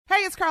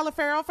It's Carla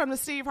Farrell from the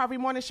Steve Harvey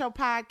Morning Show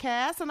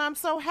podcast, and I'm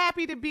so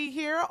happy to be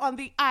here on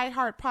the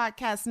iHeart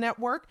Podcast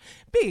Network,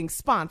 being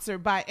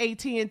sponsored by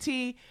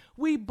AT&T.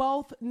 We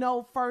both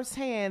know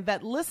firsthand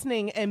that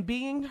listening and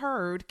being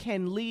heard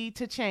can lead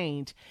to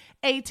change.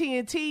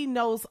 AT&T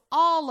knows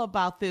all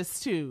about this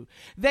too.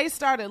 They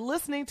started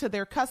listening to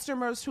their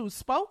customers who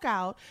spoke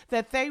out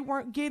that they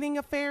weren't getting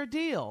a fair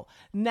deal.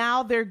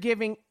 Now they're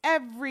giving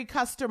every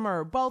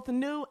customer, both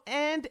new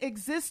and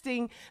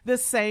existing, the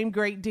same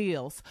great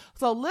deals.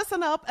 So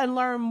listen up and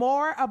learn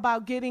more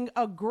about getting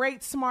a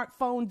great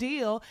smartphone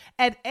deal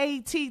at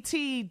att.com/best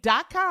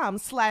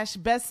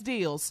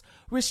deals.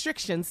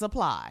 Restrictions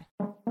apply.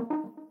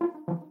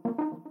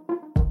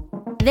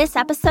 This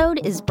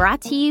episode is brought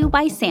to you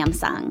by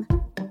Samsung.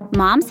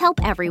 Moms help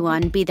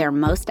everyone be their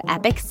most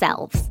epic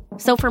selves.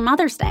 So for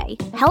Mother's Day,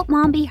 help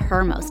mom be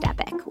her most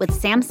epic with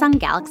Samsung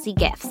Galaxy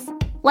gifts,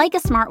 like a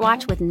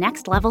smartwatch with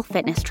next-level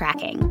fitness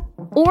tracking,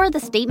 or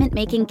the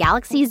statement-making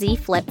Galaxy Z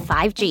Flip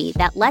 5G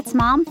that lets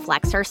mom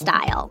flex her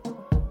style.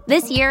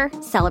 This year,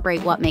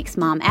 celebrate what makes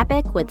mom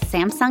epic with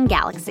Samsung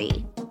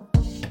Galaxy.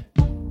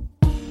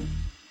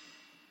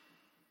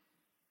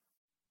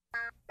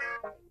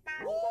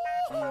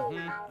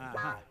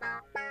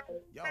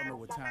 Y'all know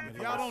what time it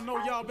is. Y'all don't know,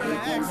 y'all better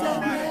ask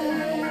somebody.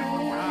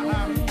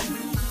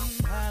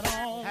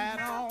 Hat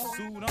on,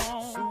 suit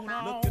on,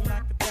 looking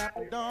like a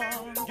dapper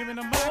dog. Giving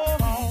a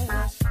microphone,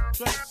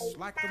 dressed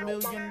like $1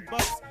 million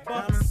bucks.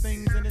 Diamond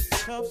things in its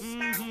cuffs.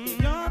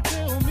 Y'all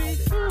tell me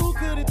who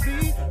could it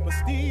be but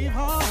Steve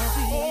Harvey?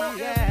 Oh,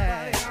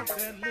 yeah. Everybody out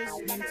there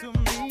listening to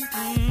me.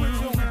 Put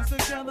your hands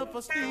together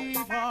for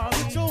Steve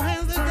Harvey. Put your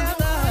hands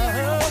together.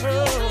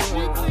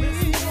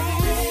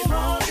 Steve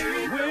Harvey.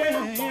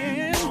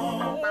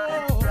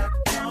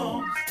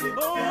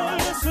 Oh,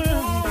 listen,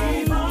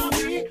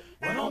 baby,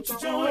 why don't you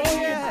join me?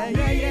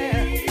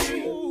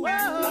 Ooh,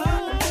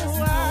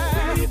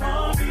 Steve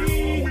Harvey,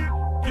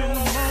 get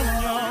them on,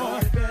 y'all.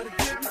 Better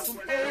give me some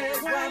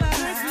eggs while I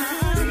listen to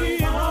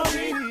Steve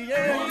Harvey.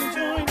 Won't you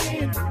join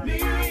in with me?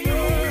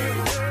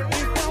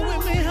 If you're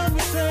with me, help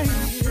me say,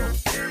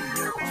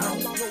 turn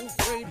your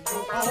radio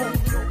on.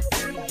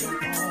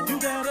 You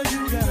gotta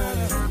turn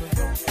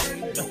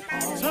it on.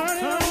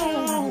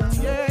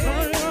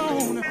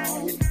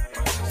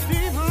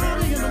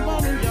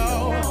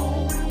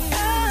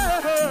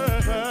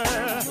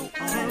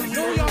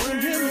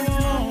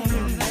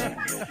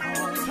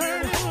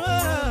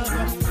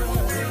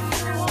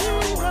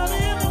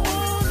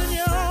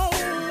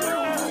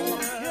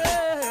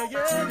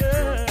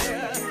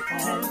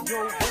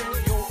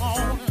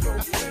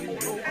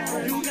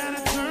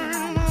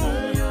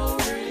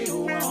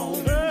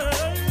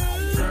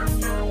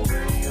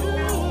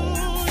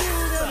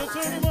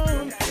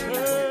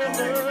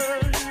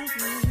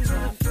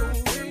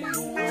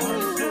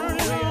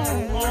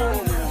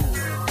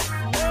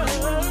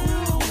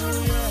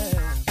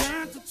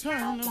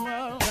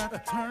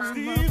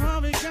 Steve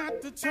Harvey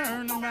got to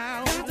turn them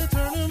out. Got to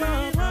turn them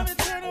out. Harvey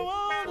turn them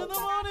on in the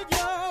morning,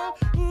 y'all.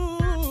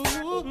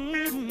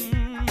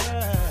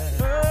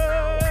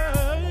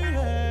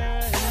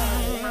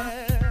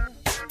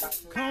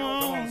 Come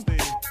on,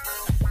 Steve.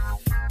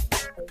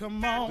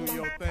 Come on. Do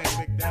your thing,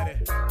 Big Daddy.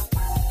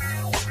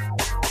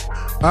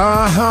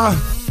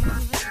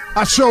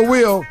 I sure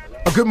will.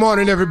 Good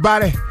morning,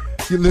 everybody.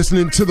 You're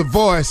listening to The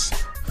Voice.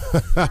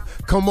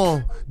 Come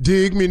on.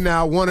 Dig me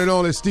now. One and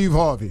only Steve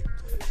Harvey.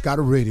 Got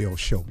a radio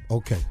show.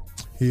 Okay,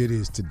 here it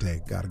is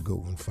today. Got a good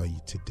one for you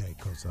today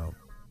because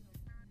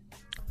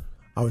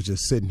I was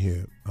just sitting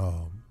here,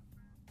 at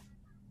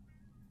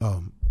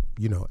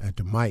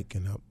the mic,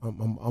 and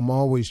I'm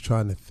always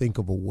trying to think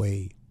of a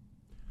way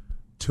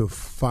to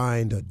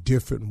find a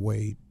different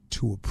way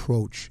to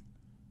approach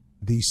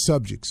these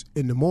subjects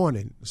in the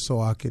morning,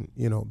 so I can,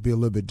 be a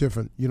little bit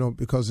different,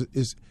 because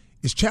it's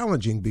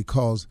challenging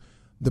because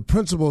the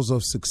principles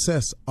of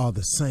success are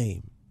the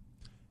same.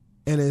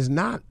 And it's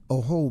not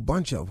a whole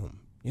bunch of them.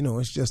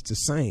 It's just the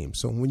same.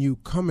 So when you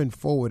coming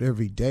forward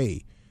every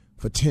day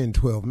for 10,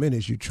 12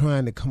 minutes, you're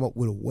trying to come up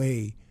with a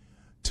way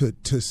to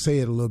say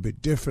it a little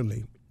bit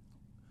differently.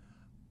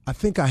 I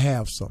think I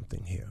have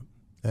something here.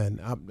 And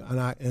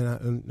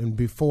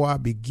before I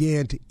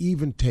begin to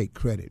even take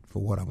credit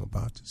for what I'm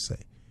about to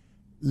say,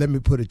 let me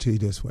put it to you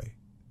this way.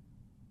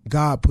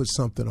 God put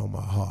something on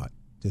my heart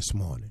this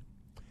morning.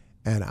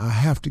 And I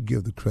have to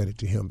give the credit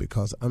to him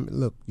because,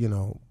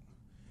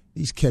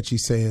 these catchy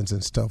sayings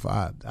and stuff,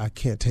 I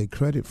can't take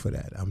credit for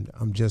that. I'm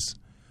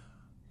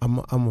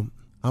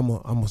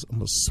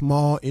a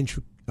small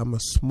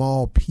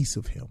piece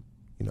of him.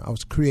 I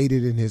was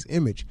created in his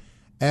image,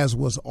 as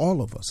was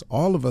all of us.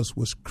 All of us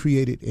was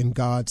created in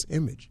God's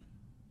image.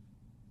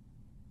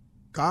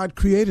 God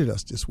created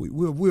us this week.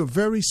 We're a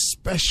very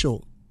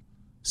special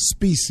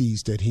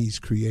species that he's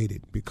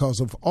created because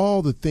of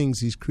all the things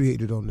he's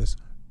created on this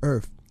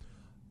earth.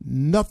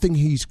 Nothing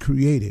he's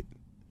created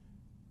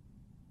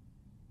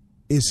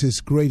is his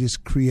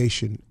greatest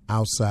creation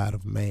outside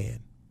of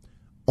man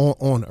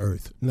on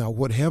earth. Now,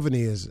 what heaven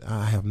is,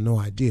 I have no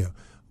idea.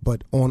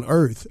 But on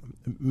earth,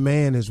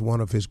 man is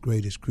one of his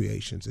greatest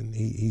creations, and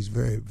he's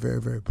very,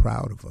 very, very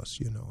proud of us,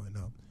 And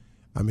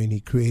I mean, he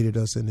created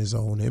us in his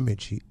own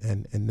image,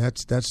 and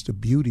that's the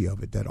beauty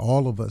of it, that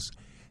all of us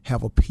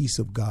have a piece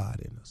of God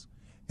in us,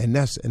 and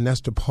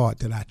that's the part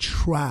that I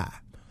try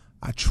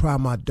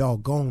my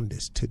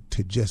doggonedest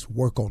to just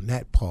work on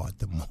that part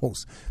the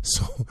most.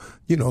 So,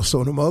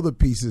 so them other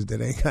pieces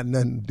that ain't got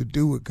nothing to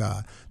do with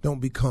God don't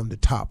become the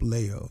top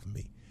layer of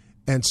me.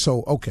 And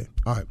so, okay,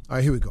 all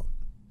right, here we go.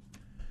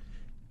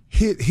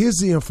 Here's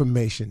the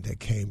information that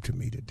came to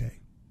me today.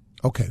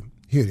 Okay,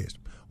 here it is.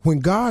 When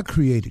God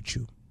created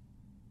you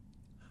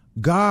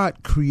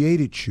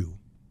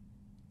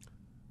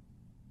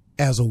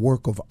as a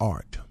work of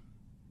art.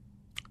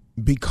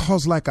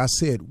 Because, like I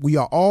said, we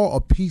are all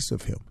a piece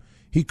of him.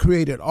 He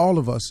created all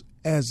of us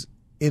as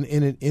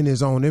in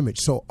his own image.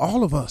 So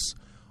all of us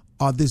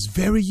are this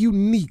very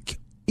unique.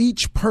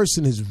 Each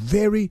person is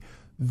very,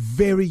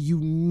 very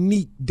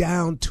unique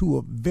down to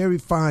a very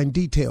fine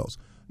details.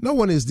 No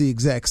one is the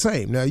exact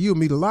same. Now, you'll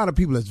meet a lot of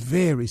people that's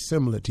very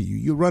similar to you.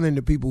 You run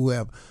into people who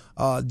have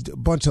a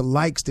bunch of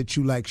likes that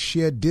you like,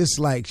 share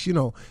dislikes.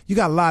 You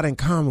got a lot in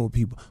common with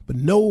people, but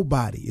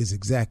nobody is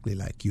exactly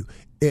like you.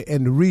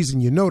 And the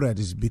reason you know that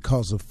is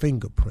because of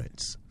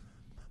fingerprints.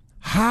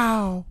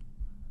 How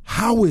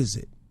is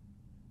it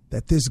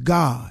that this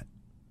God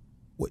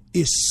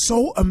is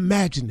so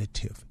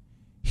imaginative,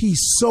 he's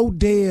so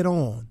dead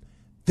on,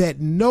 that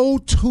no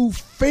two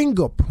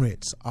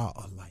fingerprints are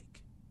alike?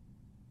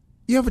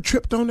 You ever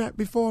tripped on that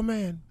before,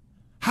 man?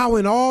 How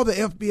in all the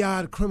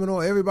FBI, the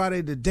criminal,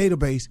 everybody, the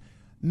database,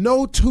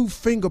 no two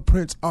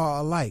fingerprints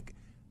are alike.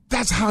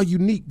 That's how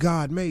unique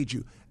God made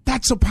you.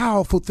 That's a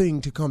powerful thing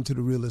to come to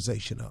the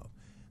realization of.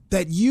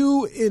 That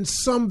you, in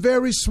some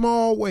very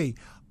small way,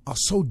 are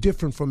so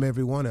different from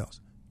everyone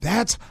else.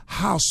 That's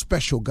how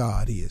special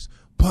God is.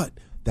 But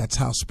that's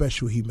how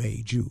special he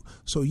made you.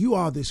 So you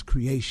are this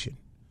creation.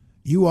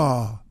 You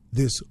are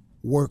this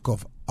work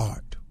of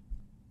art.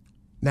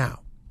 Now,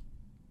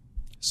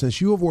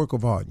 since you're a work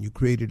of art and you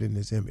created in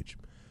his image,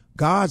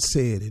 God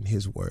said in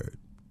his word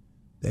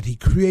that he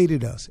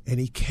created us and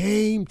he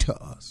came to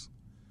us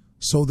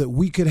so that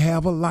we could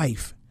have a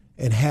life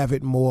and have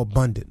it more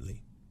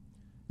abundantly.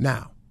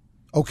 Now,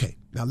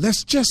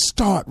 let's just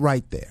start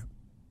right there.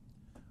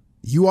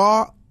 You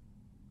are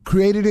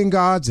created in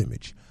God's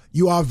image.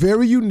 You are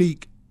very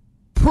unique.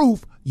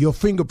 Proof your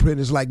fingerprint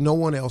is like no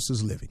one else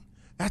is living.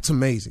 That's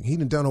amazing. He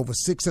done over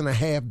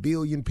 6.5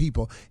 billion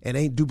people and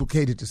ain't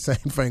duplicated the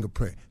same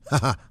fingerprint.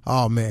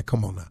 Oh, man,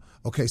 come on now.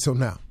 Okay, so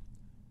now,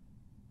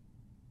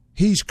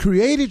 he's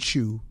created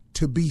you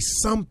to be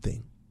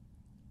something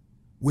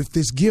with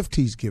this gift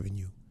he's given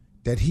you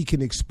that he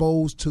can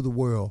expose to the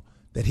world,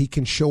 that he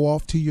can show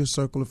off to your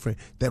circle of friends,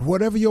 that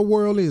whatever your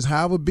world is,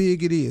 however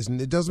big it is,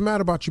 and it doesn't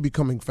matter about you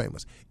becoming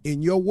famous,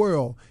 in your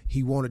world,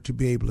 he wanted to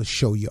be able to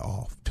show you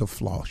off, to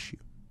floss you,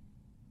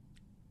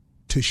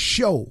 to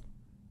show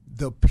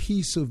the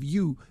piece of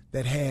you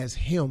that has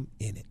him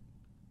in it.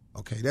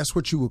 Okay, that's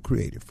what you were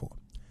created for.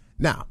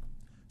 Now,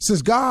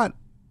 since God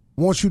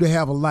wants you to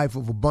have a life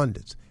of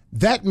abundance,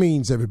 that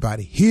means,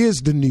 everybody,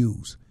 here's the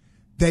news,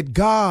 that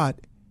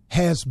God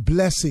has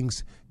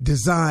blessings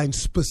designed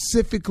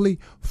specifically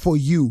for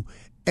you.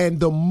 And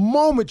the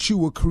moment you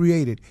were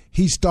created,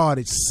 he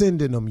started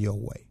sending them your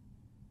way.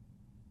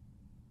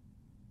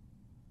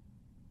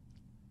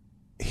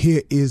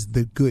 Here is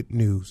the good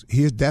news.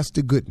 That's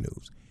the good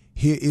news.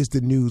 Here is the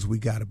news we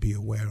got to be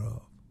aware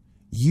of.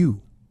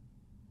 You,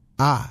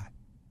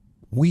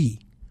 we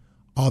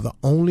are the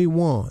only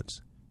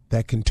ones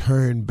that can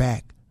turn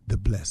back the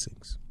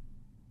blessings.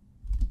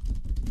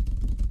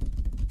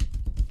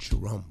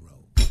 Drum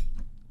roll.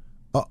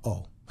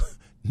 Uh-oh.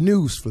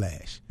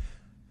 Newsflash.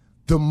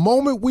 The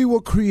moment we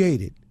were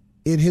created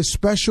in his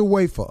special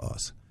way for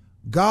us,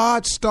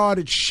 God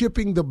started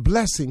shipping the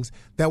blessings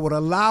that would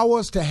allow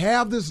us to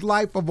have this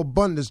life of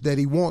abundance that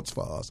he wants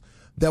for us,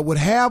 that would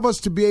have us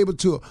to be able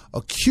to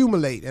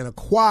accumulate and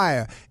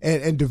acquire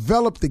and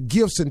develop the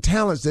gifts and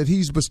talents that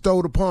he's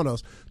bestowed upon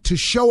us to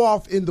show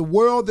off in the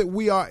world that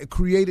we are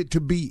created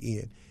to be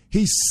in.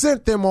 He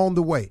sent them on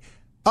the way.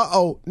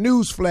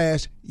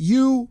 Newsflash,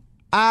 you,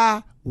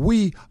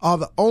 we are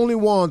the only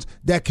ones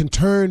that can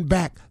turn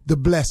back the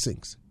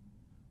blessings.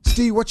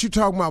 Steve, what you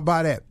talking about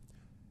by that?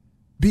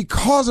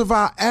 Because of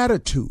our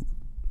attitude,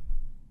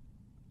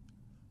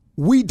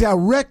 we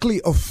directly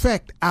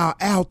affect our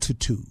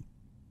altitude.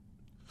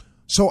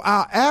 So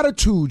our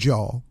attitude,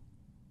 y'all,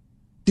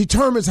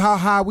 determines how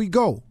high we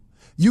go.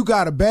 You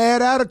got a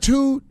bad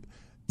attitude,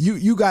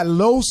 you got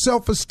low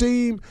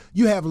self-esteem,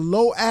 you have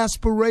low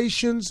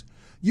aspirations,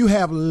 you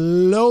have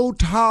low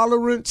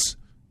tolerance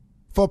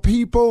for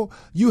people,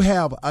 you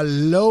have a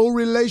low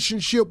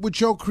relationship with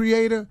your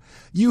creator,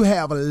 you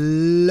have a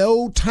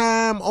low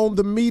time on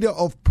the meter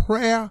of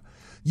prayer,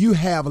 you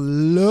have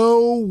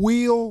low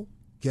will,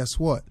 guess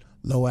what?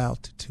 Low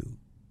altitude.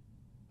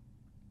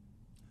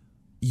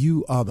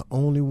 You are the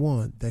only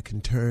one that can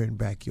turn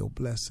back your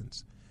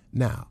blessings.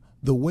 Now,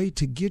 the way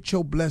to get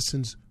your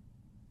blessings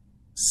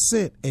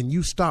sent and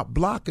you stop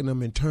blocking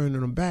them and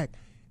turning them back,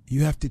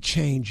 you have to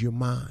change your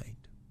mind.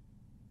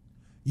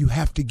 You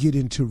have to get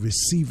into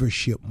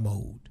receivership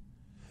mode.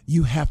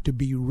 You have to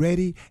be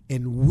ready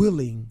and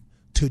willing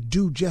to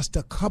do just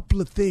a couple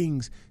of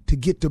things to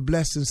get the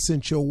blessings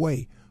sent your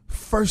way.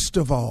 First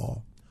of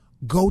all,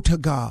 go to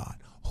God,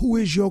 who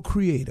is your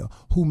creator,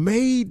 who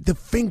made the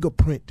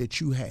fingerprint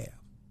that you have.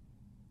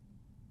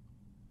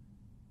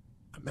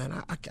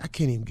 Man, I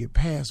can't even get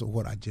past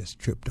what I just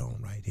tripped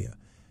on right here.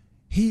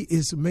 He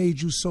has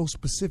made you so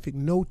specific.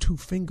 No two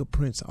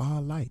fingerprints are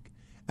alike.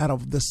 Out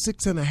of the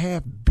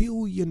 6.5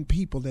 billion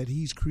people that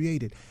he's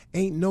created,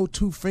 ain't no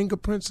two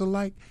fingerprints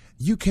alike.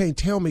 You can't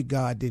tell me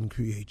God didn't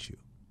create you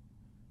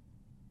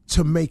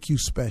to make you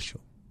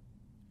special.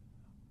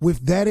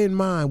 With that in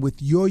mind,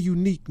 with your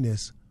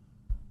uniqueness,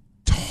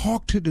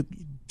 talk to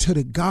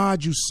the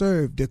God you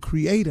serve, the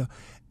creator,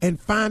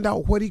 and find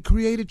out what he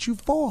created you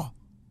for.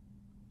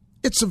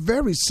 It's a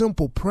very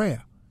simple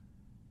prayer.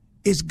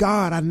 It's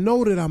God, I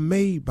know that I'm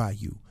made by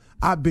you.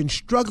 I've been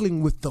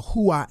struggling with the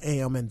who I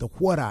am and the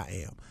what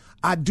I am.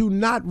 I do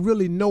not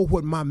really know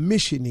what my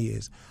mission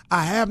is.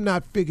 I have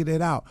not figured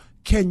it out.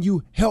 Can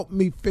you help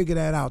me figure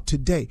that out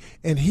today?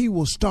 And he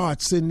will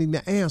start sending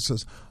the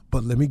answers.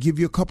 But let me give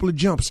you a couple of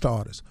jump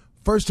starters.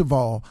 First of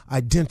all,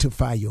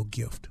 identify your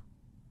gift.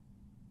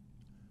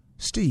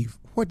 Steve,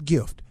 what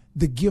gift?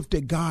 The gift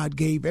that God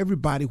gave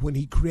everybody when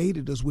he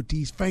created us with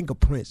these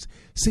fingerprints.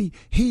 See,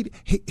 he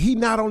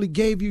not only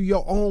gave you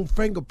your own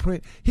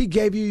fingerprint, he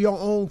gave you your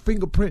own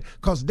fingerprint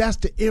because that's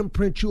the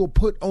imprint you will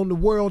put on the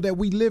world that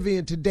we live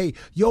in today.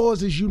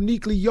 Yours is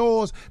uniquely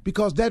yours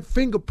because that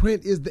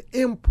fingerprint is the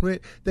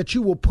imprint that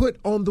you will put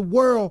on the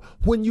world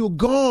when you're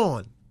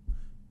gone.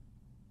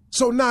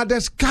 So now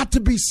there's got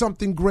to be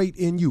something great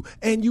in you.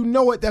 And you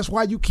know it. That's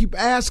why you keep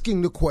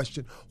asking the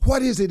question,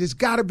 what is it? It's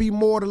got to be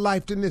more to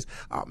life than this.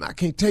 I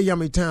can't tell you how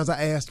many times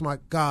I asked my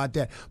God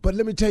that. But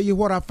let me tell you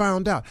what I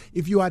found out.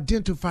 If you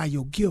identify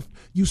your gift,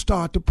 you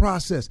start the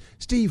process.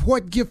 Steve,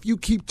 what gift you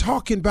keep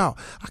talking about?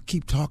 I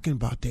keep talking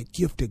about that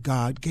gift that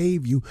God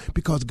gave you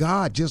because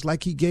God, just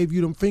like he gave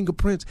you them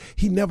fingerprints,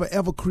 he never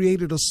ever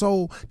created a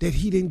soul that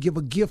he didn't give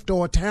a gift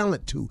or a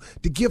talent to.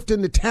 The gift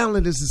and the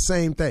talent is the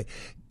same thing.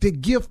 The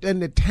gift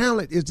and the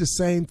talent is the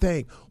same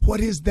thing.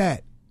 What is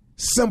that?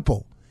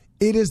 Simple.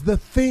 It is the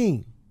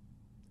thing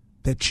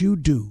that you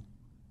do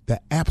the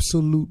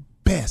absolute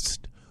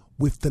best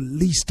with the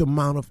least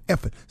amount of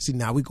effort. See,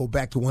 now we go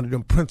back to one of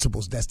them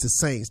principles that's the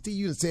same. Steve,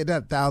 you said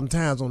that 1,000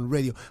 times on the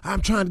radio.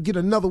 I'm trying to get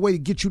another way to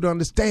get you to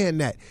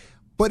understand that.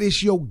 But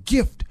it's your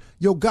gift,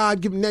 your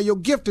God-given. Now, your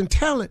gift and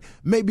talent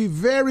may be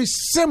very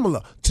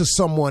similar to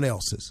someone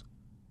else's.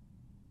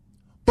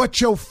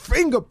 But your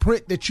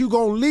fingerprint that you're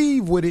going to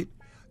leave with it,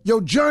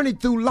 your journey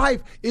through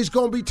life is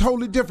going to be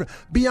totally different.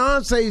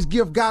 Beyonce's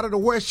gift got her to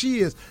where she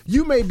is.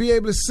 You may be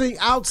able to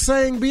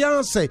out-sing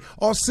Beyonce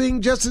or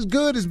sing just as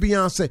good as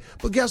Beyonce.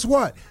 But guess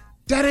what?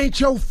 That ain't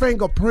your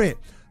fingerprint.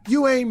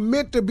 You ain't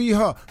meant to be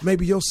her.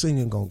 Maybe your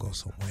singing going to go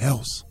somewhere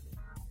else.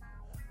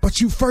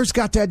 But you first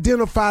got to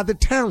identify the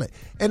talent.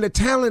 And the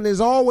talent is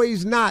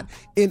always not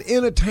in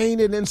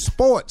entertaining and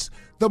sports.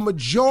 The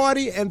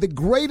majority and the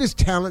greatest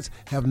talents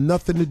have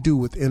nothing to do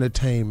with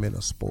entertainment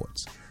or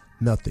sports.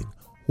 Nothing.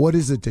 What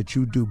is it that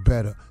you do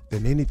better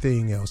than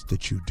anything else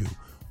that you do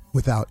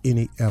without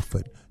any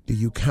effort? Do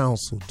you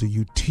counsel? Do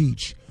you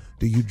teach?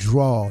 Do you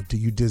draw? Do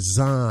you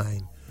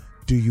design?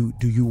 Do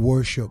you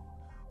worship?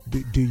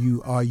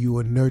 Are you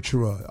a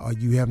nurturer? Or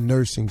you have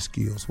nursing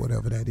skills,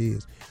 whatever that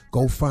is?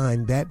 Go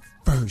find that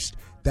first.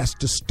 That's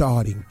the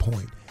starting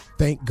point.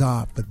 Thank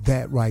God for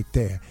that right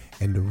there.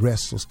 And the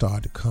rest will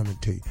start to come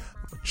into you.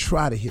 I'm going to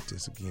try to hit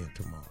this again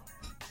tomorrow.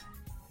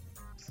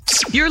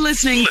 You're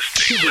listening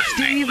to the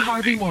Steve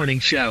Harvey Morning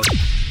Show.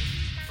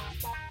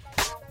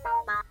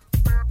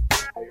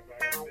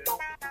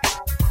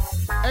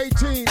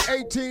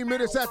 18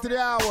 minutes after the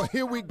hour.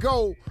 Here we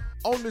go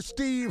on the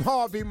Steve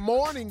Harvey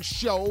Morning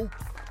Show.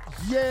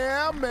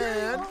 Yeah,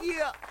 man.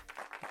 Yeah.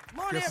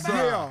 Morning, Yes,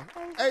 yeah.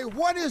 Hey,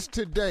 what is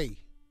today?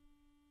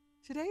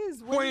 Today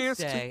is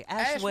Wednesday.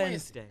 Ash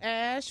Wednesday.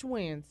 Ash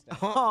Wednesday.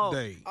 Oh,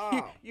 Day.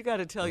 you got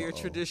to tell your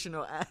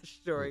traditional Ash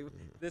story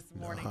this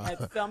morning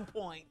at some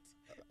point.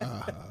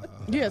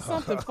 Yeah,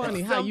 something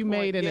funny how you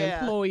made an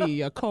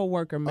employee, a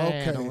coworker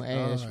mad on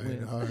Ash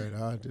Wednesday. All right.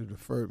 I did the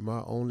first,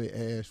 my only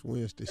Ash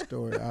Wednesday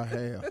story I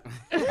have.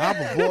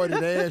 I've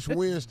avoided Ash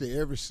Wednesday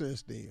ever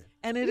since then.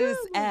 And it is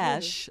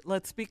Ash.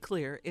 Let's be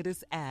clear. It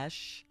is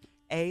Ash.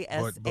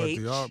 A-S-H. But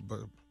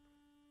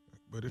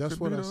it That's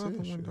could what be I the said, other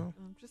one, sure. though.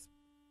 I'm just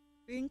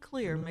being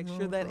clear. Make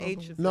sure that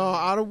H is No, in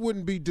there. I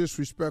wouldn't be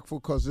disrespectful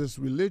because it's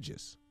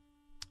religious.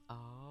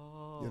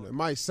 Oh. You know, it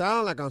might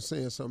sound like I'm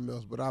saying something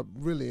else, but I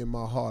really, in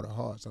my heart of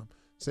hearts, I'm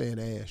saying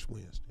Ash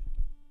Wednesday.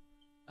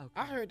 Okay.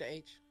 I heard the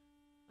H.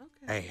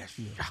 Okay. Ash.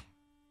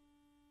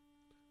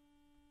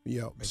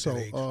 Yeah. Make So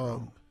that H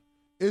strong.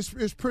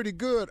 it's pretty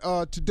good.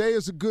 Today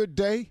is a good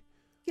day.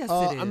 Yes,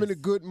 it is. I'm in a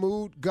good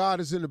mood. God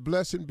is in the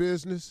blessing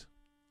business.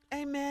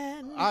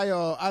 Amen.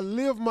 I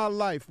live my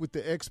life with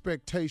the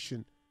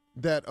expectation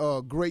that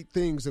great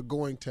things are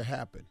going to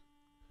happen.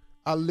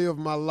 I live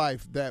my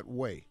life that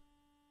way.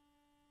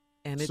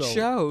 And it So,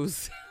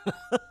 shows.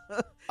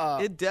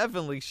 It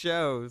definitely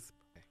shows.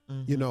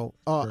 You know,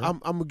 I'm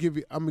gonna give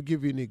you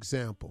an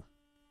example.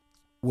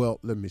 Well,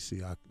 let me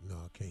see. I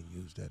can't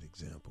use that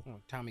example.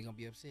 Tommy gonna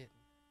be upset.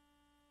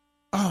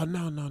 Oh,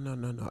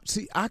 no.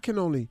 See, I can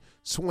only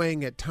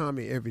swing at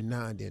Tommy every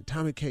now and then.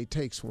 Tommy can't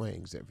take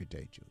swings every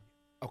day, Junior.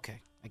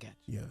 Okay, I got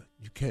you. Yeah,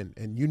 you can,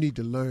 and you need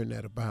to learn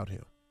that about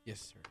him.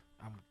 Yes, sir.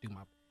 I'm gonna do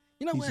my.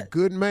 You know He's what? a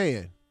good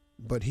man,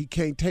 but he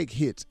can't take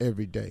hits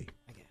every day.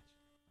 I got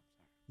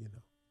you. You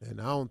know, and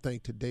I don't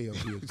think today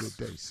will be a good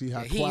day. See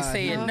how He ain't quiet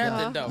saying he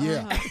nothing got? though.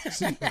 Yeah.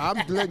 See,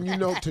 I'm letting you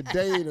know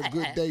today ain't a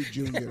good day,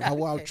 Junior. I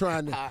was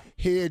trying to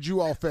head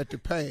you off at the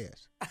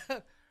pass.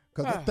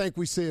 Because I think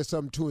we said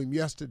something to him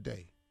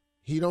yesterday.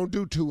 He don't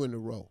do 2 in a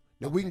row.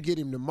 Now, we can get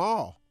him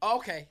tomorrow.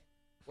 Okay.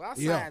 Well, I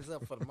Yeah. signs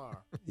up for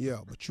tomorrow. Yeah,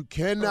 but you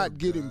cannot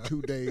get him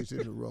 2 days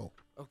in a row.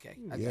 Okay.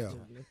 I Yeah.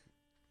 got you.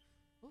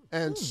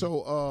 And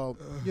so,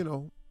 you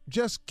know,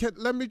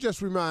 let me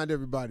just remind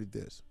everybody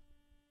this.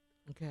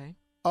 Okay.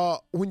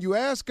 When you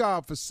ask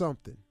God for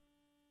something,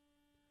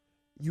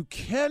 you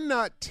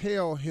cannot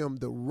tell him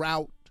the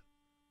route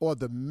or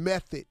the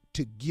method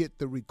to get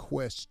the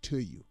request to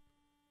you,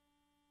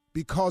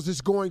 because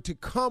it's going to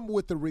come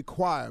with a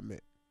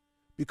requirement,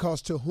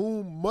 because to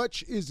whom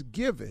much is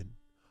given,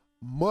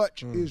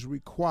 much is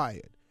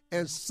required.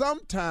 And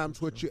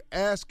sometimes what you're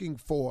asking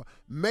for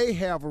may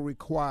have a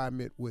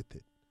requirement with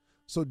it.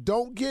 So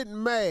don't get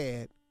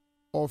mad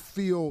or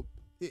feel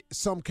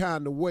some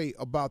kind of way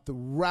about the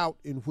route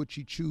in which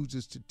he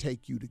chooses to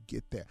take you to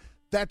get there.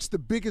 That's the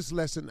biggest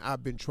lesson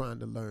I've been trying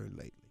to learn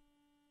lately.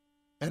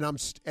 And I'm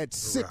at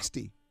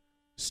 60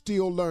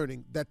 still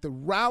learning that the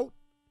route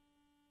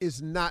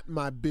is not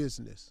my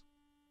business.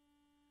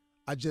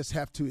 I just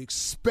have to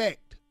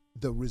expect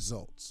the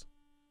results.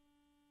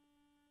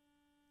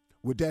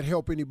 Would that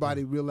help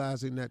anybody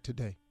realizing that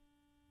today?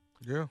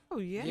 Yeah. Oh,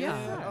 yeah.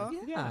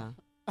 Yeah.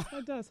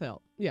 That does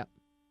help. Yeah.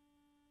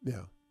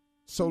 Yeah.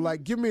 So,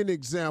 like, give me an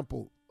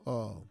example,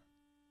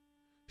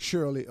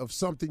 Shirley, of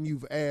something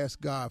you've asked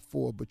God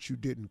for, but you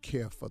didn't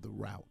care for the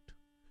route.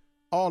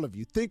 All of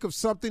you, think of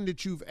something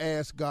that you've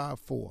asked God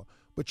for,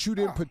 but you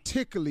didn't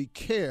particularly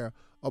care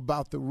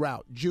about the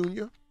route.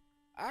 Junior?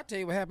 I'll tell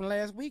you what happened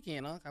last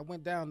weekend, Unc. I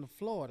went down to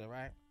Florida,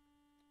 right?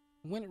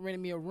 Went and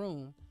rented me a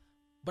room,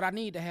 but I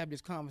needed to have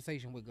this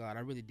conversation with God. I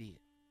really did.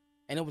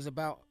 And it was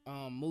about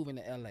moving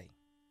to L.A.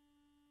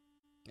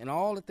 And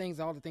all the things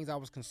I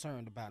was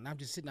concerned about. And I'm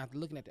just sitting out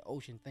there looking at the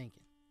ocean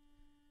thinking.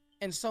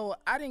 And so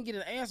I didn't get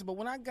an answer, but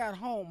when I got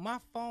home, my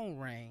phone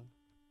rang.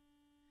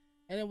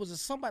 And it was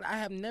somebody I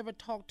have never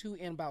talked to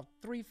in about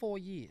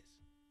 3-4 years.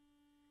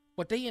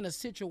 But they in a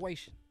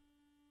situation.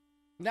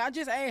 Now, I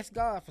just asked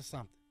God for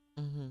something.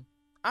 Mm-hmm.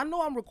 I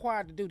know I'm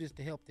required to do this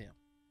to help them.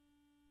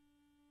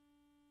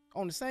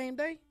 On the same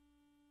day?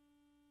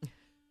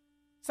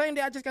 Same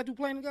day I just got through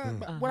playing to God.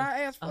 But what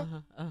I asked for,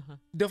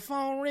 the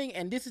phone ring,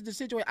 and this is the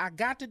situation I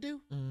got to do.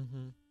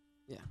 Mm-hmm.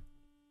 Yeah,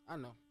 I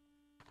know.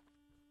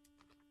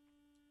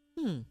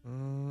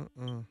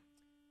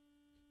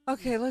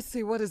 Okay, let's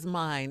see. What is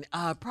mine?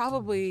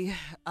 Probably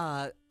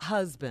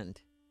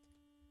husband.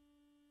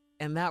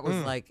 And that was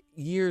like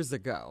years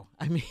ago.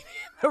 I mean,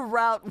 the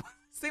route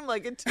seemed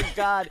like it took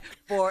God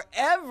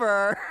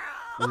forever.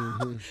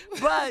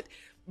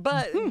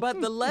 But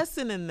the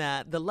lesson in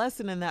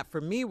that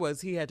for me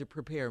was he had to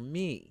prepare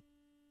me.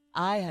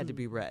 I had to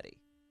be ready.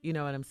 You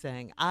know what I'm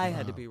saying? I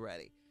had to be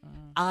ready.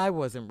 I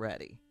wasn't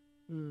ready.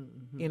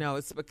 You know,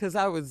 it's because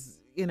I was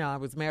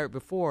married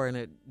before and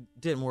it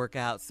didn't work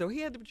out. So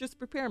he had to just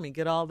prepare me,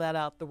 get all that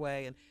out the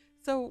way. And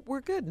so we're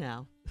good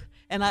now.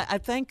 And I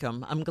thank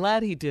him. I'm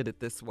glad he did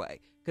it this way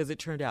because it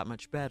turned out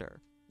much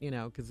better, you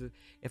know, because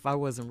if I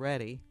wasn't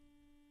ready,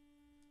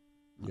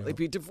 I'd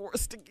be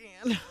divorced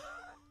again.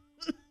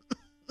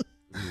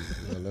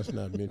 Well, let's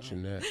not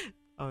mention that.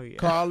 Oh, yeah.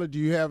 Carla, do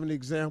you have an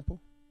example?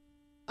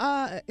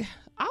 I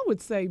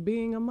would say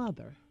being a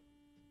mother,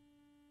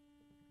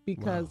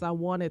 because I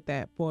wanted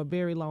that for a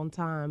very long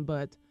time.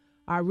 But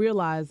I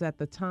realized at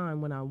the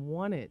time when I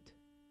wanted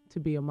to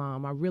be a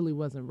mom, I really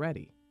wasn't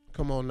ready.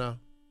 Come on now.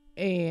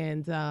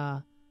 And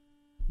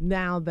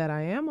now that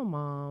I am a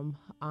mom,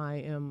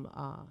 I'm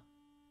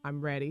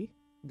ready.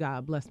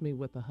 God blessed me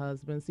with a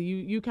husband. So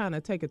you kind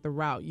of take it the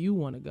route you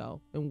want to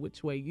go and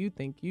which way you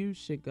think you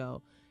should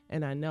go.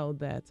 And I know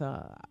that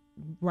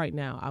right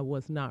now I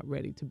was not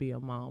ready to be a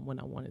mom when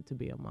I wanted to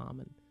be a mom.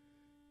 And,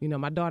 you know,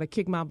 my daughter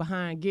kicked my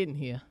behind getting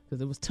here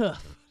because it was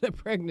tough, the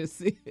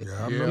pregnancy. Yeah,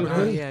 I remember that.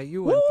 Oh, yeah,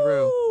 you went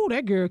through.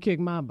 That girl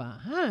kicked my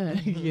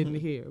behind getting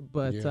here.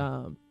 But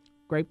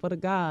grateful to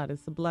God.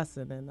 It's a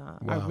blessing. And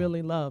I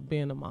really love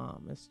being a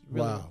mom. It's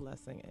really a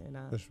blessing. And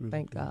I really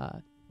thank good.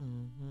 God.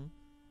 Mm-hmm.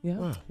 Yeah.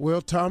 Wow.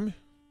 Well, Tommy?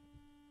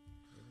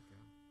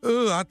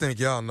 I think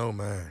y'all know,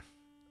 man.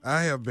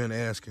 I have been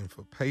asking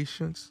for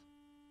patience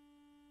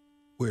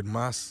with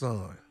my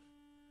son,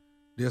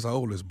 this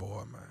oldest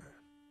boy of mine.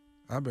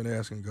 I've been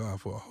asking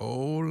God for a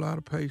whole lot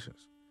of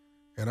patience.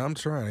 And I'm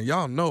trying. And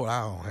y'all know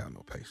I don't have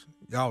no patience.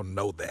 Y'all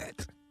know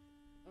that.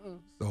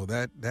 So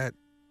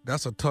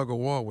that's a tug of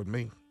war with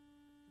me.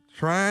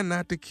 Trying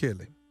not to kill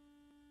him.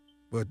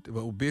 But the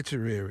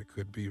obituary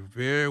could be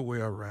very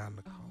well around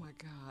the corner. Oh my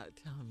God,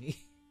 Tommy.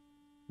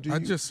 I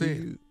just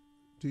said.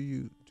 Do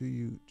you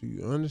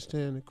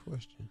understand the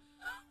question?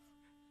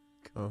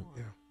 Oh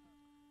Yeah.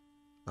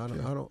 I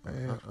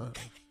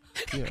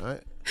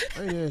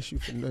ain't asked you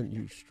for nothing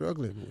you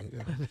struggling with.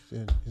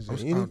 Is there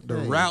anything The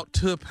route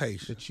to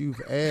patience. that you've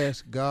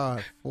asked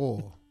God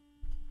for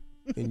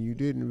and you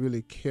didn't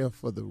really care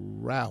for the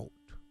route?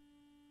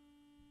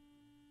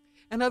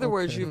 In other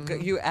words,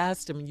 you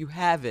asked him, you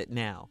have it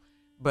now,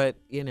 but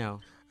I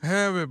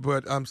have it,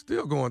 but I'm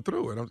still going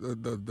through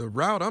it. The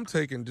route I'm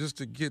taking just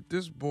to get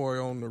this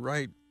boy on the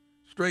right,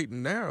 straight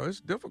and narrow, it's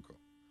difficult.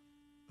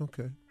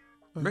 Okay.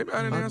 Maybe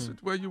I didn't answer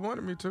the way you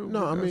wanted me to.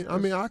 No, I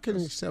mean, I can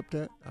accept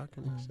that. I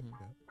can accept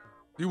that.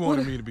 You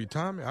wanted me to be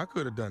Tommy. I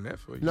could have done that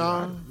for you.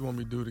 Nah. You want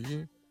me to do it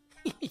again?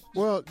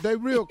 Well, they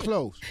real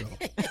close,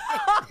 though.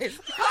 It's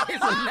not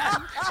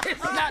much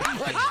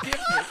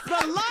different.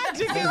 The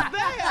logic is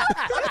there.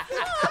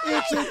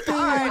 It's a thin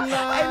line.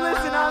 hey,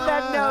 listen, on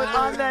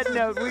that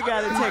note, we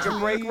got to take a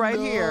break right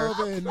here.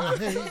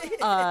 Love and hate.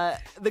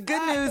 The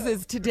good news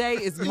is today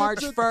is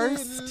March It's a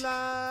 1st.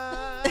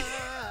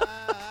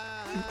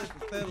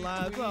 thin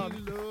line.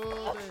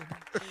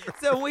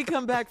 So when we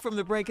come back from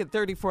the break at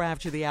 34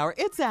 after the hour,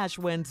 it's Ash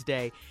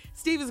Wednesday.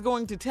 Steve is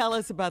going to tell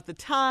us about the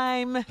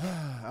time.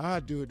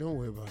 I'll do it. Don't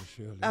worry about it,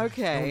 Shirley.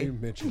 Okay. Don't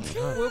even mention it.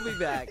 We'll be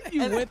back.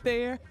 You went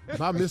there.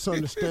 My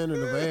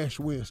misunderstanding of Ash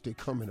Wednesday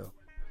coming up.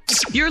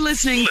 You're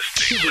listening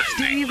to the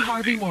Steve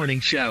Harvey Morning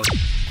Show.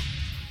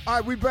 All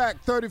right, we back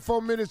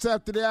 34 minutes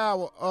after the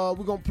hour.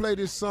 We're going to play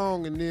this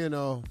song, and then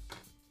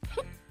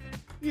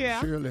Yeah.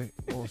 Shirley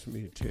wants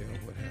me to tell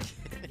what happened.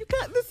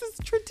 This is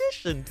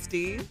tradition,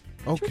 Steve.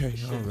 Okay,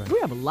 all right. We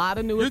have a lot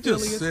of new You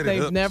just affiliates. set it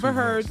They've up never too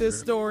heard much, this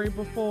Shirley. story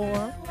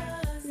before.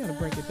 We got to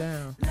break it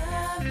down.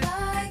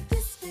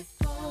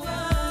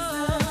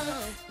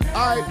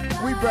 All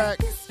right, we back.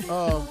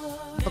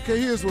 Okay,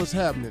 here's what's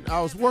happening.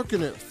 I was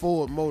working at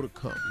Ford Motor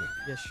Company,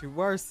 Yes, you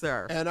were,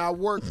 sir. and I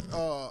worked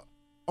on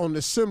the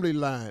assembly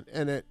line.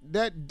 And at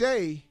that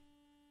day,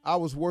 I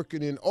was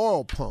working in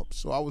oil pumps,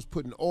 so I was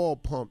putting oil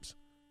pumps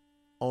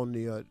on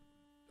the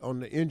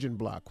engine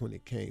block when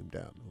it came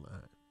down the line.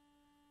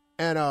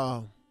 And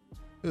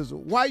there's a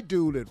white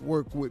dude that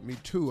worked with me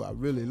too. I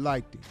really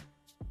liked him.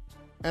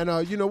 And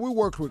we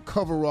worked with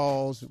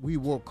coveralls. We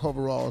wore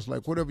coveralls,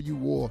 like whatever you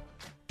wore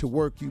to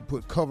work, you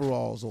put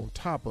coveralls on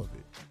top of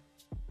it.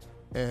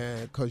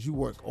 And because you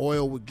work,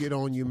 oil would get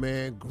on you,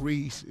 man,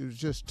 grease. It was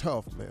just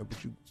tough, man.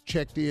 But you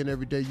checked in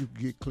every day, you could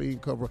get clean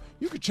cover.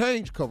 You could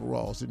change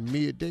coveralls in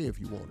midday if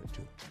you wanted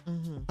to.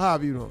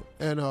 However you know.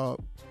 And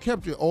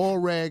kept the oil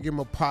rag in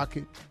my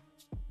pocket.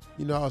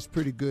 I was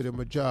pretty good at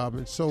my job.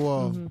 And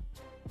so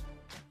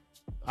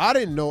I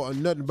didn't know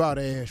nothing about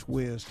Ash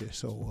Wednesday,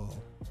 so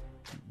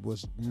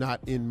was not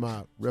in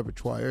my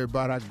repertoire.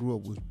 Everybody I grew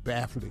up was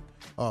baffling.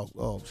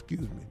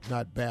 Excuse me,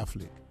 not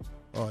baffling.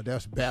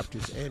 That's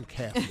Baptist and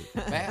Catholic.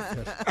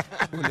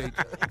 That's when they,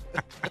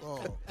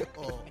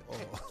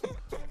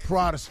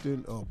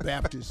 Protestant,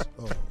 Baptist,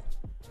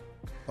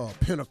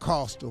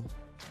 Pentecostal,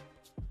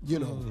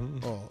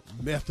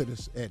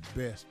 Methodist at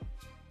best.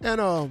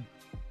 And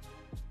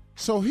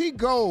so he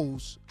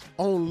goes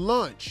on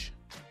lunch.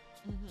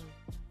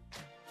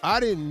 I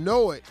didn't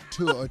know it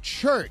to a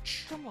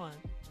church. Come on.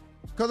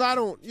 Because I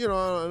don't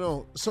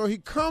know. So he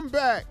come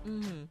back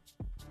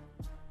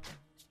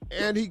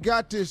and he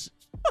got this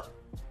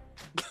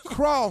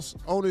cross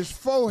on his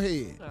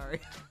forehead. Sorry.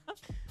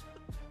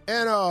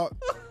 And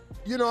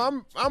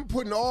I'm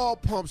putting oil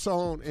pumps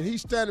on and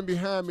he's standing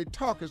behind me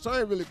talking, so I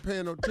ain't really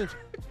paying no attention.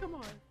 Come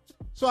on.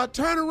 So I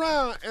turn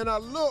around and I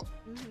look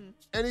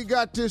and he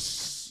got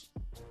this,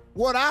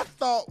 what I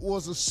thought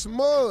was a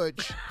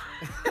smudge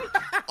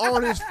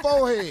on his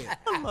forehead.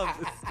 I love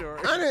this story.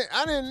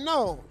 I didn't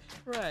know.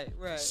 Right.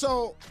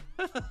 So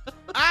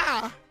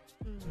I,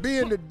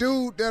 being the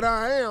dude that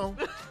I am,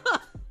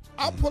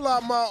 I pull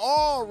out my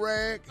oil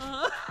rag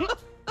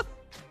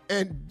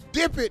and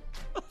dip it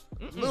a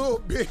little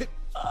bit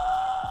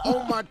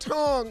on my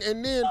tongue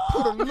and then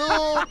put a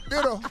little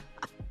bit of,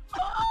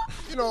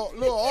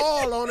 little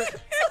oil on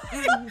it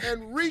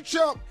and reach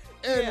up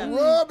and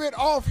rub it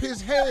off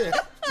his head.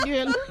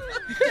 Yeah.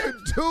 The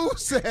dude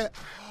said,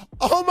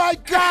 "Oh my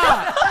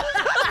God!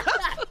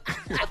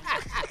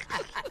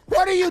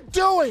 What are you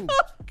doing?"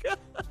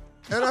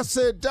 And I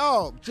said,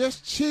 "Dog,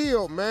 just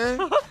chill,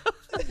 man.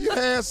 You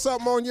had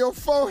something on your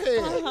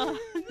forehead."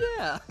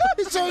 Yeah.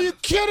 He said, "Are you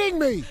kidding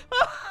me?"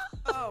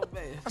 Oh,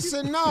 man. I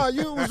said, "No,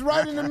 you was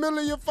right in the middle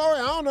of your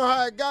forehead. I don't know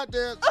how it got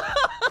there."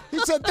 He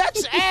said,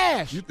 "That's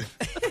ash."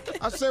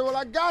 I said, "Well,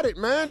 I got it,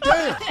 man.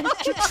 Damn,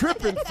 what you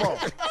tripping for?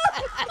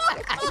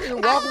 You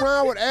walk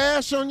around with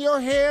ash on your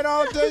head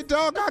all day,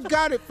 dog? I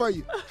got it for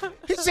you."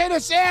 He said,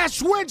 "It's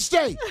Ash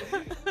Wednesday."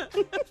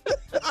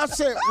 I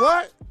said,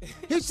 "What?"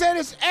 He said,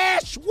 "It's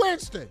Ash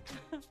Wednesday."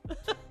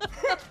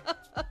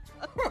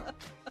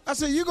 I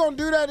said, you going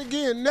to do that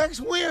again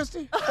next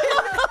Wednesday?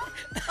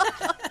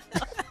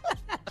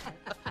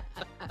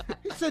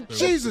 He said,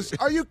 Jesus,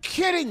 are you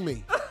kidding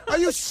me? Are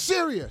you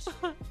serious?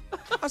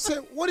 I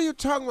said, what are you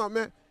talking about,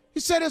 man? He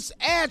said, it's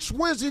Ash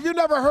Wednesday. Have you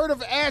never heard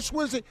of Ash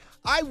Wednesday?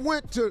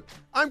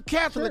 I'm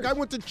Catholic. I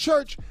went to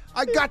church.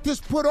 I got this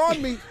put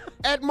on me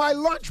at my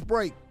lunch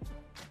break.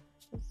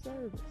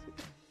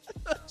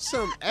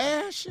 Some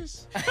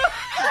ashes?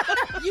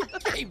 You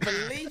can't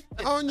believe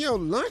it. On your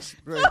lunch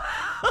break?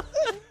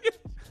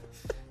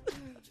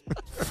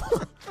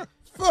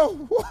 For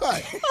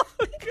what?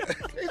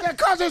 He said,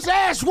 because it's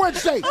Ash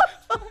Wednesday.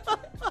 I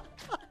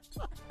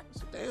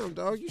said, damn,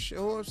 dog, you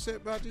sure upset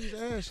about these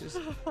ashes.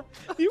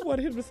 You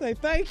wanted him to say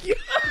thank you.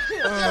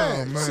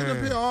 Yeah, man. sitting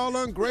up here all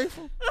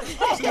ungrateful.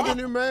 Sitting in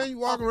here, man, you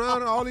walking around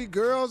and all these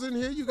girls in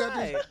here, you got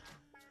this.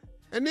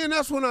 And then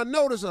that's when I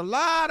noticed a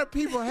lot of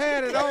people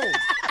had it on.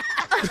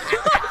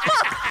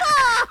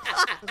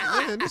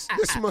 Man, this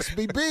must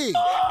be big.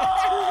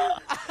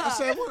 I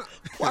said,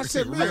 I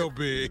said, man, real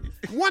big.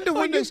 Wonder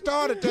when they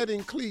started that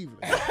in Cleveland.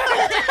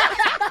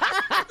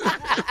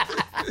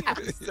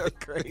 So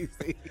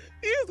crazy.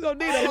 He was going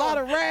to need a lot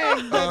of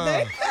rags that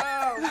day.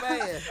 Oh,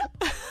 man.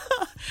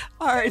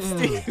 All right,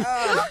 Steve.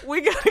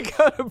 We got to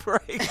go to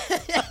break.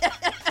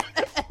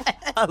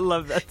 I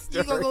love that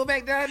story. You gonna go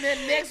back down there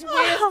next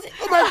Wednesday?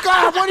 Oh, my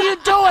God, what are you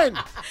doing?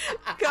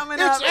 Coming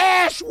It's up,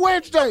 Ash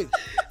Wednesday.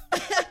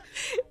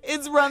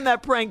 it's Run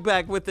That Prank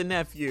Back with the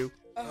nephew.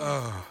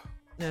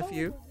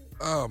 Nephew?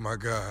 Oh, my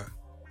God.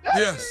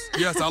 Yes,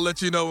 I'll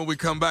let you know when we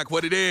come back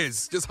what it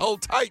is. Just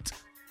hold tight.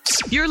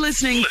 You're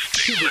listening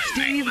to the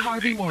Steve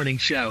Harvey Morning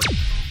Show.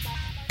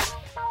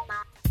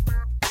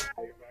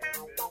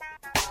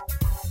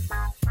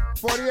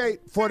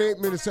 48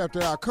 minutes after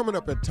the hour. Coming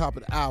up at the top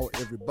of the hour,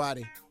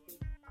 everybody.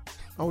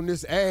 On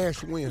this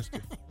Ash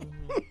Wednesday.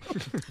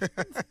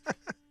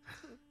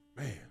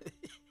 Man.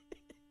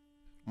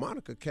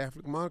 Monica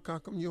Catholic. Monica, how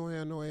come you don't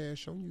have no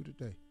ash on you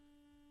today?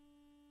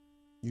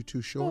 You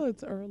too short? Oh,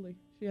 it's early.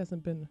 She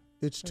hasn't been.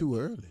 It's too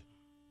early.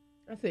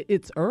 I said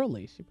it's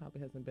early. She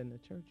probably hasn't been to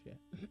church yet.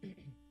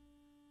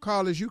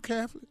 Carl, is you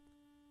Catholic?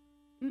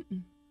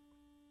 Mm-mm.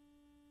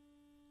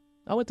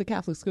 I went to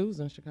Catholic schools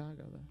in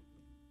Chicago, though.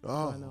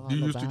 Oh. So I know all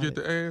You used to about get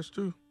the ass,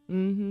 too?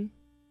 Mm-hmm.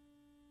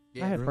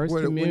 Yeah, I had first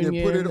When communion.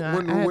 they put it, I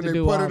had when to they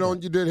do put all it on,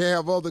 that. you didn't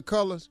have other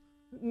colors?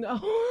 No.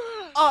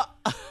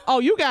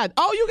 You got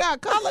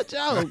color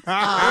jokes.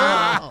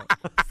 Now,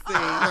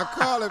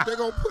 Carl, if they're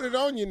going to put it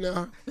on you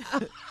now,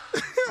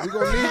 we're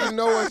going to need to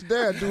know it's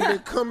there. Do they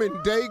come in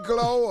day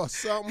glow or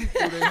something?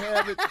 Do they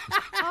have it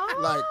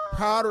like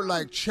powder,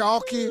 like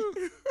chalky?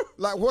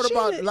 Like what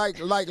about like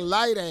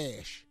light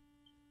ash?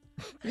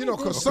 You know,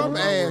 because some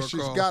ash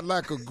has got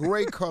like a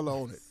gray color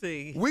on it.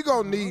 See. We're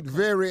going to need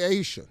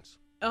variations.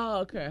 Oh,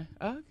 okay.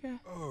 Oh,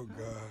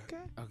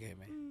 God. Okay,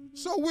 man.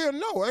 So we'll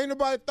know. Ain't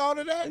nobody thought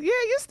of that? Yeah,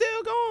 you're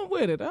still going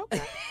with it.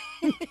 Okay.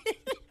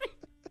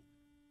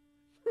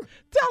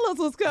 Tell us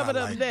what's coming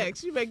up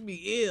next. You make me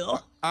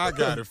ill. I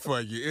got it for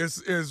you.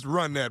 It's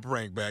Run That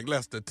Prank Back.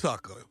 Lester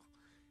Tucker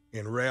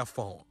in rare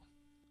form.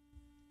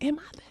 Am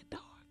I that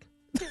dark?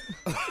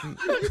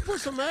 You put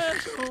some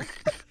ash on.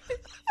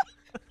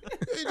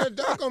 Ain't that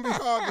dark gonna be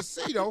hard to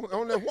see though.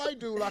 On that white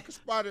dude, I can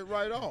spot it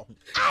right off.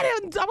 I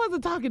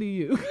wasn't talking to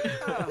you.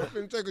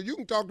 You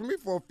can talk to me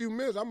for a few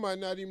minutes. I might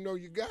not even know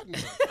you got me.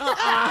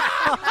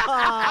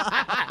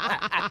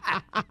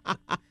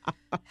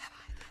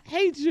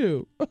 Hate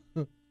you.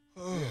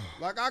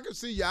 Like I can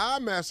see your eye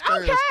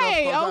mascara and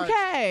stuff.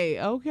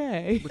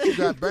 Okay. But you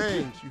got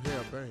bangs. You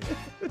have bangs.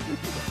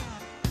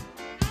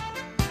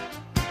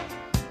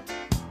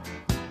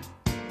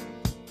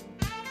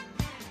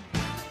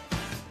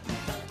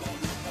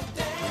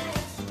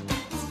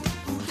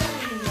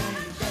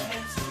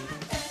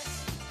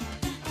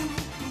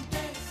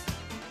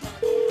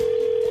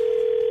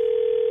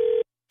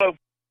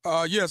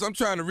 Yes, I'm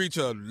trying to reach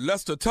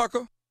Lester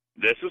Tucker.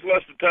 This is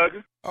Lester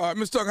Tucker.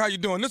 Mr. Tucker, how you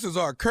doing? This is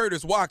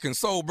Curtis Watkins,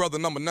 Soul Brother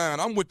number 9.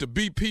 I'm with the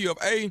BP of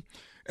A,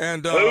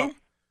 and Who?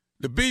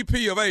 The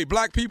BP of A,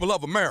 Black People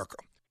of America.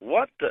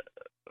 What the?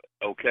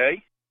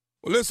 Okay.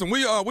 Well, listen,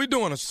 we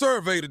doing a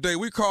survey today.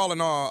 We calling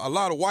a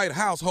lot of white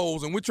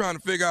households, and we're trying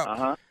to figure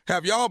out,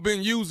 have y'all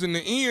been using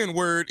the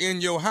N-word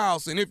in your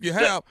house? And if you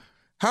have,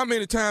 how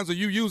many times are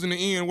you using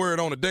the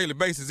N-word on a daily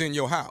basis in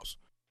your house?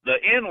 The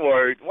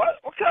N-word? What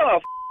kind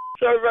of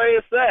survey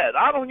is that?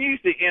 I don't use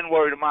the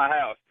N-word in my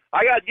house.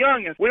 I got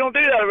youngins. We don't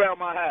do that around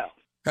my house.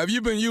 Have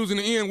you been using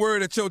the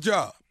N-word at your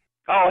job?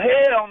 Oh,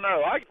 hell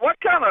no. What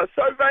kind of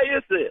survey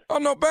is this? Oh,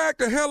 no, back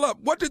the hell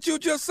up. What did you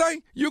just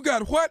say? You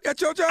got what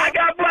at your job? I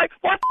got black.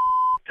 What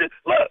the?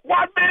 Look,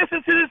 what business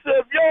is this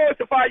of yours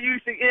if I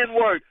use the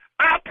N-word?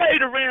 I pay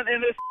the rent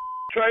in this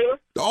trailer.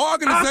 The I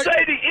organization.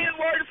 say the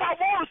N-word if I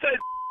want to say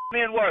the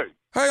N-word.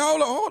 Hey,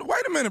 hold on.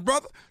 Wait a minute,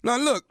 brother. Now,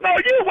 look. No,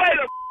 you wait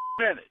a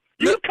minute.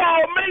 You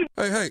call me.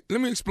 Hey,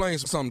 let me explain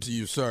something to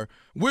you, sir.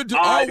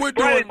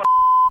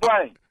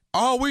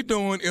 All we're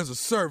doing is a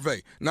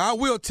survey. Now, I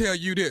will tell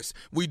you this.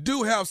 We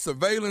do have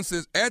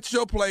surveillances at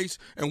your place,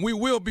 and we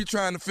will be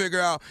trying to figure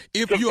out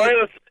if you are...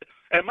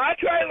 In my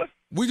trailer?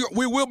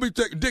 We will be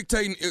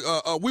dictating.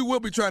 We will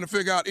be trying to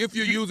figure out if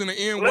you're using the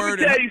N word. Let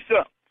me tell you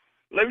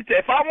something.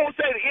 If I want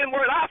to say the N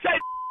word, I'll say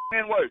the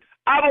N word.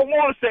 I don't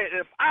want to say it.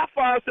 If I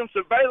find some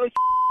surveillance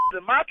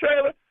in my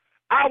trailer,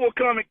 I will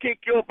come and kick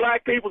your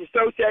Black People's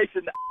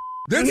Association.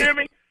 You hear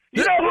me?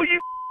 You know who you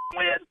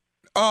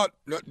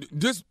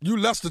with? You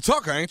Lester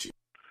Tucker, ain't you?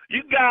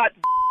 You got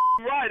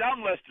right.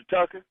 I'm Lester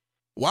Tucker.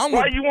 Well,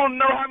 why you want to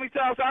know how many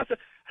times I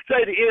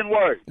say the N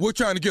word? We're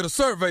trying to get a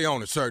survey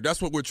on it, sir.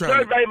 That's what we're trying.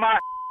 Survey my.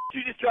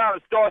 You just trying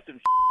to start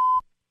some.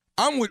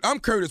 I'm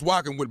Curtis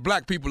Watkins with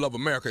Black People of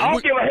America. I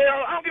don't give a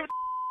hell. I don't give a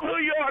who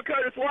you are,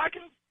 Curtis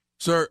Watkins.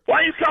 Sir.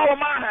 Why you calling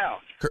my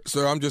house?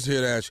 Sir, I'm just here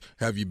to ask,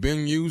 have you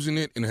been using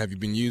it, and have you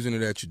been using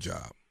it at your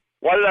job?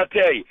 What did I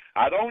tell you?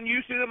 I don't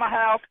use it in my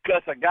house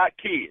because I got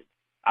kids.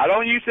 I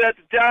don't use it at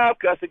the job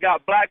because I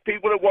got Black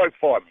people that work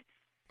for me.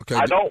 Okay.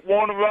 I don't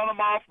want to run them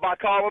off by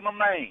calling them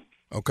names.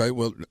 Okay,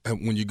 well,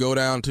 when you go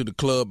down to the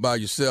club by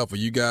yourself, are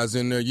you guys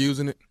in there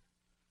using it?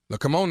 Now,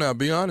 come on now,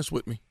 be honest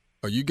with me.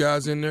 Are you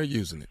guys in there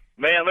using it?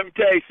 Man, let me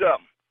tell you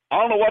something. I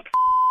don't know what the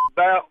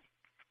about,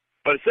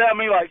 but it sounded to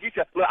me like you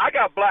said, look, I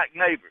got black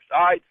neighbors,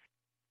 all right?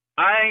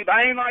 I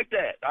ain't like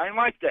that. I ain't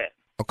like that.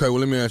 Okay, well,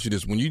 let me ask you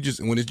this. When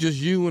it's just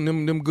you and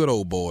them good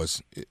old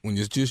boys, when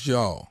it's just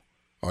y'all,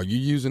 are you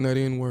using that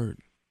N-word?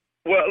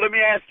 Well, let me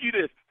ask you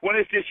this. When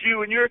it's just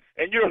you and your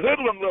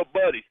hoodlum little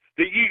buddies,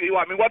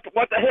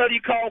 what the hell do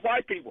you call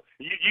white people?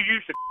 You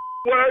use the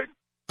word?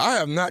 I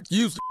have not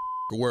used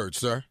the word,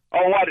 sir.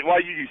 Oh, why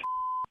you use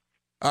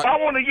I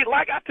want to get,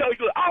 like I told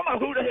you, I don't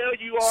know who the hell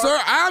you are. Sir,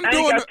 I'm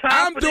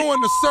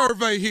doing the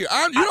survey here.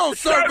 You don't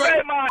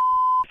survey my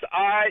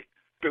all right?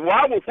 Well,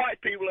 I was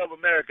White People of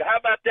America. How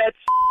about that?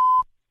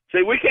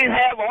 See, we can't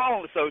have our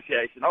own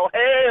association. Oh,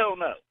 hell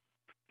no.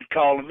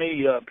 Calling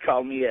me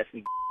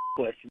asking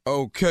questions.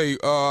 Okay,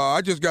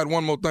 I just got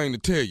one more thing to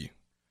tell you.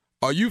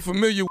 Are you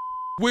familiar with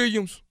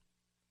Williams?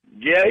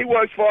 Yeah, he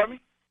works for me.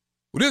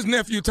 Well, this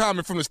nephew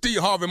Tommy from the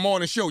Steve Harvey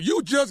Morning Show,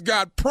 you just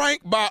got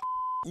pranked by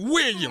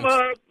Williams.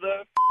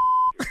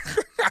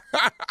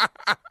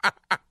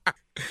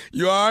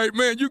 You all right,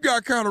 man? You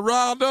got kind of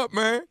riled up,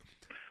 man.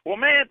 Well,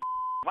 man,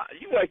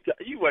 you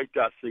wait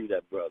till I see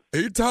that, brother.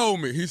 He told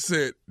me, he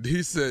said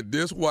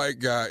this white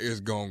guy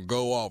is going to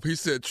go off. He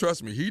said,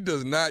 trust me, he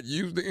does not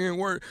use the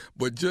N-word,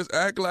 but just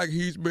act like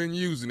he's been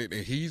using it,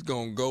 and he's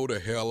going to go the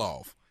hell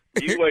off.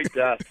 You wait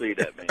till I see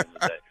that man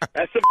today.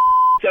 That's some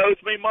owes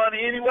me money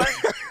anyway.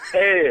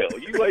 Hell,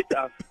 you wait till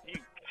I see.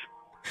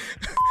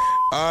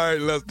 All right,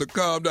 Lester,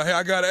 calm down. Hey,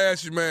 I got to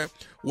ask you, man,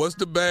 what's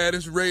the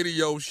baddest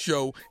radio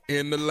show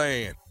in the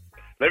land?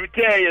 Let me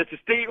tell you, it's the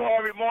Steve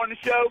Harvey Morning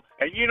Show,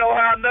 and you know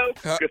how I know?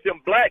 Because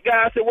them black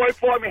guys that work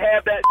for me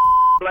have that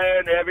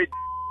blaring every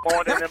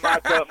morning in my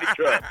company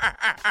truck.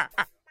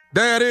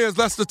 There it is,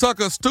 Lester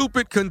Tucker.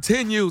 Stupid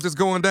continues. It's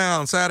going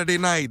down Saturday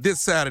night, this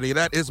Saturday.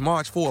 That is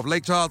March 4th,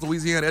 Lake Charles,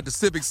 Louisiana, at the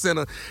Civic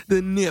Center.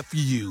 The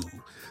nephew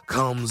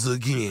comes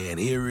again.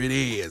 Here it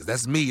is.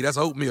 That's me. That's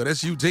Oatmeal.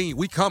 That's Eugene.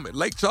 We coming.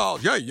 Lake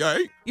Charles. Yay,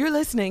 yay. You're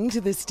listening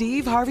to the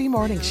Steve Harvey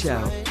Morning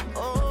Show.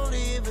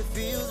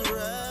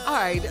 All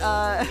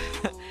right.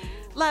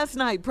 Last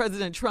night,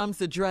 President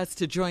Trump's address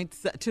to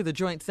the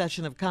joint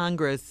session of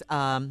Congress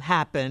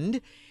happened.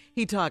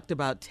 He talked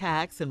about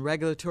tax and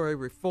regulatory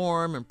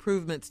reform,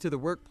 improvements to the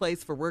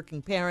workplace for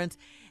working parents,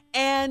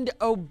 and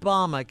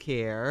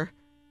Obamacare,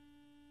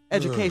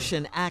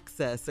 education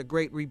access, a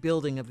great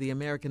rebuilding of the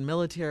American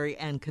military,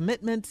 and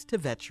commitments to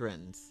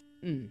veterans.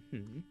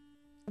 Mm-hmm.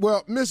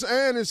 Well, Miss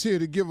Ann is here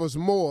to give us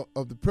more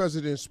of the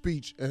president's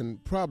speech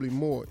and probably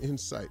more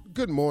insight.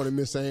 Good morning,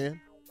 Miss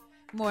Ann.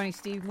 Good morning,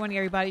 Steve. Good morning,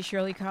 everybody.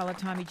 Shirley, Carla,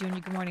 Tommy Jr.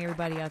 Good morning,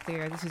 everybody out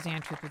there. This is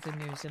Ann Tripp with the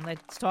news, and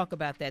let's talk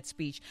about that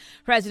speech.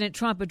 President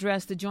Trump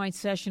addressed the joint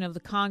session of the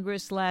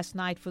Congress last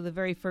night for the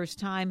very first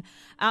time,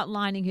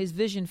 outlining his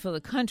vision for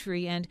the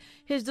country, and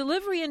his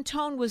delivery and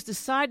tone was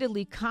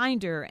decidedly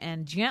kinder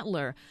and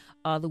gentler.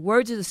 The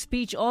words of the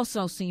speech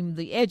also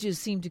the edges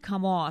seem to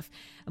come off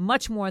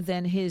much more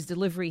than his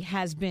delivery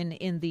has been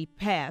in the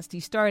past. He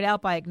started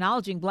out by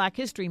acknowledging Black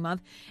History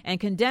Month and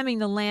condemning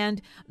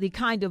the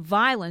kind of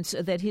violence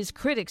that his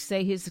critics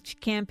say his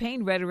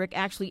campaign rhetoric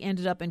actually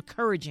ended up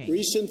encouraging.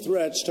 Recent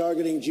threats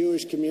targeting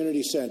Jewish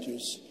community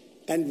centers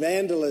and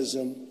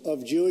vandalism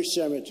of Jewish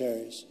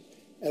cemeteries,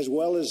 as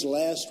well as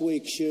last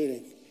week's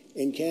shooting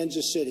in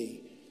Kansas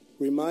City,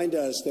 remind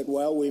us that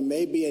while we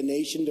may be a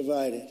nation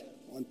divided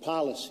on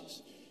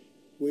policies,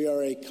 we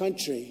are a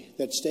country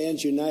that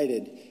stands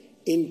united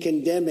in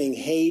condemning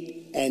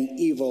hate and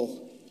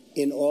evil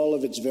in all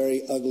of its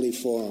very ugly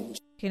forms.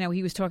 You know,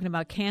 he was talking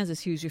about Kansas.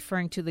 He was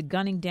referring to the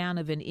gunning down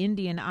of an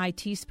Indian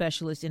IT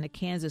specialist in a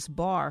Kansas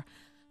bar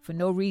for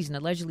no reason,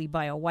 allegedly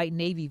by a white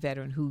Navy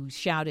veteran who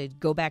shouted,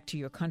 "Go back to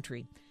your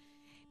country."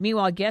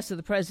 Meanwhile, guests of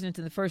the president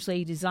and the first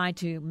lady designed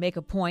to make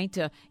a point,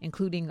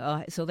 including,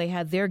 so they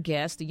had their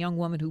guest, a young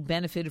woman who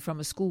benefited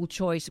from a school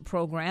choice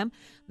program,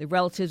 the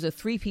relatives of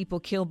 3 people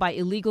killed by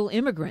illegal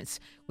immigrants,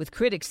 with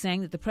critics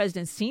saying that the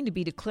president seemed to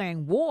be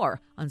declaring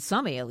war on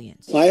some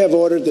aliens. I have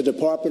ordered the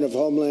Department of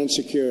Homeland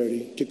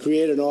Security to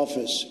create an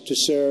office to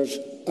serve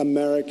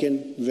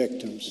American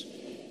victims.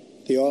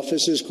 The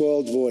office is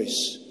called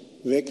VOICE,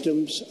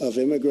 Victims of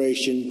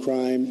Immigration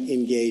Crime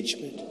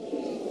Engagement.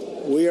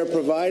 We are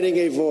providing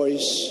a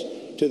voice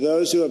to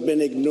those who have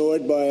been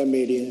ignored by our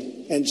media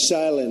and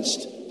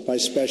silenced by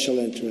special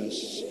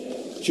interests.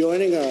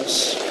 Joining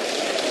us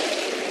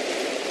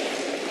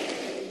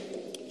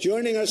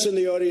in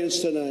the audience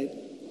tonight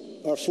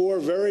are 4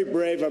 very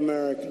brave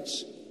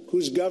Americans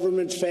whose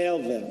government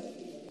failed them.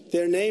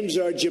 Their names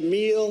are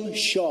Jamil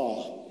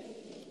Shaw,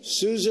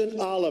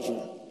 Susan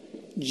Oliver,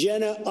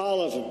 Jenna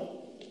Oliver,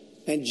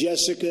 and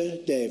Jessica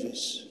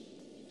Davis.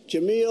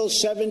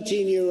 Jamil's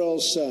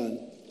 17-year-old son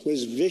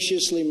was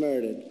viciously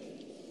murdered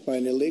by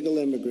an illegal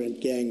immigrant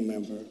gang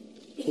member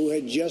who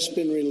had just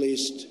been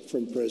released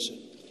from prison.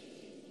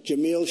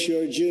 Jamil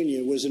Shaw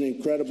Jr. was an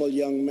incredible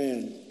young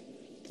man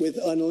with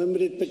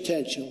unlimited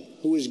potential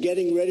who was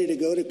getting ready to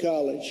go to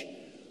college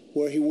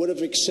where he would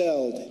have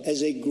excelled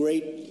as a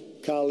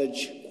great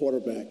college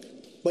quarterback.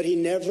 But he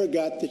never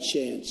got the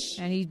chance.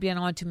 And he'd been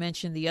on to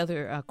mention the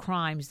other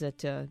crimes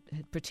that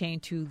pertain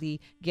to the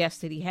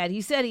guest that he had.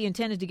 He said he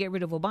intended to get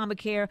rid of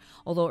Obamacare,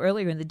 although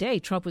earlier in the day,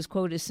 Trump was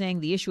quoted as saying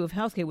the issue of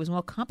health care was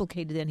more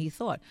complicated than he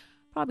thought.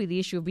 Probably the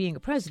issue of being a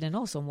president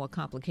also more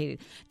complicated.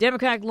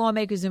 Democratic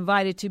lawmakers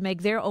invited to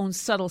make their own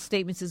subtle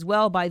statements as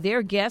well by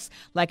their guests,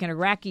 like an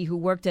Iraqi who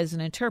worked as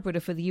an interpreter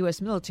for the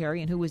U.S.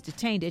 military and who was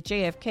detained at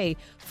JFK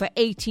for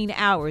 18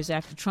 hours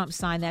after Trump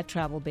signed that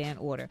travel ban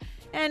order.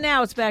 And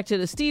now it's back to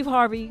the Steve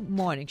Harvey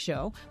Morning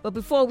Show. But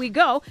before we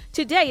go,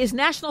 today is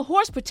National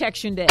Horse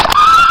Protection Day.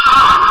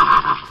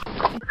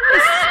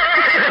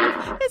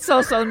 It's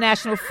also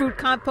National Fruit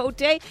Compote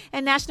Day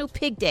and National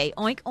Pig Day.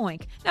 Oink,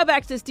 oink. Now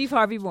back to the Steve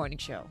Harvey Morning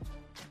Show.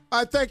 All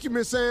right, thank you,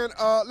 Miss Ann.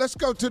 Let's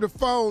go to the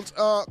phones.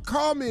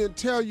 Call me and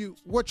tell you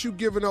what you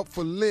giving up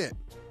for Lent.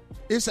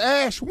 It's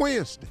Ash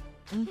Wednesday.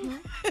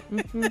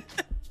 Mm-hmm.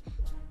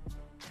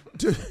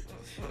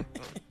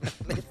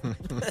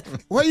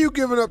 What are you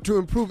giving up to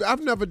improve?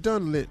 I've never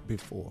done Lent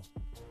before.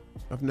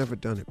 I've never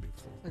done it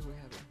before. Like we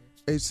have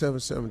it.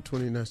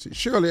 877-2960.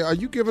 Shirley, are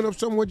you giving up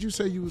something? What'd you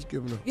say you was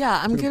giving up? Yeah,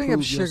 I'm giving up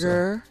yourself?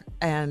 sugar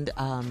and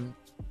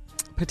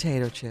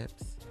potato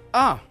chips.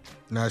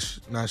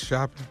 Not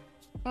shopping.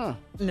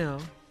 No.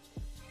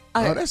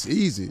 Oh, that's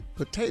easy.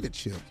 Potato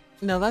chips.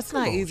 No, that's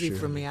Come not on, easy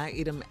for Shirley. me. I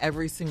eat them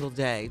every single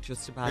day,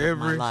 just about in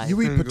my life.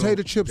 You eat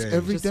potato chips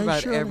every just day,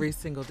 about Shirley? every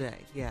single day,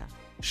 yeah.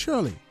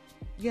 Shirley.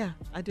 Yeah,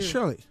 I do.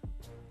 Shirley.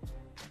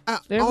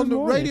 Every On the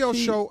morning, radio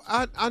she- show,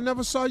 I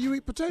never saw you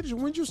eat potatoes.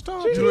 When'd you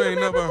start? You ain't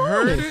never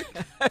heard it?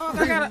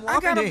 I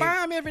gotta buy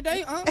them every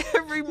day,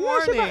 Every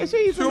morning.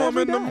 Show them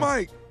in the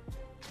mic.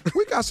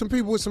 We got some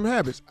people with some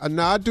habits.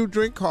 Now, I do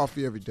drink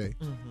coffee every day.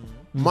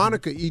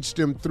 Monica eats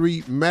them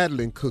 3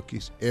 Madeline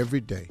cookies every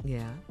day.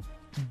 Yeah.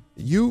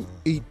 You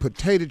eat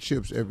potato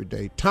chips every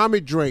day. Tommy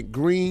drank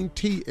green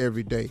tea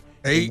every day.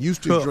 8 and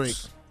used cups. to drink.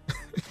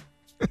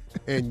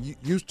 And you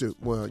used to,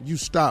 well, you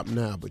stopped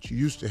now, but you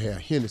used to have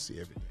Hennessy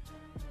every day.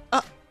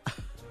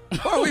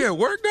 Oh, we at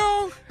work,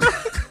 dog?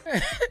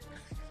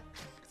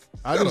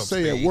 I didn't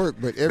say at work,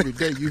 but every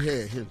day you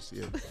had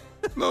Hennessy every day.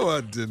 No,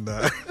 I did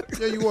not.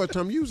 Yeah, you were,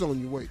 Tommy. You was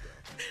on your way.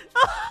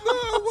 No,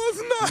 I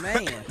was not.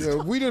 Man. Yeah,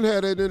 we didn't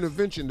have that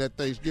intervention that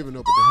Thanksgiving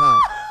up at the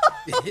house.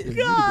 And you'd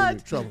have been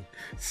in trouble.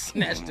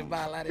 Snatched the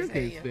ball out of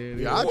his hand.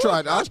 Yeah,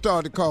 I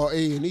started to call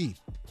A&E.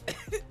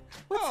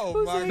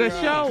 Oh, my The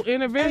God. show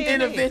Intervention.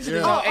 Intervention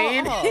is on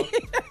A&E. I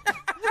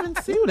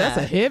haven't seen Ooh, that's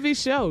a that. heavy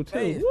show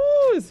too.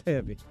 Woo, it's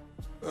heavy.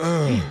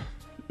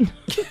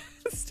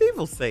 Steve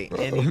will say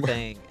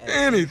anything.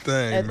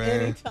 Anything, at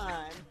man. any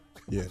time.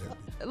 Yeah.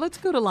 Let's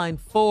go to line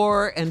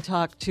 4 and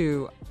talk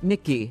to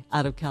Nikki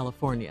out of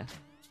California.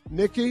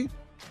 Nikki?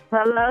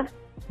 Hello.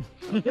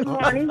 Good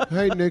morning.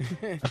 Hey,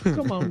 Nikki.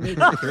 Come on, Nikki.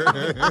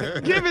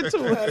 Give it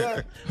to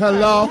her.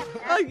 Hello?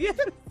 Oh, yes.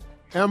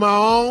 Am I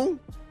on?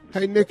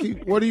 Hey, Nikki,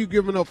 what are you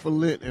giving up for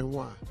Lent and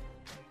why?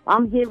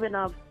 I'm giving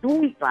up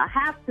sweets. I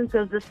have to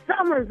because the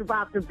summer's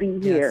about to be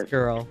here. Yes,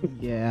 girl.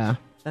 Yeah.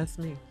 That's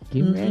me.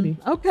 Get ready.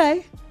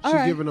 Okay. All She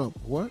right. giving up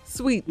what?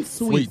 Sweets.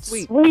 Sweets.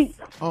 Sweets.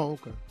 Oh,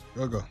 okay.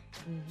 Go.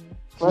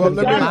 Well,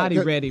 let me- Body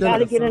ready.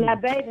 Gotta get in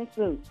that bathing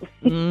suit.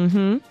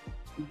 Mm-hmm.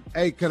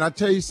 Hey, can I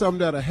tell you something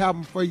that'll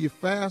happen for you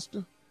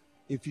faster?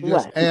 If you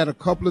just What? add a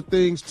couple of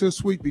things to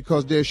sweet,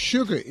 because there's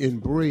sugar in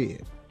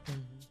bread.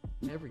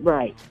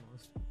 Right.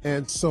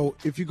 And so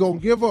if you're going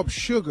to give up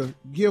sugar,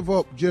 give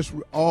up just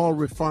all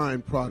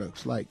refined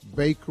products like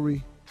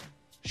bakery,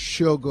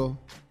 sugar.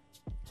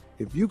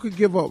 If you could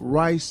give up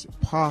rice,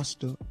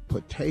 pasta,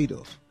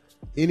 potatoes,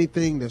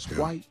 anything that's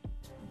white,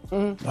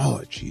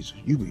 Lord Jesus,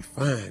 you be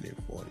fine in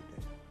 40 days.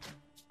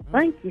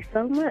 Thank you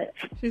so much.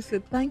 She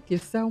said, thank you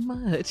so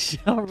much.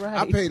 All right.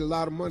 I paid a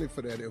lot of money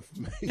for that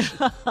information.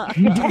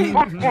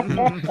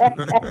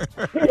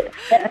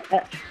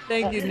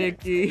 Thank you,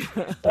 Nikki.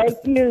 Thank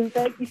you.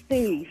 Thank you,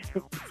 Steve.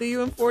 See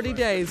you in 40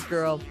 days,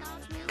 girl.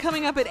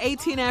 Coming up at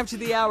 18 after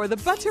the hour, the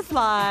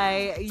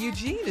Butterfly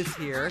Eugene is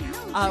here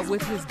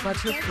with his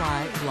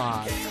Butterfly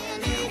blog.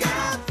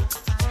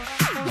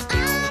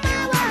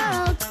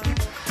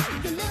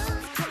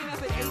 Coming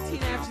up at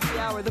 18 after the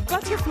hour,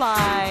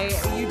 Butterfly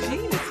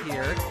Eugene is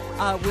here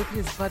with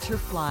his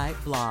Butterfly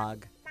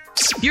blog.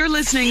 You're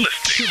listening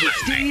to the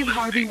Steve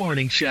Harvey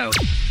Morning Show.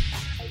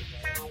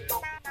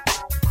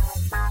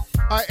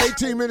 All right,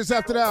 18 minutes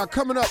after that.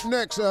 Coming up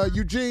next,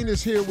 Eugene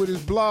is here with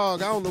his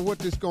blog. I don't know what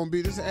this is going to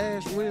be. This is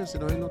Ash Wednesday.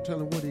 There ain't no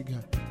telling what he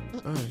got.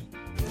 All right.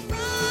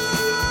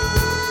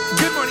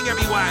 Good morning,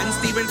 everyone.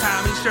 Stephen,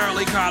 Tommy,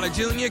 Shirley, Carla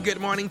Jr.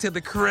 Good morning to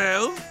the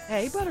crew.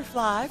 Hey,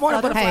 Butterfly.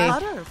 Morning, Butterfly.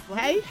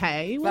 Butterfly.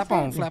 Hey. Flap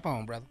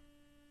on, brother.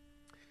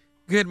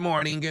 Good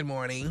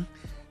morning.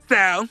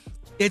 So,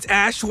 it's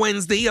Ash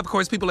Wednesday. Of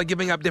course, people are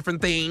giving up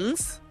different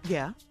things.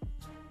 Yeah,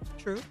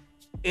 true.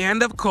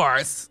 And, of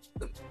course,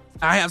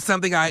 I have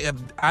something I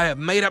have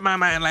made up my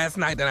mind last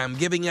night that I'm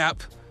giving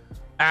up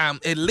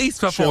at least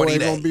for 40 ain't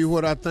days. gonna be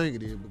what I think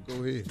it is, but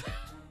go ahead.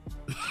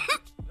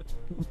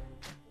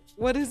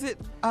 What is it,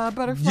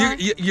 Butterfly?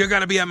 You're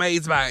going to be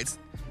amazed by it.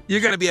 You're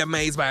going to be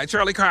amazed by it.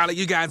 Shirley, Carla,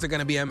 you guys are going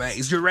to be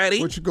amazed. You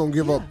ready? What, you gonna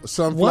give up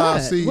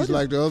sunflower seeds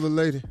like the other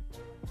lady?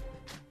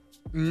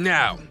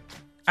 No.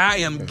 I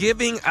am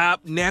giving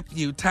up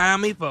nephew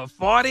Tommy for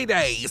 40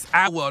 days.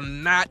 I will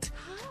not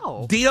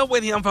deal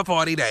with him for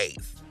 40 days.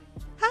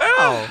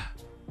 How?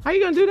 How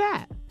you gonna do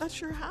that? That's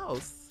your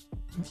house.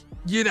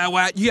 You know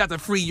what? You have to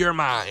free your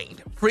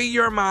mind. Free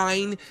your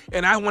mind.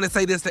 And I want to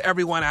say this to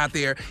everyone out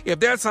there.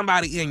 If there's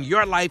somebody in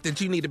your life that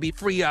you need to be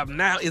free of,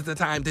 now is the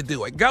time to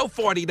do it. Go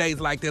 40 days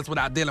like this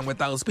without dealing with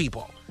those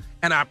people.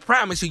 And I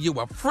promise you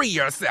will free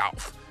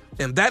yourself.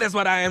 And that is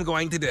what I am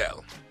going to do.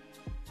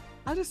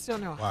 I just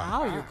don't know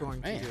how you're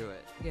going to do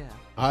it. Yeah.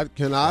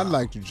 I'd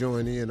like to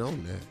join in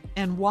on that.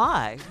 And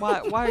why?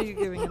 Why are you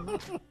giving him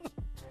that?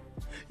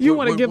 You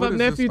want to give up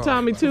nephew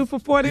Tommy too for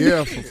 40 days?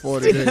 Yeah, for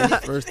 40 days.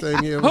 First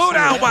thing he ever Who said.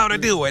 don't want to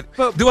do it?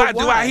 Do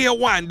I hear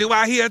one? Do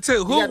I hear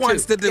two? Who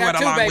wants to do it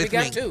along with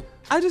me?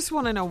 I just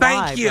want to know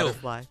Thank why, you.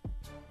 Butterfly.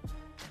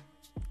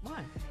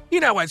 Why?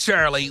 You know what,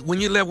 Shirley? When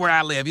you live where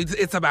I live,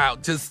 it's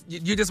about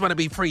you just want to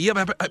be free. You're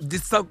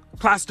just so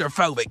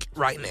claustrophobic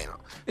right now.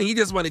 And you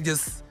just want to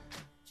just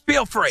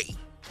feel free.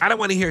 I don't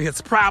want to hear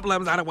his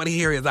problems. I don't want to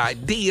hear his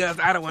ideas.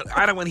 I don't want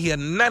to hear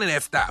none of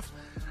that stuff.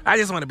 I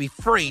just want to be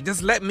free.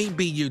 Just let me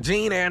be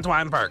Eugene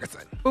Antoine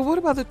Ferguson. But what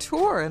about the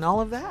tour and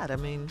all of that? I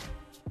mean,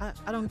 I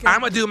don't get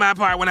I'm going to do my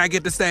part when I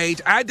get to stage.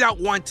 I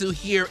don't want to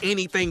hear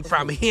anything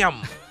from him.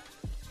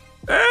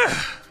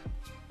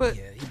 But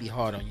yeah, he be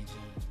hard on you, Gene.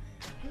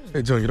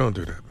 Hey, Junior, don't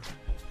do that, man.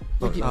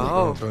 Don't get in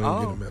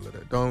the middle of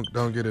that.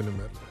 Don't get in the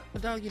middle of that.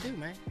 What dog you do,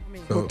 man? I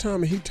mean, Well,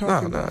 Tommy, he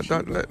talking about you.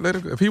 Let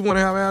him. If he want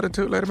to have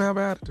attitude, let him have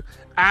attitude.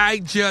 I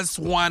just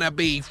want to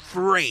be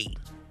free.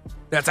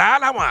 That's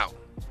all I want.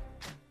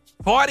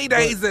 40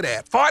 days of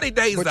that. 40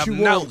 days of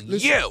no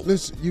you.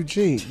 Listen,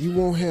 Eugene, you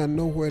won't have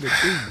nowhere to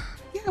be.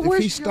 If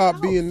he stop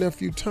being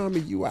nephew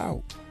Tommy, you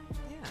out.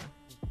 Yeah.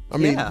 I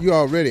mean, you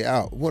already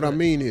out. What I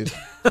mean is,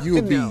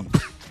 you'll be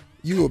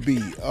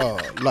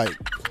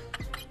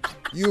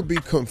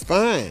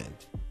confined.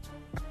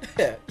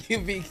 you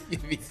be.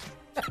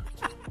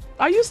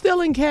 Are you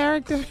still in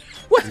character?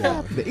 What's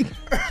happening?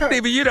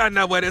 Stevie, you don't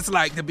know what it's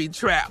like to be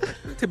trapped.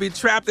 To be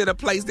trapped in a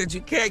place that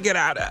you can't get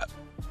out of.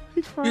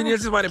 You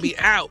just want to be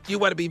out. You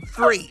want to be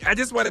free. I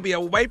just want to be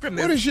away from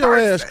this. What is your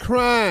ass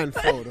crying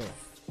for, though?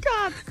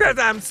 God, because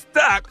I'm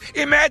stuck.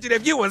 Imagine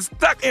if you were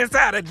stuck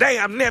inside a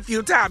damn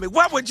nephew Tommy.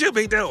 What would you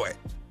be doing?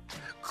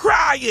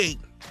 Crying.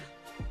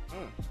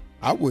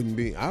 I wouldn't.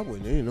 Ain't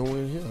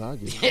nowhere in here. I'll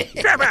get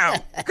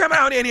Come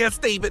on in here,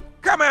 Stephen.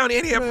 Come on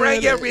in here. Man,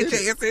 Bring your rich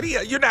ass in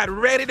here. You're not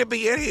ready to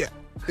be in here.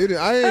 I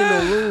ain't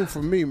no room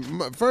for me.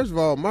 First of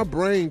all, my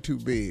brain too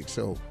big,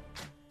 so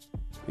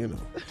you know.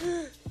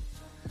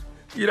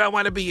 You don't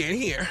want to be in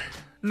here.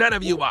 None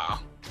of you are.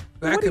 I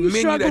What are you commend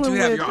you that you struggling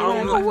have with your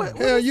own right now? life.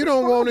 Hell, you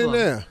don't want in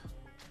there.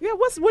 Yeah,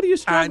 what are you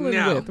struggling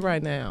know. with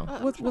right now?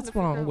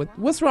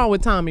 What's wrong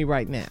with Tommy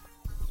right now?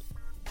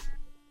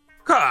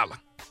 Carla.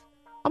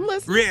 I'm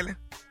listening. Really?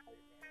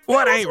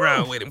 What ain't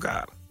wrong with him,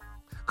 Carla?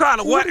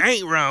 Carla, what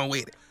ain't wrong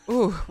with it?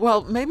 Ooh,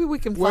 well, maybe we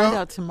can find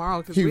out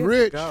tomorrow because he we have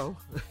rich. to go.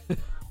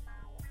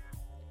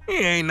 He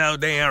ain't no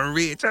damn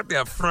rich up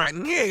there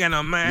fronting. He ain't got no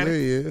Yeah, money.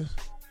 he is.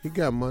 He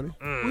got money.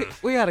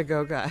 We got to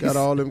go, guys. Got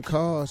all them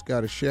cars.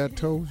 Got a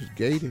chateau. It's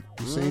gated.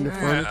 You seen the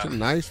furniture?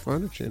 Nice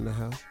furniture in the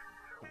house.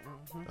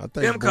 I think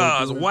Them both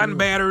cars doing one good.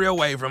 battery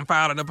away from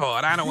falling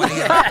apart. I don't want to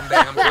hear them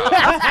damn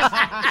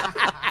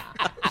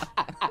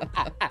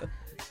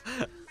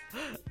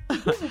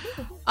cars.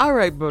 All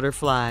right,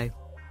 Butterfly.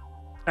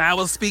 I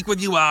will speak with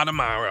you all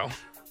tomorrow.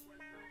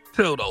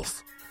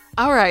 Toodles.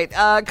 All right.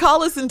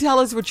 Call us and tell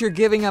us what you're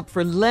giving up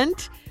for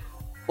Lent.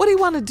 What do you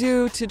want to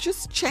do to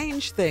just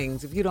change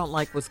things if you don't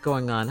like what's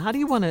going on? How do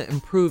you want to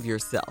improve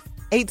yourself?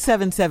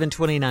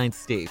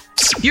 877-29-STEVE.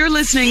 You're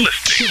listening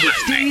to the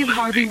Steve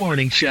Harvey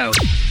Morning Show.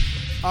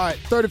 All right,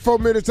 34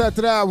 minutes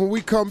after that, when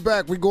we come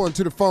back, we go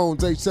into the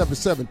phones,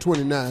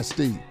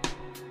 877-29-STEVE.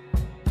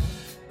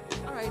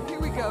 All right, here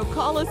we go.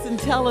 Call us and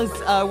tell us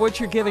what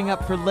you're giving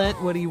up for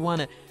Lent. What do you want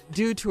to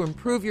do to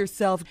improve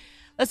yourself?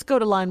 Let's go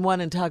to line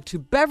 1 and talk to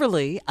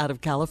Beverly out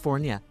of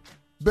California.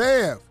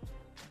 Bev.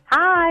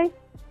 Hi.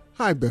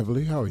 Hi,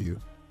 Beverly. How are you?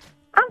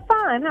 I'm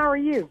fine. How are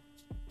you?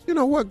 You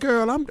know what,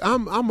 girl?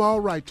 I'm all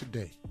right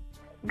today.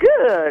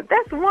 Good.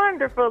 That's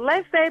wonderful.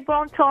 Let's say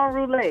bon ton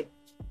roulette.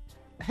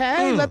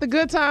 Hey, let the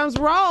good times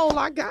roll.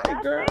 I got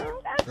it,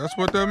 girl. That's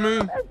what that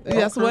means?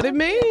 That's what it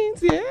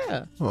means,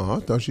 yeah. Oh, I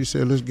thought she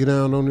said, let's get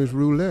down on this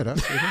roulette. I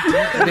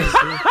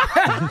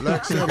said,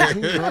 Black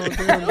 17, all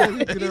damn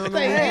day, get down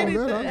on this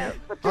roulette.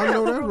 I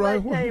know that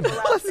right.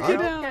 Let's get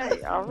down.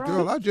 Okay, all right.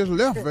 Girl, I just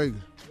left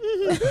Vegas.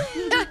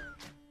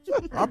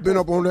 I've been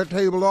up on that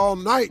table all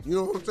night, you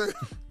know what I'm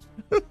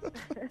saying?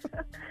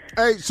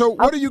 Hey, so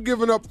what are you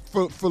giving up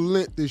for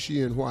Lent this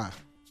year and why?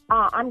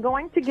 I'm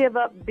going to give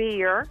up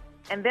beer,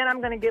 and then I'm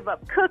going to give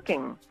up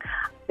cooking.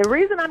 The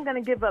reason I'm going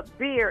to give up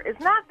beer is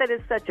not that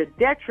it's such a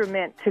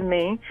detriment to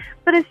me,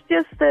 but it's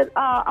just that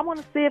I want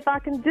to see if I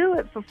can do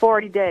it for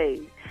 40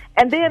 days.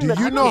 And then do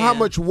you know how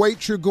much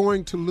weight you're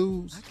going to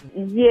lose?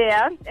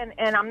 Yes,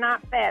 and I'm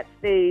not fat,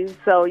 Steve.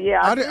 So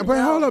yeah. But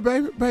hold up,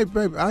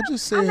 baby. I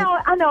just said.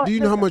 I know. Do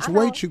you know how much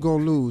weight you're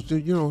gonna lose?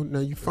 You know, now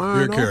you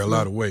fine. You carry a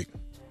lot of weight.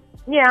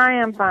 Yeah, I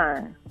am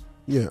fine.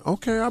 Yeah,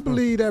 okay, I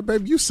believe that,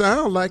 baby. You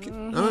sound like it.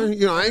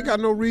 I ain't got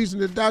no reason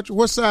to doubt you.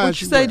 What size?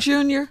 What'd you say,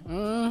 Junior?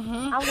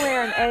 I'm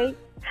wearing 8.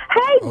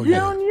 Hey,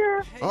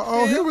 Junior.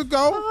 Uh-oh, here we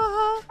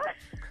go.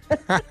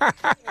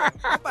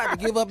 I'm about to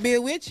give up beer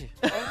with you.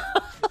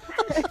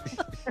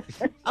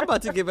 I'm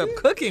about to give up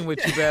cooking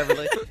with you,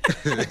 Beverly.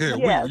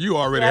 Yes. You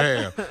already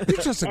have.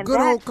 You're just a good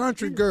old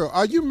country girl.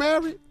 Are you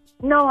married?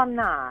 No, I'm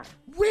not.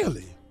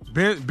 Really?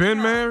 Been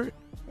married?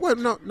 Well,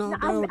 no,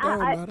 don't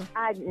matter.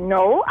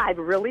 No, I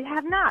really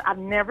have not. I've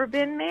never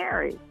been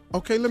married.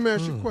 Okay, let me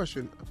ask you a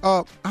question.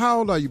 How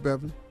old are you,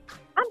 Beverly?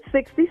 I'm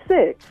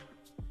 66.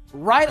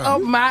 Right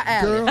up my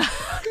alley. Girl.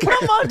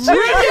 Come on,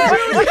 Junior.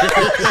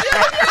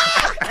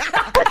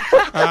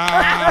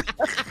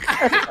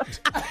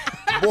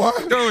 Boy.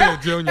 Go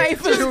ahead, Junior. Hey,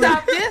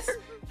 stop this.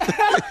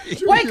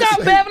 Wake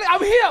up, Beverly.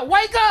 I'm here.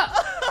 Wake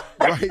up.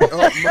 Right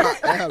up my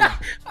alley.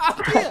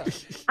 I'm here.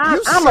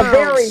 I'm a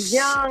very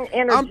young,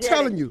 energetic. I'm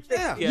telling you,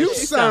 Yeah, you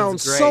she sound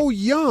sounds great. so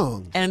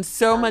young. And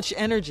so much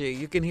energy.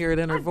 You can hear it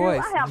in her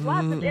voice. I have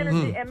lots of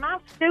energy, and my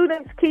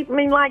students keep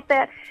me like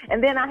that.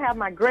 And then I have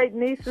my great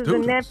nieces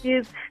and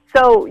nephews.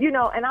 So,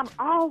 and I'm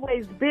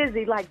always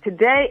busy like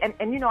today. And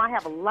I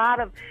have a lot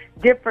of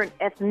different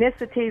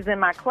ethnicities in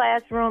my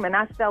classroom, and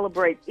I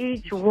celebrate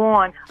each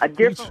one, a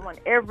different one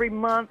every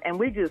month, and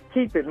we just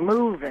keep it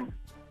moving.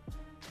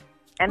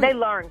 And they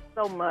learn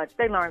so much.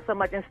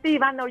 And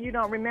Steve, I know you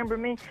don't remember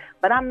me,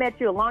 but I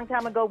met you a long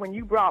time ago when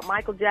you brought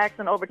Michael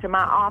Jackson over to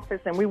my office,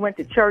 and we went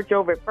to church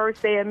over at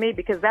First AME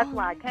because that's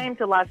why I came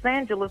to Los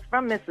Angeles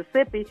from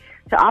Mississippi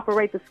to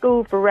operate the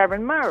school for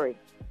Reverend Murray.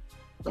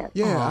 Yes.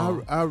 Yeah,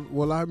 I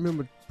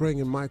remember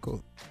bringing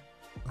Michael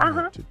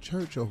to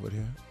church over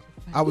there.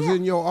 I was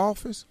in your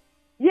office.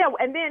 Yeah,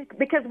 and then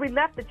because we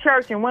left the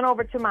church and went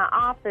over to my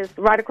office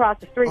right across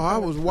the street. Oh, I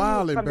was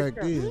wilding back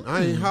then.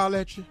 I ain't holler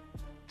at you.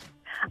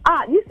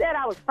 You said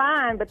I was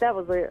fine, but that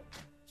was it.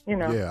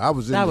 Yeah, I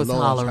was in the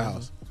Lord's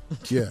house.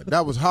 Yeah,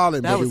 that was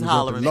hollering, but it was at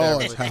the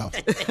Lord's house.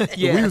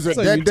 Yeah. We was at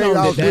that day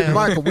I was with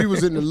Michael. We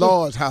was in the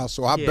Lord's house,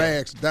 so I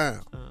bags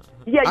down.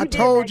 Yeah, I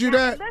told you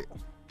that.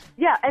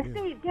 Yeah, and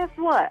Steve, guess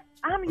what?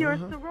 I'm your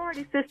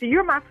sorority sister.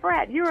 You're my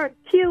frat. You're a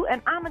Q,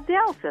 and I'm a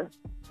Delta.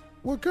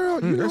 Well,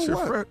 girl, you know that's what?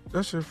 Your frat.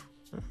 That's your.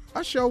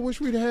 I sure wish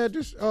we'd had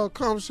this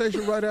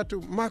conversation right after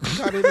Michael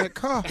got in that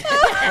car.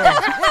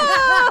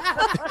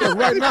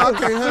 Right now, I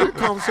can't have a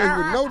conversation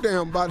with no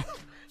damn body.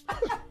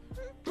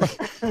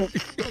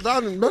 Because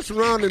I done messed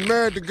around and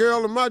married the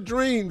girl of my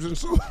dreams, and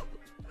so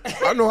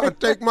I know how to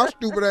take my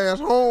stupid ass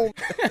home.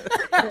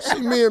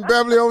 See me and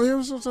Beverly over here.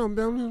 What's up,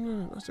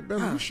 Beverly? I said,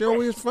 Beverly, you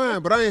sure is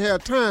fine. But I ain't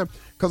had time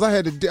because I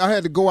had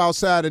to go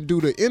outside and do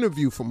the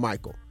interview for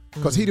Michael.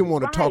 Because he didn't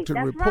want to talk to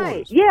the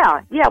reporters.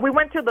 Right. Yeah. We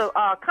went to the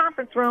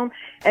conference room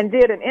and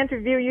did an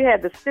interview. You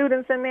had the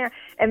students in there.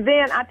 And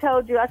then I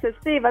told you, I said,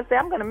 Steve,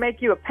 I'm going to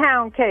make you a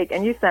pound cake.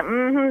 And you said,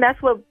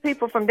 that's what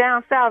people from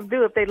down south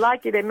do. If they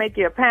like you, they make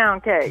you a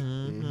pound cake.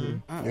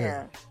 Mm-hmm.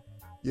 Yeah.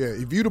 Yeah,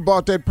 if you'd have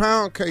bought that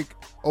pound cake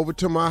over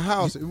to my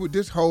house,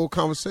 this whole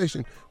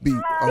conversation be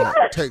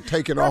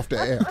taken off the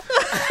air.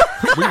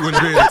 We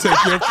wouldn't be able to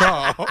take your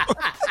call.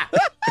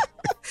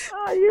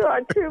 Oh, you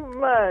are too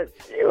much.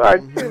 You are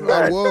too much.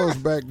 I was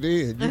back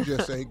then. You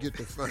just ain't get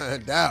to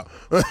find out.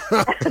 You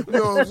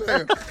know what I'm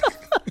saying?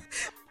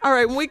 All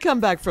right, when we come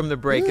back from the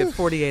break at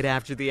 48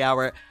 after the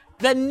hour,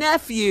 the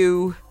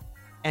nephew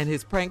and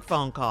his prank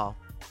phone call.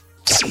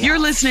 You're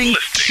listening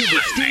to the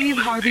Steve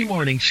Harvey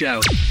Morning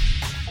Show.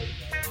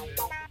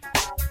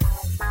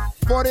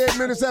 48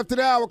 minutes after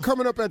the hour,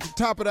 coming up at the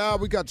top of the hour,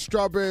 we got the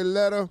strawberry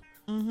letter.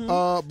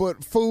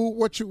 But food,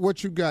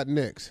 what you got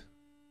next?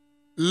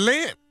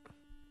 Lent.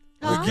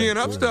 We're getting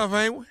up stuff,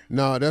 ain't we?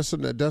 No, that's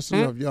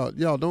enough.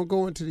 Y'all don't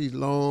go into these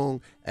long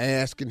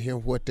asking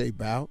him what they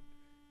about.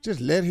 Just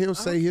let him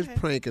say his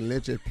prank and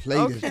let you play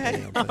this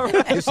damn thing.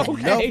 Right. It's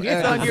enough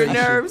It's on your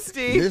nerves,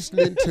 Steve.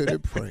 Listening to the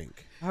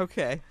prank.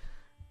 Okay.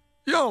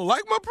 You don't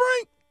like my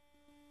prank?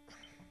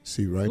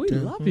 See right We there?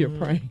 love your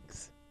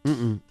pranks.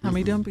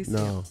 Tommy, don't be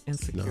no,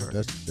 insecure. No,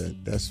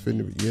 that's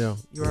finna. Yeah,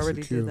 you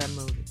already did that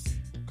movie.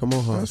 Come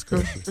on, That's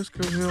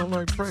because he don't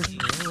like pressure.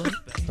 Right?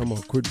 Come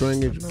on, quit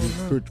dragging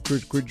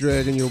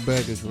your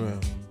baggage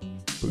around.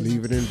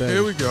 Believe it in baggage.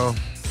 Here we go.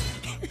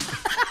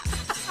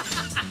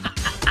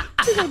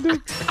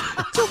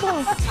 Come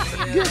on,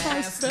 get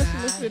our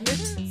specialist in there.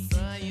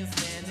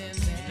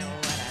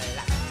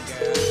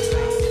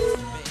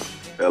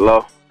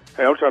 Hello?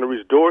 Hey, I'm trying to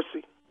reach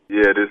Dorsey.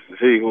 Yeah, this is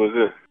he. Who is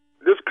this?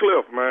 This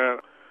Cliff, man.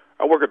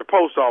 I work at the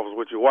post office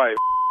with your wife.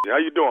 How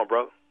you doing,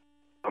 brother?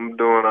 I'm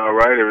doing all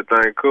right.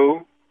 Everything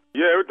cool?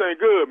 Yeah, everything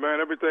good, man.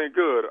 Everything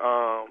good.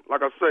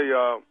 Like I say,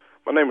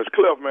 my name is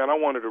Cliff, man. I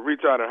wanted to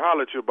reach out and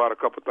holler at you about a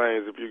couple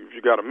things if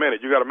you got a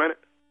minute. You got a minute?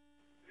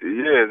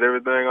 Yeah, is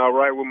everything all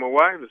right with my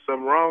wife? Is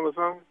something wrong or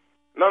something?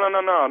 No.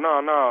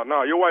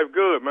 Your wife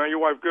good, man.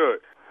 Your wife good.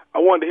 I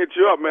wanted to hit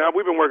you up, man.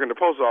 We've been working at the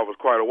post office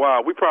quite a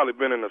while. We probably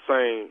been in the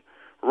same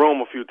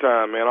room a few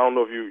times, man. I don't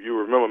know if you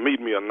remember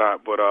meeting me or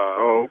not, but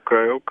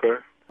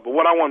okay. But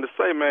what I wanted to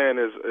say,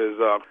 man, is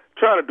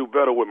trying to do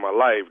better with my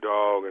life,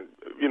 dog, and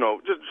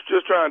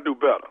just trying to do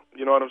better.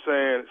 You know what I'm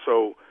saying?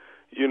 So,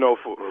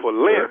 for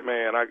Lent,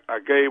 man, I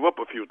gave up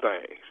a few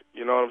things.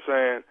 You know what I'm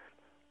saying?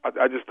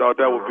 I just thought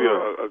that would be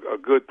a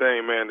good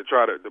thing, man, to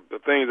try to the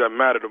things that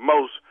matter the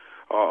most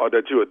or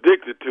that you're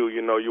addicted to.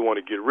 You want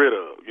to get rid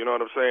of. You know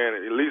what I'm saying?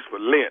 At least for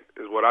Lent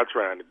is what I'm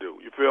trying to do.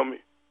 You feel me?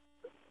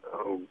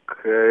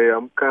 Okay,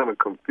 I'm kind of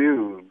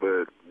confused,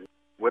 but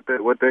what they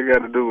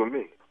got to do with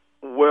me?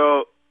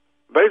 Well,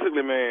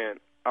 basically, man,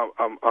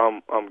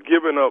 I'm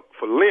giving up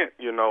for Lent.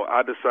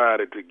 I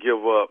decided to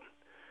give up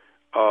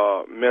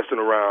messing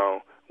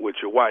around with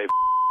your wife.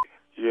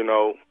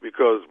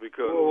 Because.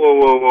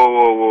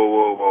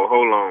 Whoa!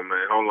 Hold on,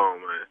 man.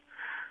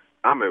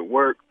 I'm at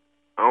work.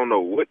 I don't know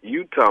what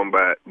you talking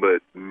about,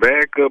 but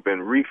back up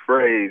and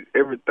rephrase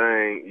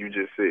everything you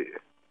just said.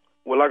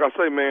 Well, like I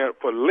say, man,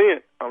 for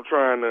Lent, I'm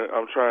trying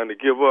to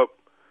give up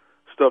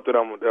stuff that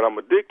I'm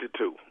addicted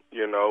to,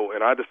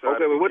 and I decided.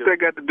 Okay, but what that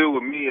got to do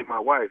with me and my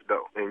wife,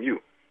 though, and you?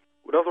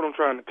 Well, that's what I'm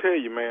trying to tell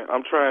you, man.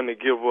 I'm trying to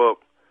give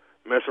up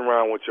messing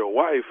around with your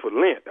wife for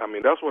Lent. I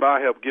mean, that's what I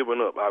have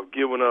given up. I've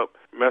given up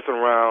messing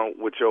around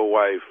with your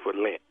wife for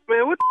Lent.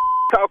 Man, what the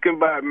talking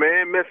about,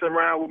 man? Messing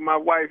around with my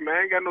wife, man.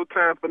 I ain't got no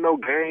time for no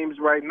games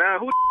right now.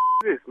 Who is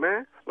this,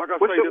 man? Like I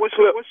say, what's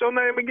your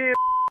name again?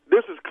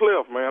 This is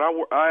Cliff, man.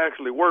 I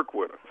actually work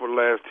with her for the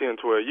last 10,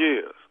 12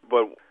 years.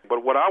 But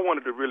what I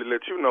wanted to really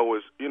let you know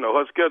is,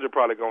 her schedule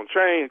probably going to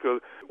change because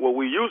what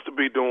we used to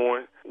be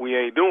doing, we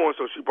ain't doing,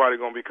 so she probably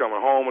going to be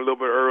coming home a little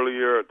bit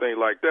earlier or things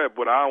like that.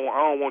 But I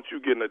don't want you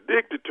getting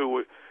addicted to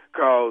it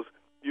because,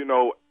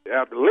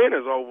 after Lent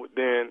is over,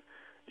 then,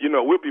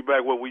 we'll be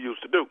back what we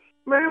used to do.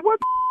 Man, what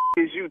the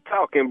is you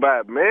talking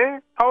about,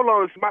 man? Hold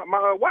on.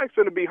 My wife's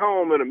going to be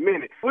home in a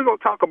minute. We're going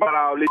to talk about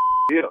all this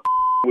here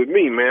with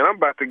me, man. I'm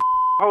about to...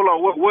 Hold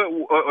on, what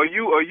are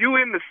you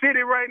in the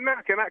city right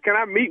now? Can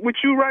I meet with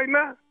you right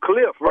now?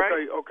 Cliff,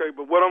 right? Okay,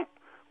 but what I'm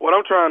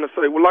trying to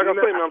say, well, like I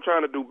say, man, I'm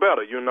trying to do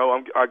better.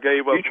 I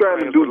gave up. You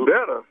trying to do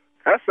better?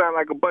 That sounds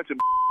like a bunch of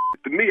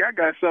to me. I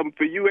got something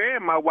for you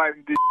and my wife.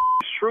 This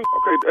is true.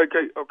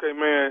 Okay,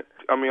 man.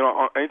 I mean,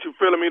 ain't you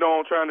feeling me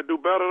though? I'm trying to do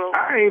better though.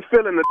 I ain't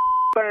feeling the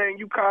thing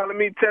you calling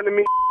me, telling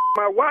me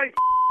my wife.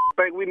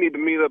 I think we need to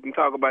meet up and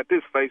talk about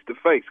this face to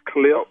face,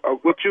 Cliff.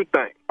 What you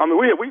think? I mean,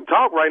 we can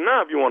talk right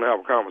now if you want to have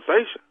a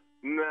conversation.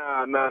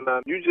 Nah.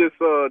 You just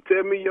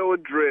tell me your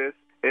address,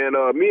 and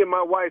me and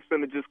my wife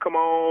finna just come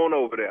on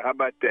over there. How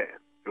about that?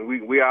 And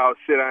we all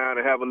sit down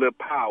and have a little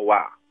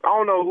powwow. I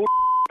don't know who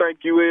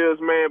think you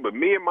is, man, but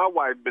me and my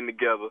wife been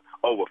together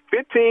over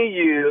 15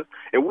 years,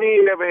 and we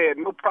ain't never had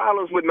no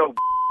problems with no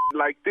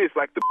like this.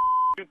 Like the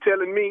you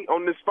telling me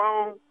on this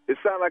phone, it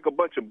sound like a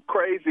bunch of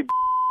crazy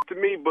to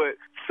me, but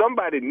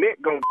somebody neck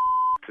gonna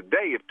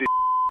today if this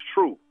is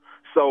true.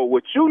 So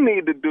what you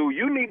need to do,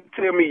 you need to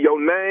tell me your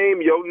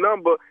name, your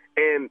number,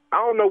 and I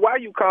don't know why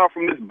you call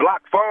from this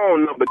block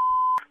phone number.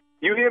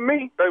 You hear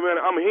me? Hey, man,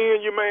 I'm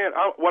hearing you, man.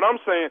 What I'm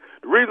saying,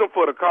 the reason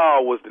for the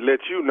call was to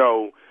let you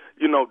know,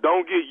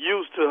 don't get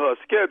used to her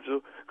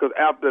schedule, because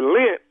after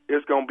Lent,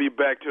 it's going to be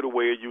back to the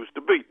way it used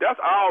to be. That's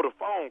all the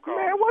phone call.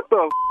 Man, what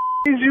the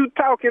is you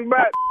talking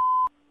about?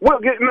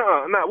 What's your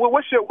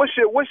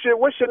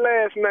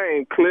last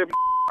name, Cliff?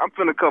 I'm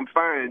finna come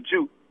find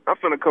you. I'm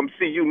finna come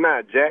see you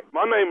now, Jack.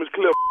 My name is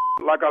Cliff.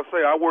 Like I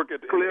say, I work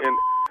at the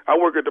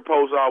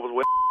post office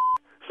with.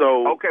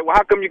 So okay, well,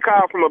 how come you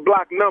call from a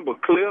block number,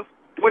 Cliff?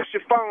 What's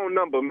your phone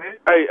number, man?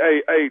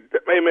 Hey,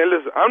 man,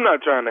 listen, I'm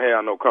not trying to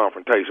have no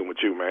confrontation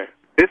with you, man.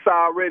 It's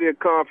already a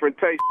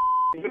confrontation.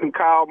 You can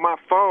call my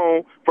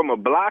phone from a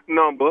block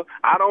number.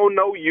 I don't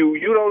know you.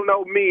 You don't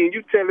know me, and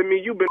you telling me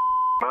you been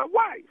my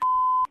wife.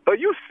 Are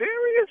you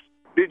serious?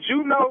 Did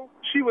you know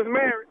she was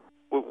married?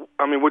 Well,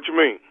 I mean, what you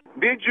mean?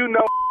 Did you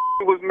know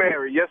she was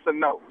married? Yes or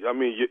no? I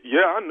mean,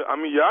 I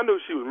knew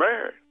she was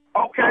married.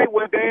 Okay,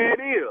 well, there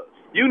it is.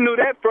 You knew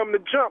that from the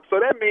jump, so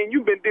that means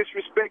you've been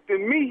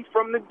disrespecting me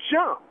from the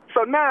jump.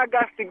 So now I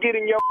got to get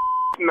in your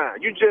now.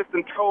 You just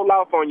done told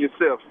off on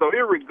yourself. So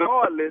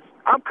irregardless,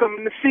 I'm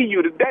coming to see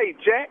you today,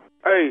 Jack.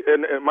 Hey,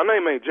 and my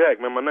name ain't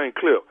Jack, man. My name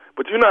Cliff.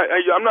 But you're not.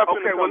 I'm not.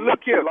 Okay, well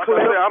look here, like Cliff.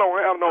 I said, I don't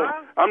have no.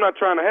 I'm not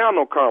trying to have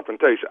no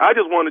confrontation. I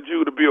just wanted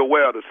you to be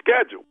aware of the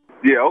schedule.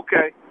 Yeah,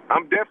 okay.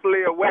 I'm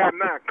definitely aware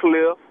now,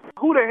 Cliff.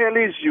 Who the hell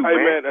is you, man?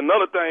 Hey, man.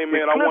 Another thing,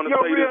 man. I want to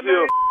say this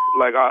here.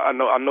 Like I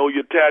know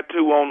your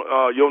tattoo on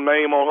your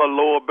name on her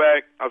lower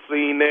back. I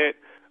seen that.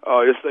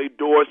 It say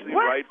Dorsey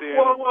right there.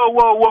 Whoa.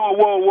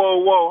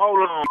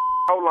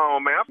 Hold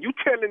on, man. You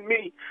telling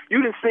me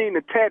you done seen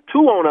the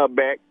tattoo on her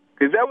back?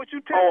 Is that what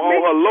you telling me?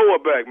 On her lower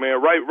back,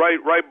 man. Right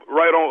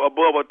on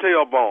above her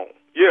tailbone.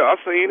 Yeah, I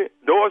seen it.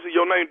 Dorsey,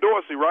 your name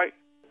Dorsey, right?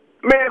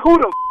 Man, who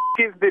the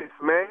is this,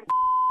 man?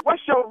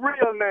 What's your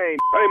real name?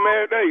 Hey,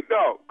 man, hey,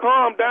 dog,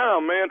 calm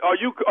down, man. Are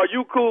you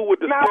cool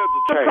with the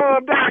schedule change?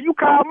 Calm down. You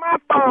call my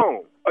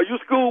phone. Are you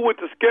cool with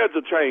the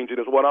schedule changing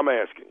is what I'm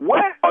asking.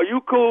 What? Are you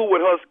cool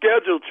with her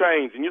schedule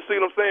changing? You see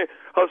what I'm saying?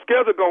 Her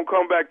schedule going to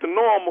come back to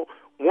normal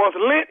once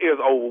Lent is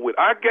over with.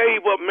 I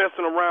gave up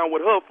messing around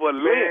with her for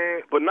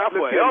Lent, but not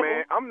forever. Here,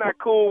 man, I'm not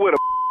cool with a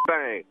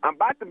thing. I'm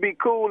about to be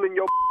cool in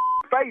your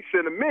face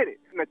in a minute.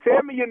 Now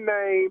tell me your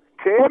name,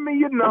 tell me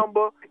your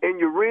number,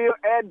 and your real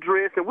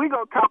address, and we're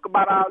going to talk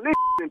about all this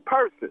in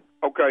person.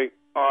 Okay.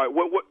 All right.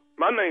 What?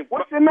 My name.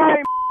 What's your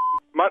name?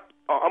 My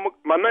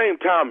name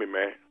Tommy,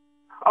 man.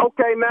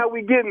 Okay, now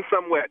we getting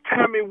somewhere.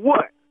 Tommy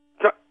what?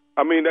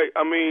 I mean,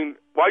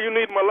 why you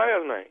need my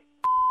last name?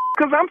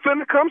 Because I'm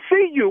finna come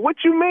see you.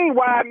 What you mean,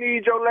 why I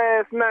need your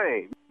last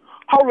name?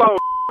 Hold on.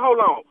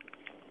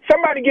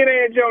 Somebody get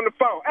Angie on the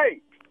phone. Hey,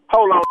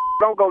 hold on.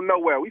 Don't go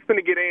nowhere. We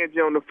finna get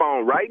Angie on the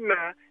phone right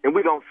now, and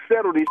we gonna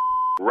settle this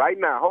right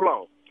now. Hold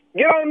on.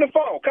 Get on the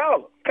phone.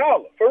 Call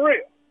her. For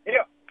real.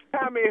 Yeah.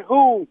 Tell me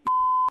who,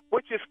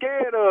 what you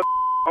scared of?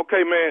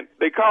 Okay, man.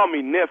 They call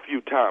me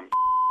Nephew Tommy.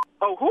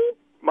 Oh, who?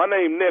 My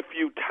name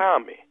Nephew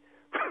Tommy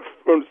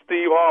from the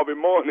Steve Harvey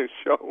Morning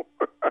Show.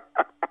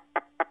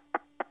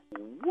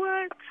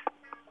 What?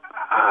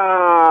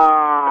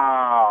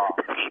 Oh,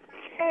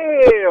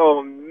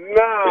 hell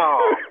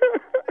no.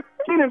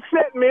 She done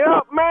set me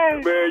up,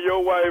 man. Man,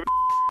 your wife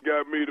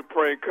got me to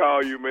prank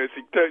call you, man.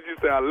 She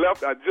said, I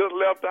just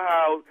left the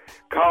house.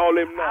 Call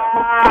him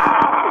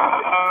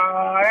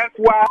now. That's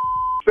why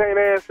ain't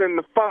answering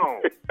the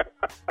phone.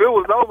 It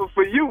was over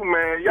for you,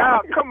 man.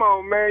 Y'all, come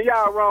on, man.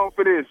 Y'all wrong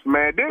for this,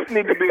 man. This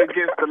need to be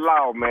against the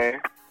law, man.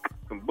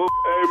 Hey,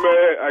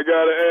 man, I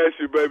gotta ask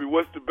you, baby,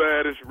 what's the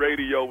baddest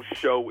radio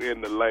show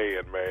in the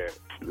land, man?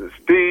 The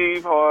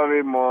Steve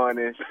Harvey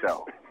Morning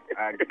Show,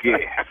 I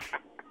guess.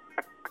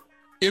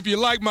 If you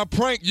like my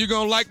prank, you're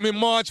going to like me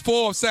March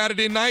 4th,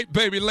 Saturday night,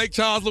 baby, Lake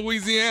Charles,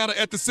 Louisiana,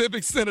 at the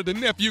Civic Center. The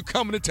nephew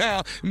coming to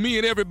town. Me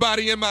and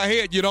everybody in my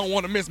head. You don't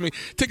want to miss me.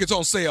 Tickets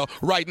on sale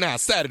right now,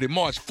 Saturday,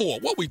 March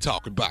 4th. What we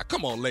talking about?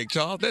 Come on, Lake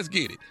Charles. Let's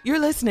get it. You're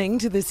listening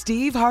to the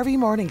Steve Harvey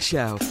Morning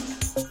Show.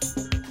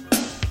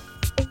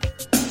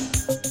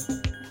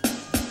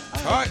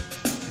 All right,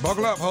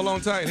 buckle up. Hold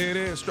on tight. Here it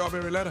is,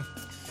 Strawberry Letter.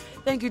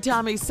 Thank you,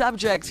 Tommy.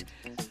 Subject,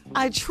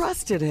 I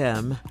trusted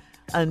him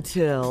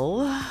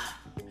until...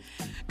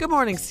 Good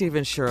morning, Steve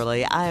and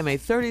Shirley. I am a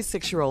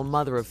 36-year-old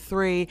mother of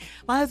 3.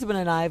 My husband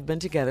and I have been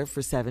together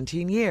for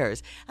 17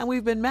 years, and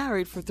we've been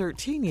married for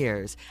 13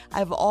 years.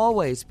 I've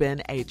always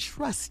been a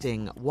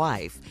trusting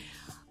wife.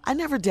 I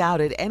never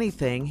doubted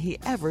anything he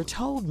ever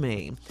told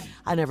me.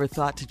 I never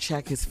thought to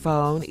check his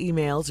phone,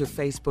 emails, or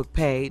Facebook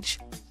page.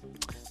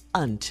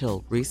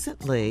 Until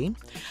recently.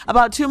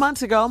 About 2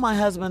 months ago, my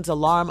husband's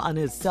alarm on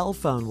his cell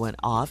phone went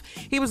off.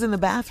 He was in the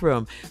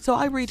bathroom, so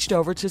I reached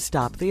over to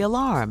stop the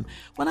alarm.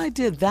 When I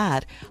did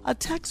that, a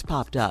text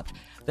popped up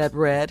that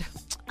read,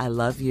 I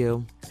love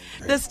you.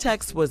 This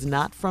text was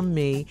not from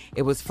me.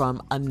 It was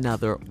from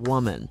another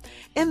woman.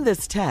 In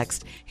this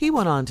text, he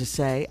went on to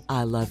say,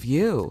 I love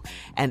you,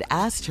 and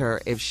asked her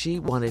if she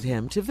wanted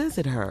him to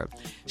visit her.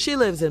 She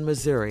lives in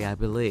Missouri, I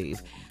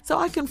believe. So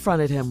I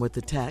confronted him with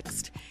the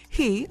text.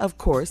 He, of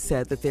course,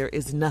 said that there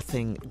is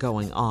nothing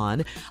going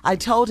on. I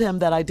told him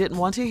that I didn't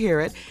want to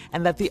hear it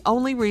and that the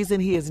only reason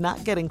he is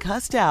not getting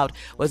cussed out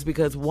was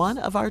because one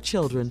of our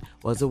children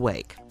was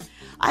awake.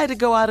 I had to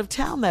go out of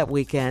town that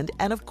weekend,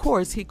 and of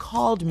course he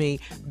called me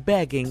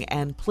begging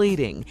and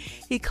pleading.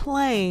 He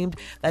claimed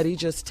that he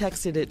just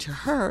texted it to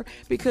her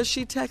because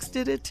she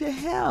texted it to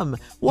him.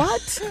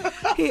 What?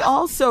 He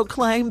also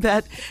claimed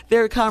that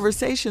their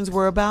conversations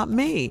were about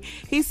me.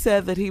 He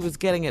said that he was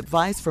getting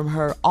advice from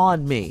her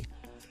on me.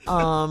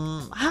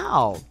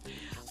 How?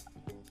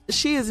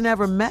 She has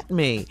never met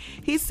me.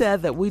 He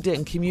said that we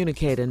didn't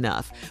communicate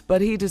enough, but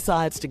he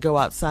decides to go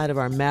outside of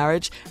our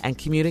marriage and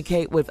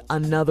communicate with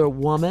another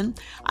woman.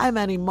 I'm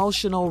an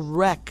emotional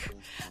wreck.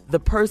 The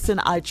person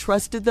I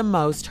trusted the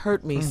most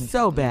hurt me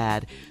so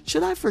bad.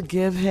 Should I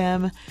forgive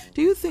him?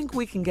 Do you think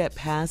we can get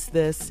past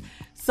this?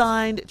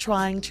 Signed,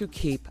 trying to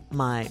keep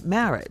my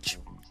marriage.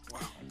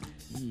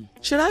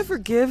 Should I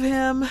forgive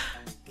him?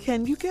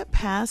 Can you get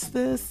past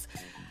this?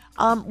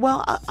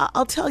 Well,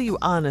 I'll tell you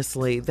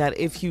honestly that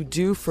if you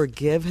do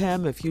forgive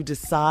him, if you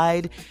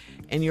decide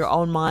in your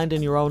own mind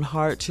and your own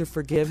heart to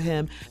forgive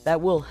him,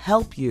 that will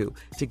help you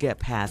to get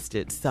past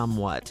it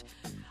somewhat.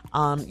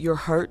 You're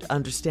hurt,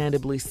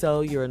 understandably so.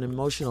 You're an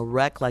emotional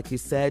wreck, like you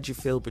said. You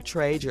feel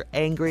betrayed. You're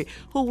angry.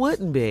 Who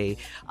wouldn't be?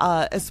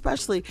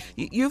 Especially,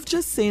 you've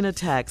just seen a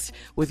text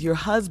with your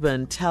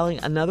husband telling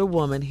another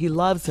woman he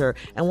loves her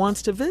and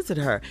wants to visit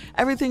her.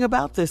 Everything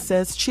about this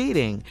says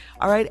cheating.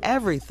 All right,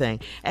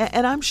 everything.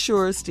 And I'm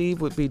sure Steve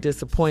would be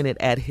disappointed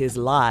at his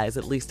lies.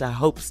 At least I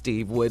hope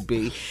Steve would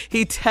be.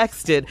 He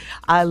texted,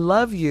 "I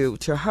love you"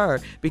 to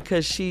her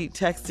because she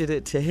texted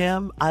it to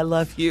him. "I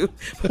love you."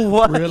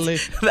 What? Really?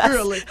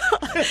 Really?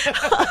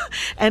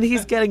 And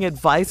he's getting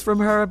advice from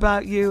her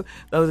about you.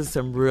 Those are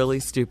some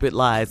really stupid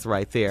lies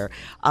right there.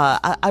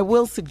 I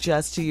will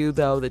suggest to you,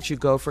 though, that you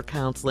go for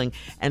counseling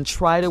and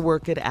try to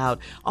work it out,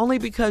 only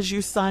because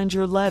you signed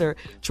your letter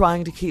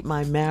trying to keep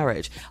my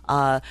marriage.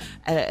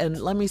 And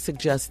let me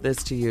suggest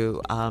this to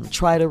you.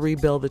 Try to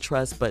rebuild the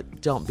trust, but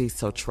don't be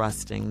so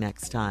trusting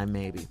next time,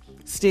 maybe.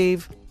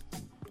 Steve?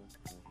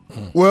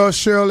 Well,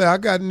 Shirley, I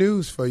got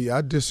news for you.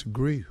 I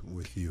disagree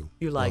with you.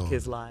 You like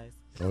his lies?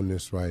 On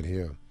this right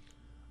here.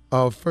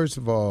 First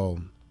of all,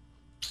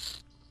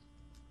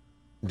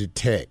 the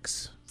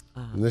text.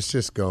 Let's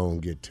just go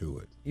and get to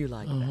it. You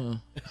like that?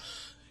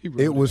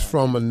 It was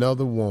from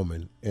another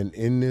woman, and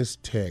in this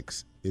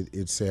text,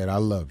 it said, "I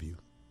love you."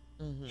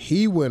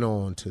 He went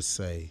on to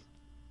say,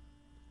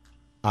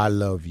 "I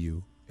love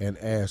you," and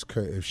asked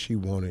her if she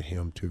wanted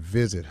him to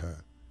visit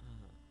her.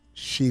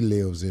 She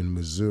lives in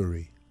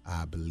Missouri,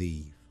 I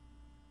believe.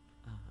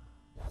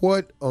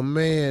 What a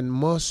man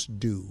must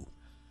do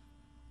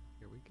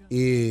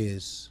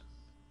is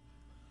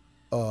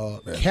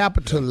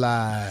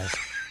capitalize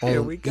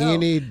on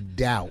any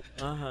doubt.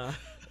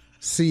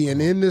 See,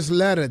 and in this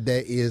letter,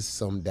 there is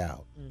some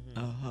doubt.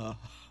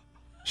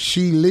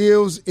 She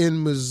lives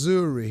in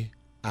Missouri,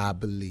 I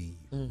believe.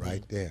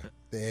 Right there.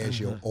 There's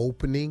your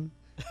opening.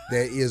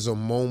 There is a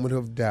moment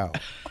of doubt.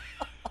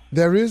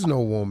 There is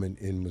no woman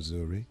in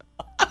Missouri.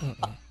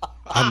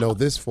 I know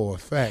this for a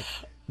fact.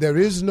 There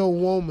is no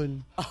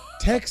woman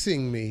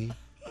texting me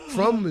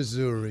from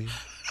Missouri.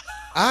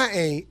 I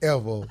ain't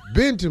ever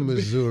been to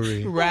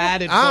Missouri.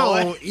 Ride it, boy.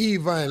 I don't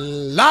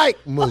even like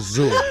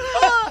Missouri.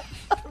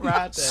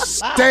 Ride that.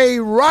 Stay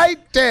right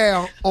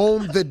there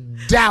on the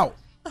doubt.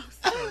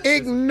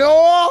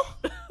 Ignore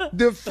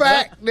the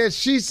fact that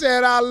she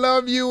said, "I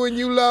love you," and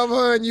you love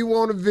her and you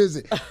want to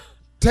visit.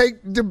 Take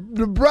the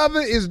brother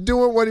is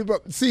doing what he.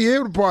 See,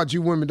 here's the part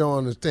you women don't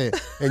understand,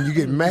 and you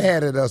get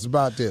mad at us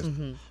about this.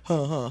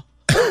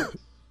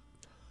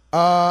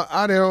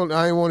 I didn't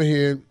want to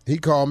hear it. He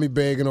called me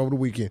begging over the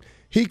weekend.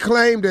 He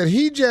claimed that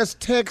he just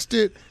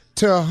texted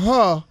to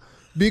her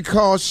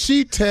because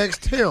she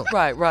texted him.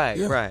 Right.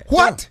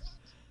 What?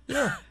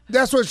 Yeah.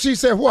 That's what she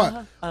said. What?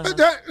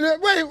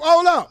 Wait,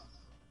 hold up.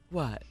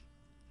 What?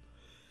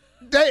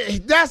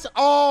 That's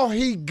all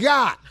he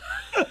got.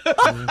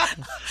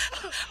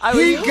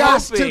 He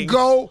got to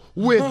go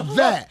with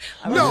that.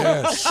 No,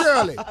 Yes.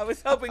 Shirley. I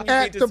was hoping you'd be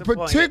at the disappointed.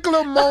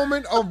 particular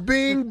moment of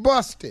being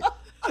busted,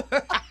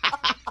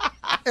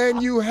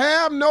 and you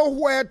have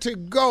nowhere to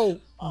go,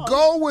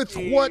 go with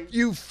what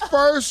you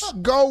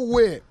first go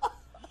with.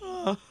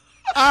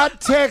 I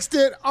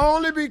texted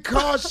only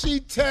because she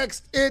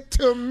texted it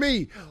to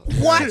me.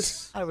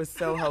 What? I was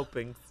so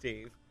hoping,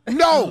 Steve.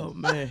 No. Oh,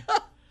 man.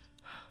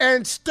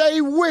 And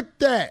stay with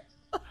that.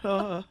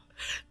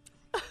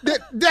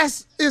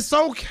 It's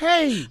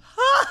okay.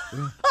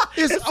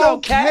 It's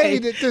okay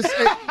that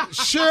this.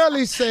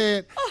 Shirley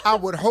said, "I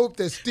would hope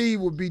that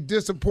Steve would be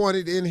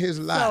disappointed in his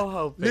lie." So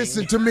hoping.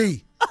 Listen to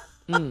me.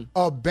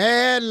 A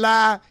bad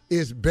lie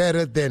is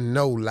better than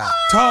no lie.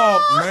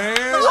 Talk,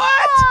 man.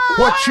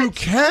 What you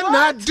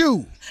cannot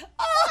do.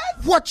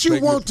 What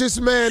you want this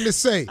man to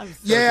say?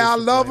 Yeah, I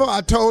love her. I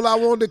told her I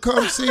wanted to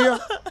come see her.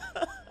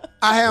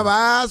 I have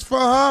eyes for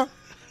her.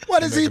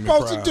 What is he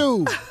supposed to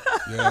do?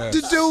 Yes.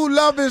 The dude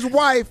love his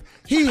wife.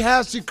 He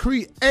has to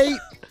create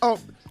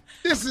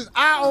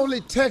I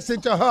only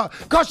texted to her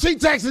because she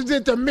texted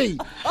it to me.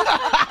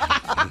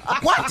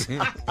 What?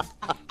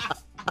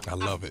 I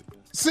love it.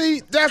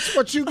 See, that's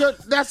what you got.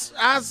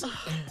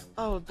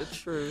 Oh, the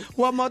truth.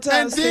 One more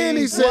time, And then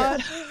he Steve.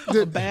 said,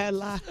 A bad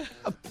lie.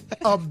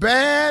 a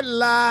bad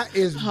lie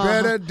is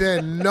better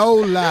than no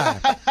lie.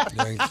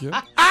 Thank you.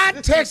 I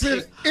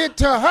texted it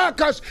to her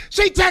because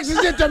she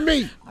texted it to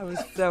me. I was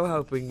so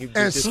hoping you'd be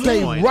And stay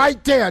disappointed.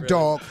 right there,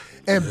 dog,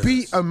 and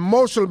be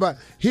emotional about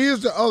it. Here's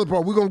the other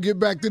part. We're going to get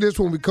back to this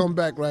when we come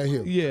back right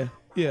here.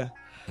 Yeah.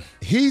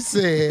 He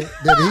said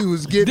that he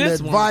was getting This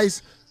one.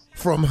 advice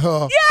from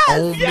her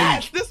on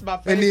Yes, me. this is my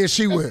favorite. And then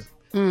she went,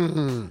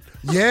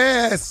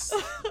 yes.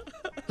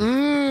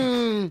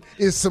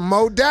 It's some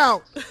more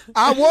doubt.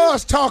 I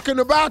was talking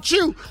about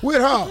you with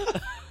her.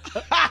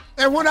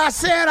 And when I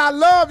said I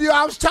love you,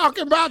 I was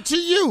talking about to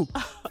you.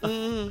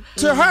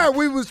 To her,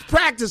 we was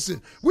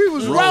practicing. We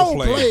was role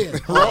playing.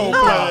 Role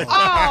playing.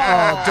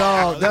 Oh,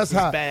 dog, that's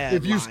how. bad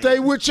If you lying. stay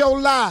with your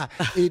lie,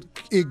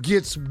 it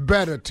gets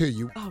better to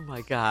you. Oh,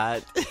 my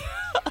God.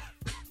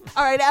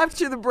 All right,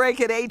 after the break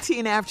at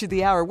 18 after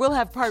the hour, we'll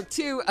have part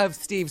 2 of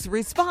Steve's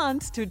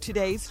response to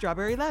today's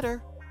Strawberry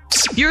Letter.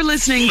 You're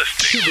listening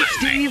to the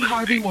Steve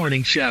Harvey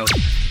Morning Show.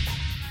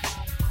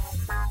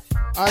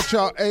 All right,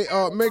 y'all. Hey,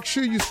 make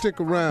sure you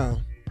stick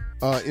around.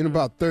 In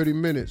about 30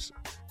 minutes,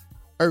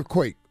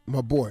 Earthquake,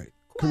 my boy,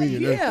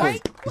 comedian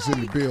Earthquake, is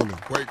in the building.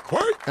 Quake.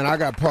 And I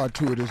got part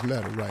 2 of this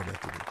letter right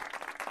after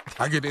this.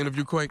 I get to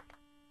interview Quake.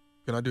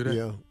 Can I do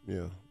that?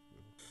 Yeah.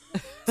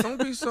 Don't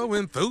be so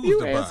enthused You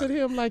about answered it.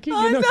 him like he get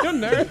on your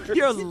nerve.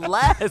 Your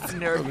last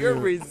nerve, your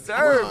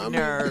reserve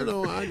nerve.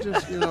 I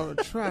just,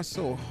 try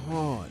so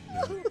hard,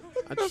 man.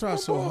 I try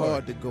so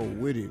hard to go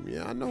with him.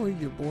 Yeah, I know he's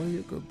your boy.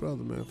 He's a good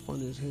brother, man.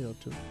 Funny as hell,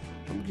 too.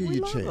 I'm going to give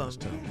you a chance,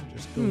 Tommy.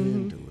 Just go ahead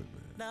and do it,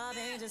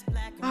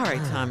 man. All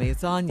right, Tommy,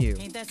 it's on you.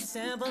 Ain't that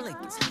simple?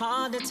 It's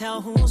hard to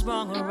tell who's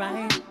wrong or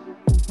right.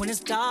 When it's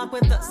dark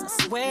with us, I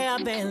swear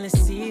I barely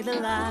see the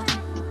light.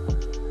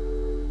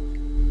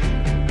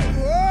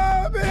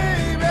 Oh,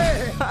 baby!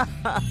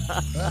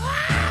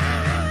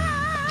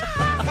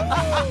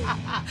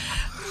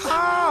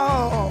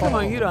 Come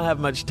on, you don't have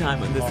much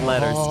time on this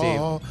letter, Steve.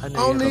 I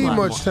don't need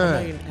much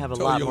time. You have a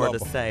lot more to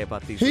say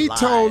about these He lies.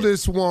 told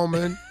this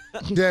woman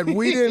that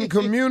we didn't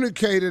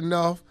communicate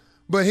enough,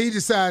 but he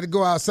decided to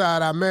go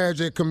outside our marriage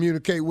and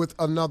communicate with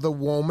another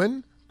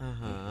woman.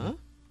 Uh-huh.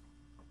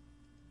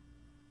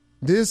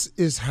 This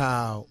is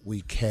how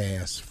we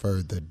cast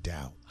further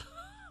doubt.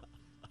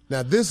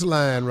 Now, this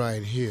line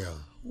right here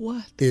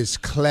is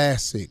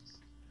classic.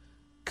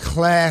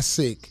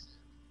 Classic,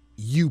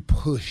 you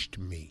pushed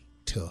me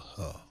to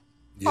her.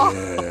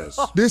 Yes.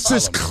 This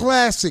is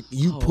classic,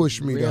 you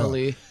pushed me to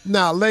her.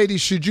 Now,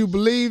 ladies, should you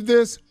believe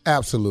this?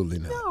 Absolutely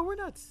not. No, we're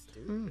not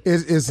stupid.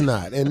 It's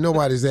not, and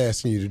nobody's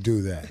asking you to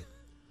do that.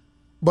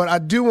 But I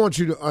do want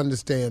you to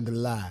understand the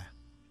lie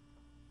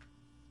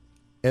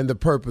and the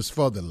purpose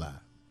for the lie.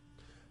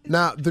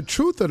 Now, the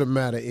truth of the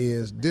matter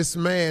is this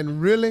man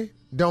really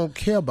don't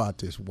care about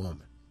this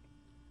woman.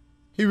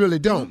 He really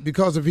don't,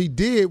 because if he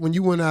did, when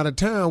you went out of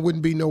town,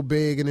 wouldn't be no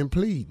begging and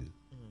pleading.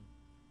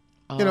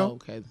 You know?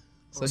 Okay.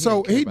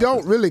 So he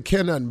don't really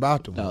care nothing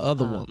about the The woman.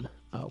 other woman.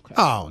 Okay.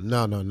 Oh,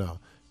 no.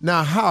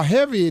 Now, how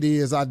heavy it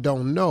is, I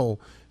don't know,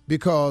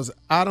 because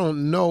I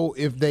don't know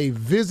if they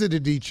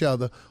visited each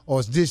other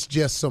or is this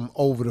just some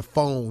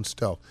over-the-phone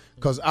stuff.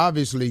 Because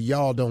obviously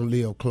y'all don't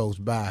live close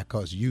by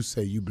because you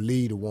say you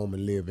believe the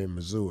woman live in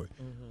Missouri.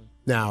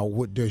 Now,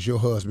 does your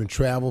husband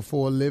travel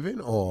for a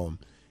living, or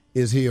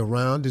is he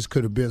around? This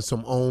could have been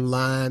some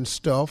online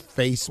stuff,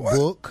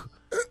 Facebook,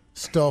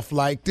 stuff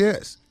like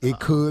this. It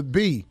could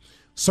be.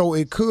 So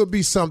it could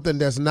be something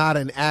that's not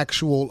an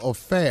actual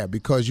affair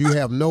because you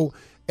have no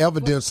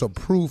evidence or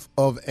proof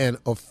of an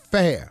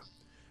affair.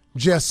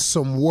 Just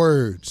some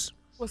words.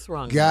 What's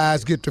wrong?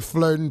 Guys get to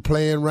flirting,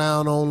 playing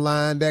around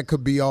online. That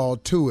could be all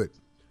to it.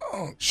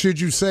 Should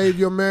you save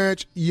your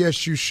marriage?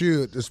 Yes, you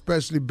should,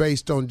 especially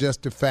based on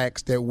just the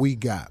facts that we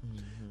got.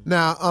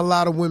 Now, a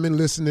lot of women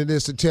listen to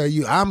this to tell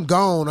you, I'm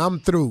gone, I'm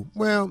through.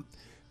 Well,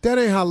 that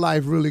ain't how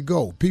life really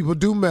go. People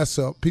do mess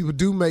up. People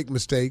do make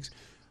mistakes.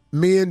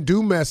 Men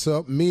do mess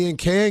up. Men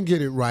can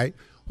get it right.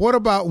 What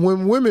about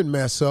when women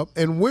mess up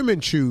and women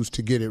choose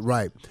to get it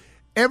right?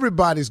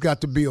 Everybody's got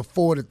to be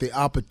afforded the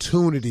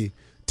opportunity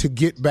to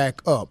get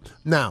back up.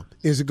 Now,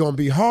 is it going to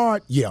be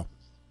hard? Yeah.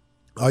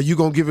 Are you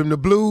going to give him the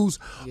blues?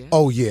 Yeah.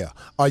 Oh, yeah.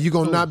 Are you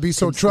going to not be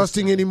so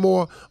trusting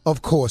anymore?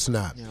 Of course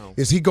not. No.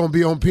 Is he going to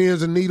be on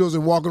pins and needles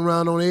and walking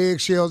around on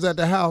eggshells at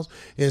the house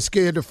and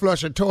scared to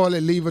flush a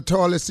toilet, leave a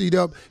toilet seat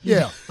up?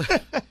 Yeah.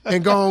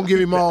 And go on,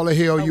 give him all the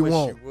hell you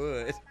want. You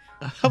would.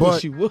 I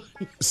wish you would.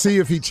 See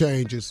if he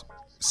changes.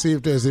 See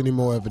if there's any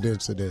more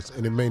evidence of this.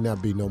 And it may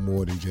not be no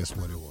more than just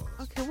what it was.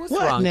 Okay, what's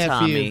wrong, nephew?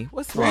 Tommy?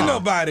 What's wrong? Ain't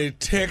nobody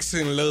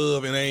texting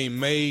love and ain't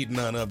made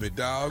none of it,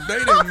 dog.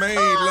 They done made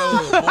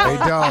love, boy. Hey,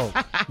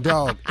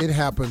 dog, it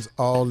happens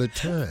all the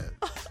time.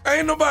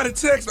 Ain't nobody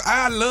text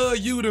I love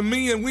you to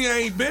me and we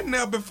ain't been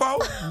there before.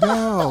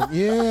 Dog,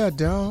 it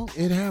happens all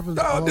the time.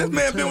 Dog, this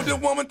man been with this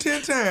woman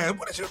 10 times.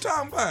 What is you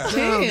talking about?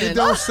 No, you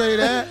don't say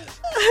that.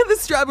 The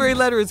Strawberry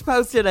Letter is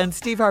posted on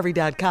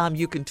steveharvey.com.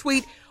 You can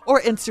tweet or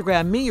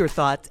Instagram me your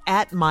thoughts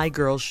at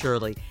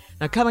MyGirlShirley.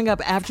 Now, coming up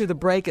after the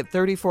break at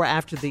 34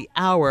 after the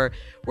hour,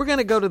 we're going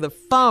to go to the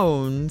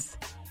phones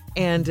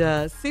and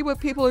see what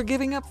people are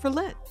giving up for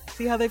Lent.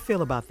 See how they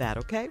feel about that,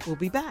 okay? We'll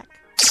be back.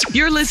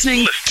 You're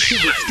listening to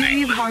the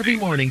Steve Harvey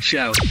Morning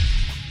Show.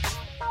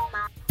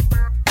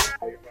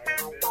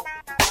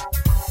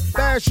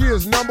 Last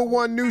year's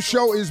 #1 new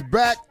show is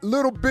back.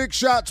 Little Big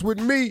Shots with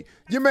me,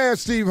 your man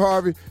Steve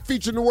Harvey,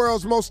 featuring the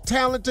world's most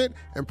talented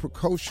and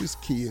precocious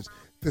kids.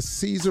 The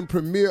season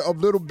premiere of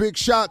Little Big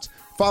Shots,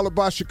 followed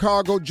by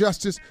Chicago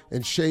Justice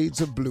and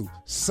Shades of Blue,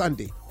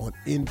 Sunday on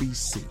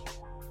NBC.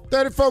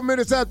 34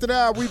 minutes after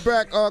that, we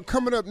back.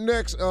 Coming up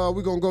next,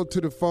 we're going to go to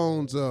the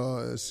phones,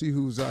 see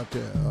who's out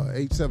there.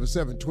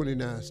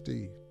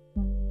 877-29-STEVE.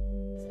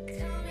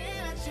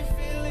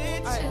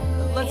 All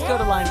right, let's go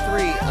to line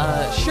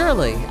 3.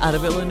 Shirley out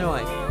of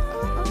Illinois.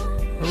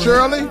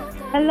 Shirley?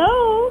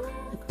 Hello.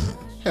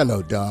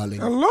 Hello,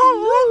 darling. Hello.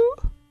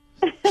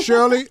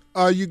 Shirley,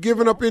 are you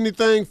giving up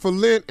anything for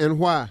Lent and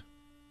why?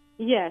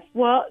 Yes.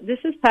 Well, this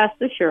is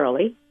Pastor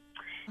Shirley,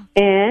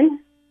 and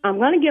I'm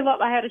going to give up.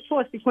 I had a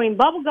choice between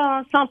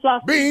bubblegum,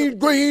 sunflower beans,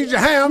 greens,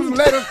 hams,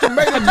 lettuce,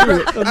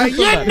 tomatoes.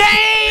 You name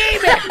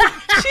it.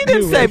 She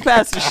didn't say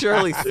Pastor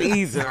Shirley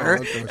Caesar.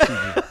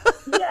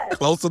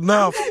 Close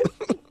enough.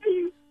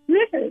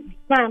 Listen,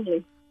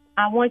 family,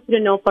 I want you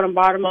to know from the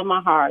bottom of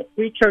my heart,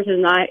 Three Churches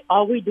and I,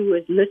 all we do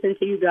is listen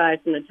to you guys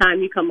from the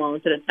time you come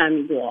on to the time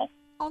you go off.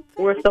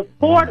 We're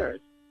supporters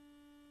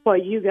for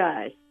you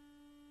guys.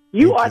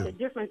 You are the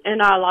difference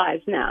in our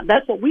lives now.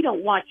 That's what we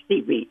don't watch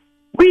TV.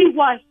 We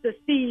watch the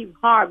Steve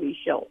Harvey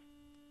show.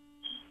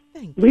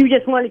 We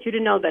just wanted you to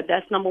know that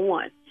that's number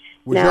one.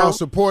 Was y'all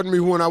supporting me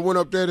when I went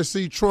up there to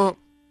see Trump?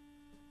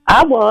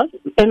 I was,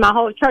 and my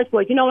whole church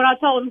was. You know what I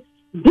told him?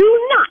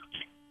 Do not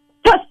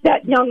touch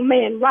that young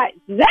man right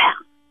there,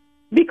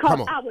 because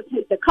I will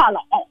take the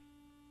collar off.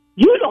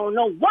 You don't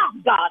know why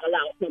God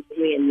allowed him to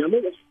win, number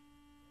one.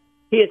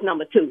 Here's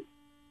number two.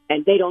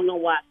 And they don't know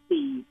why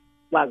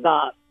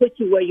God put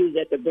you where you was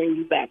at to bring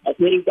you back. Because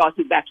when he brought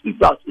you back to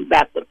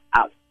the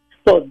house.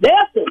 So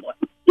therefore,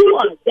 you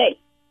want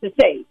to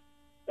say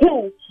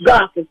who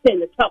God can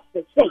send to talk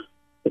to say,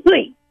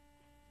 please.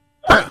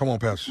 Come on,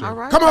 Pastor. All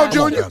right. Come on,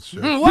 Junior.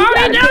 Why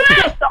they do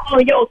it?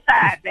 On your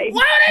side, baby.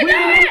 Why they do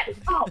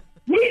it?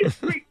 We the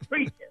street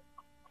preachers.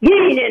 We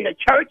ain't in the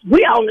church. We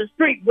on the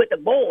street with the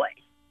boys.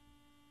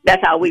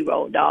 That's how we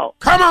roll, dog.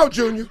 Come on,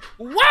 Junior.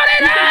 What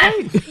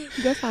is it?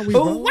 That's how we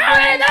roll.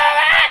 What is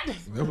it?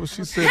 That's what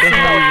she said. That's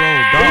how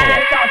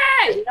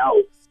we roll, dog.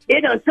 No,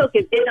 it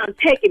done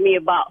taken me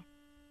about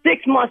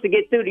 6 months to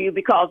get through to you,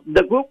 because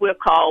the group we're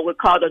called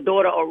the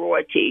Daughter of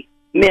Royalty,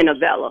 Men of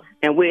Valor,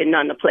 and we're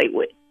none to play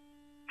with.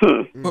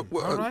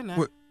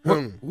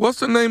 What's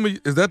the name of?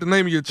 Is that the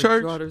name of your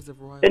church?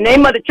 The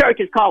name of the church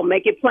is called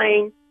Make It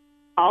Plain,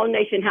 All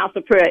Nation House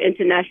of Prayer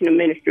International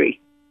Ministry.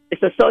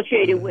 It's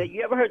associated with,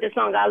 you ever heard the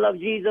song I Love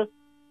Jesus?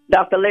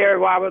 Dr. Larry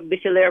Robert,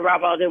 Bishop Larry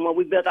Robert, then when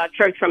we built our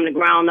church from the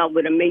ground up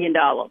with $1 million.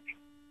 All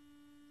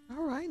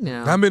right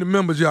now. How many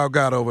members y'all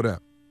got over there?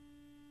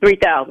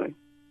 3,000.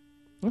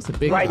 That's a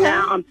big Right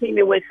now, I'm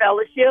teaming with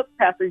Fellowship,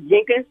 Pastor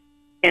Jenkins,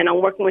 and I'm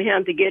working with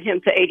him to get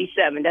him to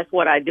 87. That's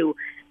what I do.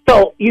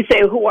 So you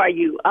say, who are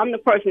you? I'm the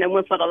person that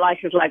went for the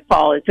license like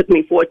Paul. It took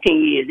me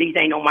 14 years. These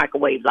ain't no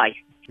microwave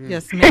license.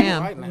 Yes,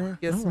 ma'am.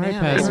 Yes,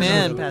 ma'am.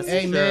 Amen, Pastor.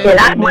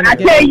 Amen. When I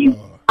tell you,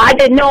 I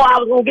didn't know I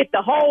was going to get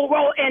the whole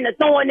row and the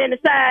thorn in the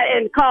side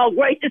and call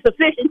grace is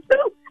sufficient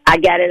too. I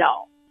got it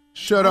all.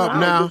 Shut up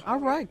now. All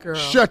right, girl.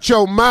 Shut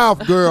your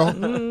mouth, girl.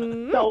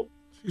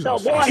 So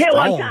boy, here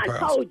what I'm trying to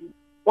tell you.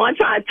 What I'm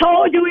trying to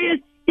tell you is,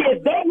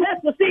 if they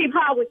mess with Steve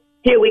Howard,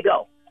 here we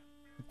go.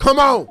 Come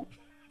on.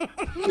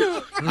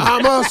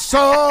 I'm a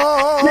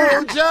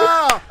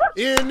soldier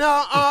in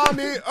the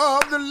army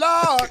of the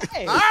Lord.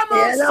 I'm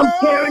a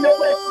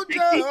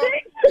soldier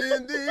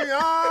in the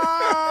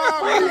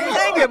army.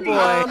 Sing it, boy.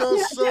 I'm a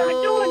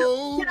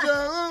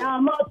soldier.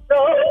 I'm a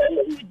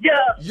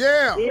soldier.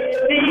 Yeah. In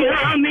the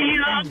army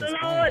of the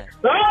Lord.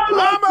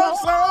 I'm a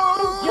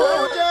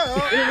soldier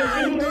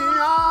in the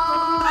army.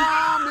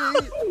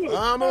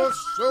 I'm a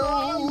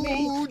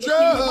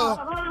soldier.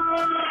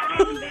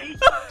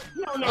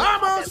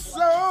 I'm a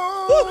soldier.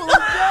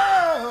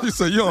 You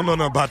say you don't know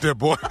nothing about that,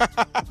 boy.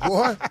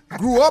 Boy,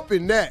 grew up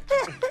in that.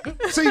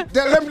 See,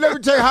 let me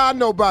tell you how I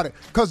know about it.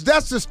 Because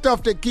that's the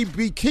stuff that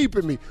be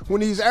keeping me.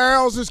 When these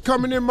arrows is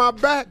coming in my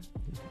back,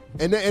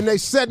 and they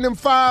setting them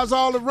fires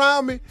all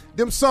around me,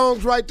 them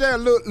songs right there,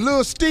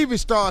 Lil Stevie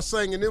started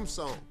singing them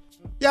songs.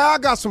 Yeah, I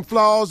got some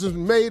flaws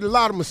and made a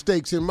lot of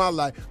mistakes in my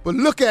life, but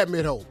look at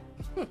me, though.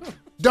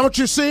 Don't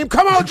you see him?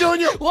 Come on,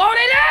 Junior. What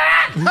it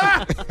up?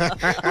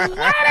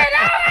 What it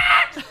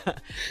up?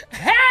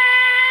 Hey!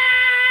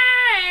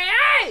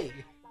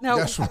 Now,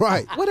 that's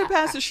right. What did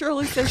Pastor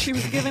Shirley say she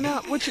was giving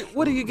up?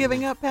 What are you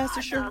giving up,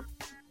 Pastor Shirley?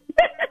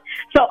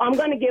 So I'm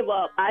going to give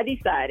up. I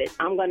decided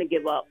I'm going to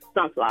give up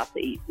sunflower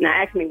seeds. Now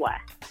ask me why.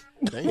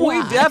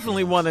 We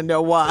definitely want to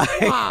know why.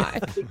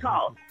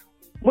 Because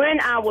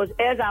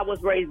as I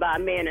was raised by a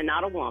man and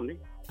not a woman,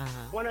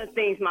 one of the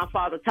things my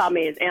father taught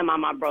me is, am I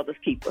my brother's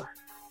keeper?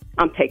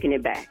 I'm taking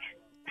it back.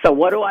 So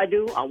what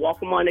do? I walk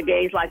them on the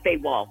games like they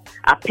walk.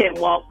 I pin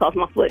walk because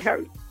my foot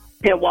hurts.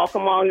 Pin walk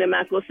among them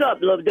and ask, what's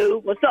up, little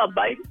dude? What's up,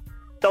 baby?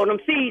 Throw them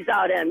seeds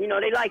out at them. You know,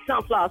 they like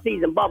sunflower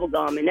seeds and bubble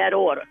gum in that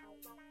order.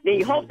 Then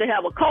you hope to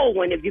have a cold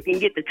one if you can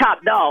get the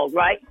top dog,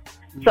 right?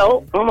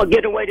 So I'm going to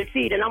get away the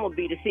seed, and I'm going to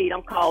be the seed.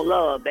 I'm called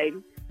love,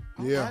 baby.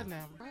 Yeah.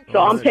 So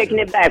I'm taking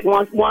it back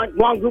one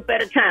group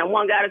at a time,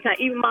 one guy at a time.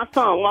 Even my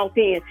son walked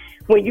in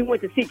when you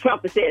went to see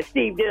Trump and said,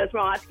 Steve did us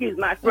wrong. Excuse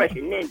my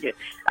expression, ninja.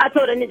 I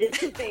told the ninja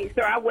 2 things,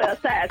 sir. I wear a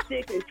size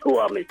 6 and 2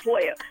 of them is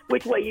 12.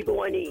 Which way you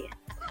going in?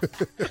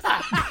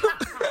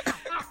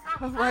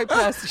 All right,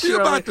 Pastor Shirley.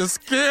 You're about the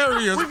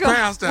scariest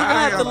pastor I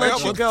I have to let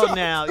ever you go saw.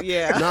 now.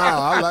 Yeah. No,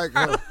 I like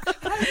her.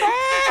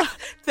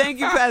 Thank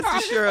you, Pastor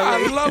Shirley.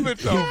 I love it,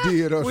 though. You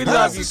did us We right.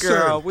 love you,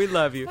 girl. We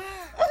love you.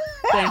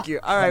 Thank you.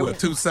 All right. Well,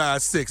 2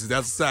 size 6s.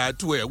 That's a size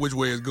 12. Which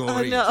way is going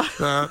I in? know.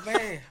 Huh?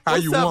 Man. How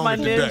What's you up, want my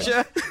it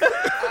today? ninja?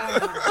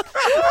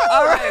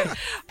 All right.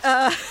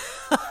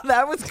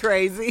 That was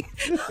crazy.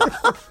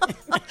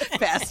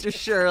 Pastor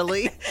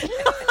Shirley.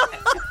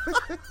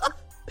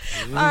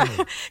 All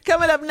right.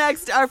 Coming up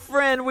next, our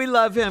friend, we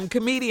love him,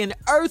 comedian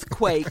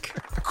Earthquake.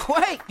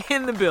 Quake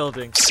in the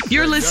building.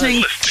 You're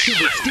listening to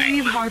the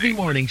Steve Harvey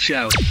Morning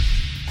Show.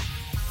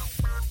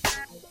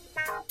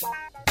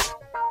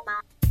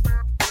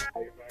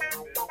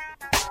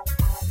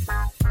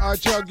 All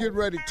right, y'all get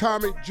ready.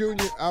 Tommy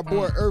Jr., our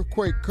boy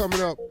Earthquake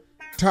coming up.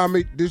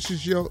 Tommy, this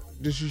is your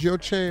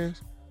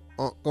chance.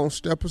 Gonna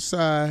step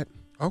aside.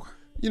 Okay.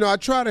 You know, I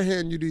try to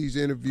hand you these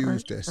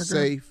interviews that's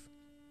safe.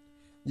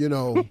 You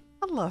know,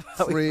 I love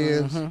how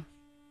friends.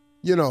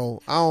 You know,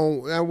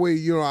 that way,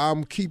 you know,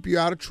 I'm keep you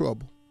out of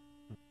trouble.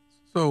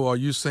 So are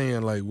you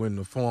saying like when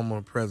the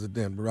former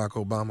president Barack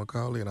Obama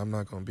called in, I'm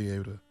not gonna be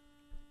able to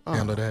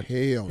handle that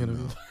hell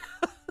interview? No.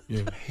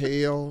 Yeah.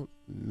 Hell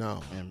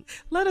no.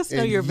 Let us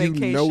know And your you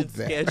vacation know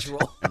that.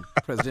 schedule.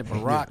 President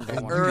Barack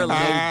And you early. know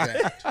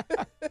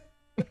that.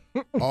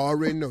 I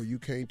already know you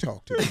can't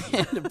talk to me.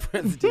 the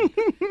president.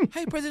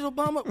 Hey, President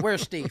Obama,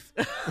 where's Steve?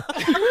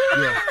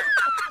 Yeah.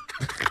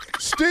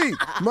 Steve,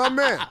 my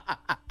man.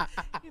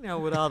 You know,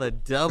 with all the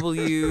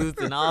W's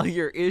and all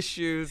your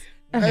issues.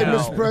 Hey, No.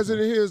 Mr.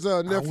 President, here's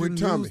I nephew wouldn't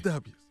Tommy. use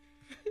W's.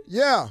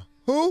 Yeah,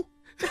 who?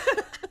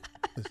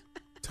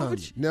 Tommy,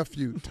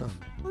 nephew Tommy.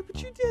 Well,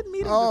 but you did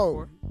meet him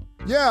Oh, before.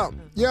 yeah.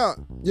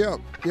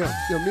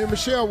 Me and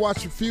Michelle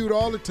watch the Feud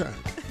all the time.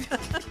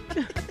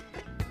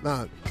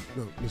 Nah,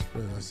 no, Mr.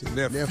 President, I said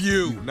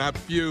Nephew, not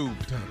feud.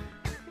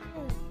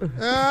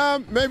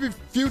 Maybe a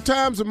few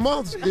times a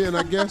month then,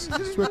 I guess.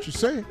 That's what you're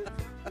saying.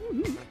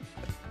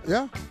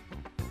 Yeah.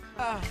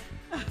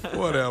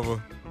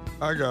 Whatever.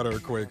 I got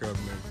Earthquake up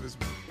next.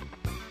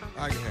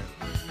 I can handle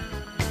it.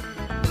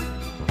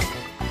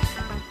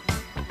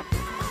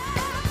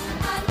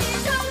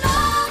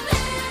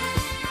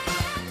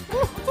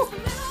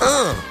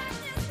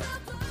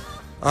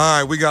 All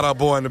right, we got our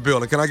boy in the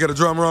building. Can I get a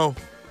drum roll?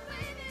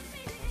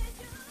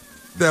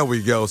 There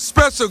we go.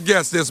 Special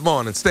guest this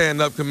morning,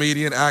 stand-up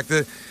comedian,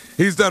 actor.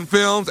 He's done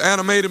films,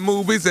 animated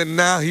movies, and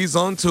now he's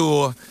on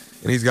tour.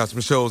 And he's got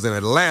some shows in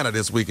Atlanta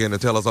this weekend to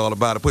tell us all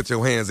about it. Put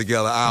your hands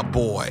together, our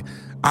boy,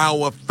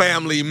 our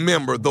family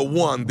member, the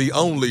one, the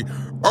only,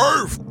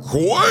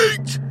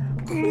 Earthquake.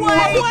 Quake!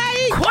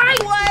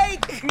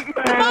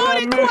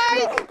 Morning,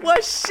 Quake!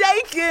 Was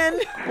shaking.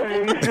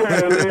 Hey,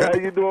 Shirley, how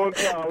you doing,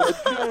 Carla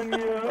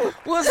Jr.?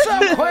 What's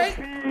up, Quake?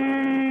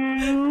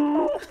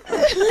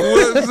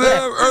 What's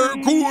up,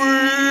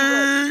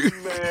 Earthquake?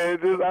 Man,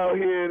 just out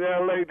here in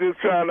L.A. just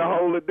trying to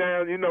hold it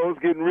down. You know, it's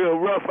getting real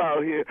rough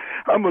out here.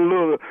 I'm a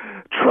little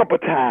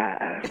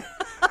traumatized.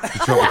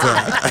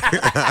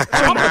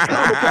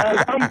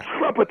 I'm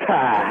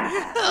traumatized.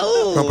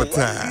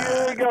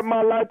 Yeah, I got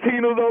my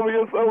Latinos over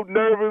here so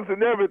nervous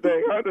and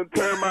everything. I done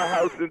turned my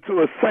house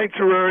into a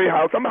sanctuary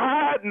house. I'm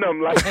hiding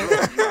them like money.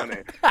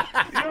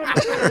 You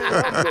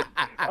understand?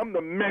 I'm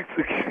the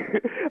Mexican.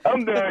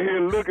 I'm down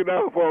here looking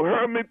out for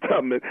Hermit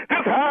Tubman.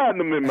 Just hiding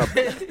them in my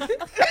bed.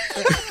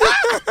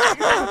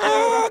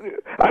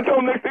 I told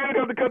them next day they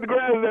got to cut the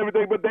grass and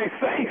everything, but they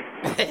safe.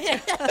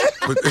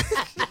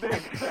 They're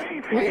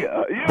safe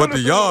here. You But the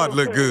understand yard what I'm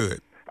look saying?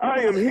 good. I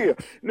am here.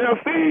 Now,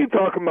 Steve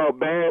talking about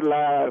bad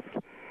lives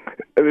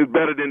is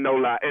better than no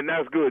lie, and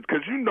that's good,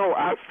 because you know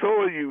I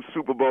saw you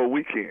Super Bowl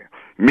weekend.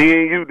 Me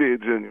and you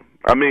did, Junior.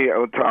 I mean,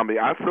 Tommy,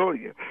 I saw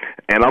you.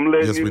 And I'm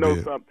letting Yes, you we know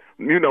did. something.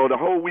 You know, the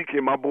whole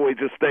weekend, my boy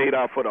just stayed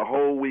out for the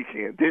whole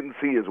weekend. Didn't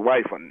see his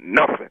wife or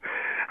nothing.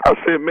 I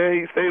said, man,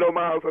 he stayed on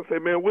my house. I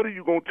said, man, what are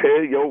you going to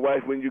tell your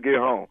wife when you get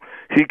home?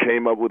 He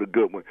came up with a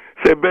good one.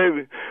 Said,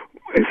 baby,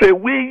 he said,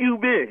 where you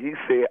been? He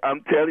said,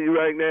 I'm telling you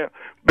right now,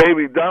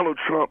 baby, Donald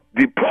Trump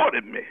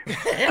deported me.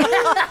 Send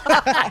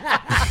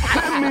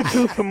me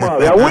to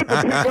Somalia. I went to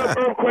pick up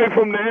Earthquake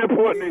from the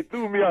airport, and they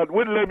threw me out.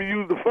 Wouldn't let me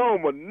use the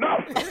phone or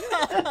nothing.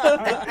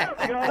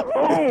 I got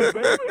home,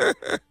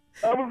 baby.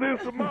 I was in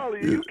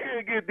Somalia. You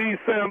can't get these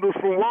sandals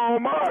from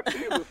Walmart.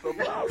 It was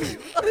Somalia.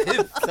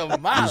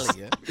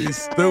 Somalia? He's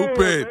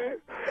stupid.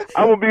 Yeah,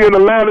 I'm going to be in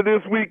Atlanta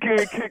this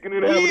weekend kicking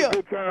it, having a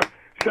good time.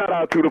 Shout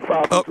out to the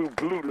Falcons who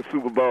blew the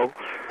Super Bowl.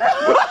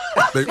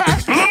 Blew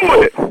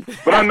it.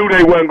 But I knew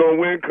they wasn't going to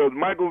win because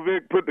Michael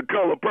Vick put the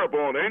color purple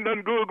on it. Ain't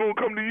nothing good going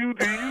to come to you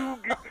till you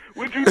get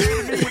what you did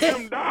to me with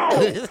them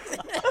dogs.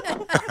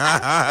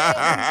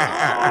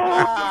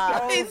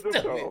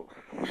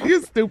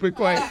 You stupid,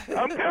 Quake.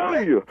 I'm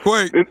telling you.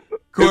 Quake.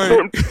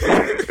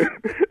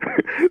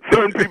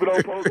 Certain people don't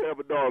supposed to have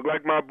a dog,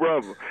 like my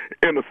brother,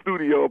 in a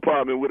studio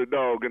apartment with a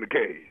dog in a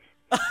cage.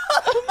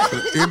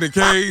 In the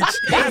cage?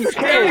 In the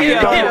cage.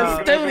 In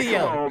the studio.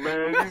 Oh,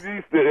 man. You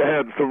used to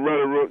have some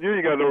running room. You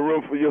ain't got no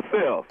room for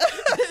yourself.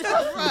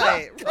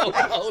 Right.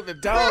 Oh, the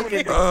dog in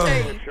the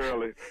cage.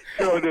 Shirley,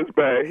 this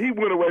bad. He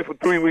went away for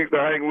 3 weeks to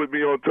hang with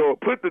me on tour.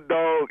 Put the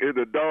dog in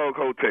the dog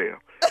hotel.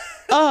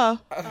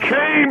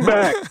 Came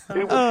back.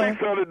 It was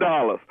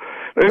 $600.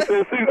 They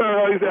said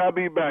 $600. He said, I'll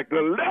be back. They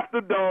left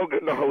the dog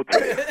in the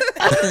hotel.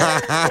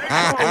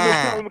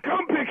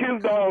 Come pick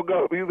his dog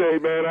up. He said, hey,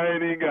 man, I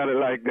ain't even got it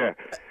like that.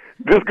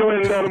 Just go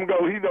ahead and let him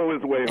go. He know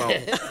his way home.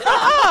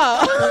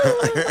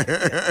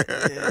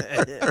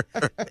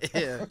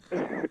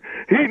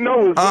 He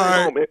knows his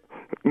way home.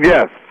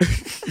 Yes.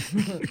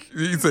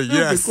 You said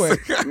yes.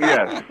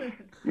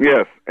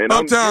 Yes. And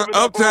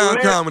Uptown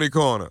Comedy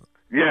Corner.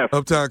 Yes.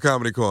 Uptown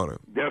Comedy Corner.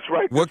 That's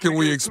right. What can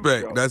we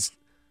expect? That's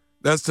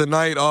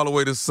tonight all the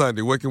way to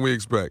Sunday. What can we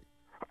expect?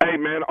 Hey,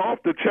 man,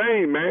 off the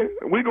chain, man.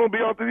 We're going to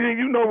be off the chain.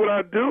 You know what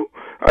I do.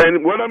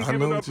 And what I'm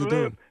giving up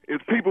to is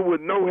people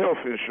with no health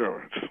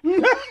insurance.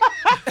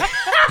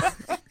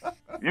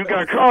 You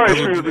got car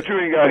insurance, but you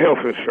ain't got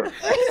health insurance.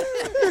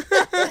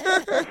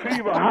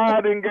 Fever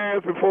higher than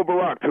gas before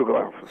Barack took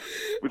office.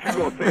 But you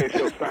going to say it's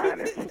your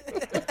sinus.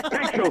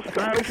 Ain't your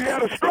sinus. He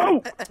had a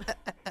stroke.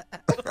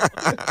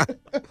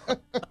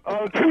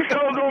 2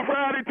 shows on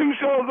Friday, 2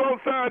 shows on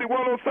Saturday, 1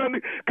 on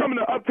Sunday. Coming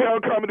to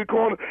Uptown Comedy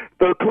Corner,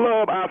 the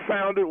club I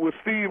founded with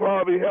Steve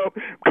Harvey help.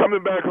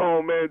 Coming back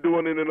home, man,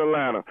 doing it in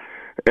Atlanta.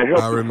 And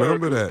help I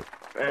remember that.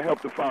 And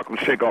help the Falcons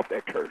shake off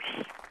that curse.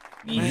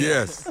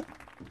 Yes.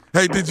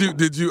 Hey, did you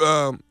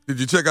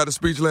check out the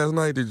speech last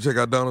night? Did you check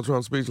out Donald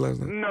Trump's speech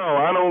last night? No,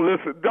 I don't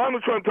listen.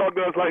 Donald Trump talked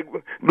to us like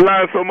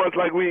lying so much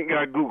like we ain't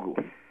got Google.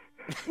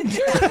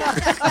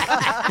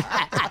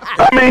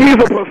 I mean, he's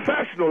a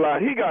professional lie.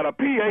 He got a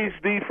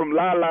PhD from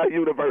La La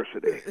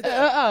University.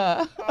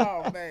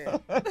 Oh, man.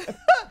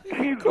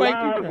 He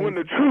lies when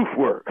the truth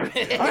works.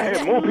 I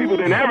had more people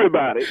than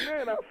everybody.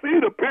 Man, I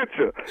see the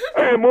picture.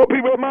 I had more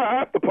people at my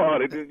after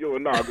party than your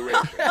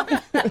inauguration.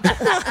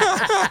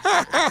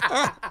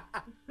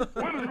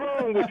 What is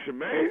wrong with you,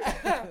 man?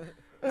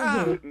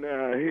 Sitting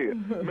down here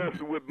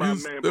messing with my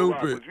man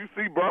Barack. But you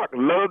see, Barack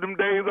love them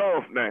days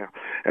off now.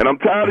 And I'm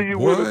tired of you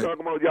women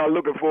talking about y'all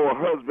looking for a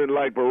husband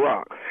like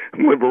Barack.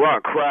 When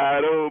Barack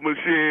cried, oh,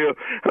 Michelle,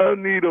 I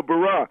need a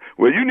Barack.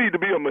 Well, you need to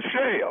be a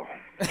Michelle.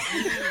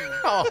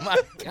 Oh, my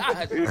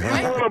God. If you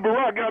want a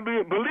Barack, I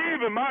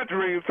believe in my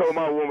dreams. Told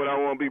my woman I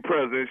want to be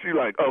president. She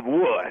like, of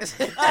what?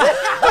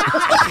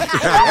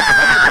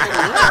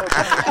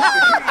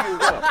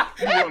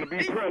 You want to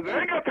be president? I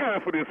ain't got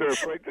time for this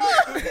earthquake.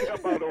 Just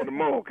help out on the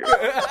market.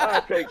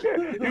 I'll take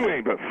that. You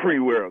ain't but free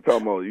world.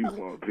 Talking about you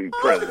want to be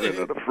president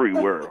of the free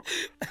world.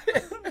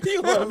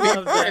 You want to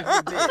be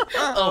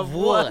president of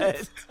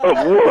what? Of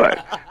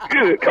what?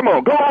 Yeah, come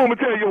on, go home and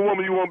tell your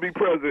woman you want to be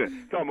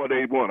president. Talking about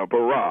they want a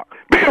Barack.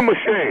 Be a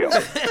Michelle.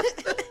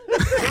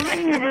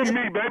 Believe in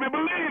me, baby.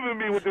 Believe in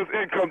me with this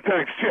income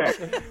tax check.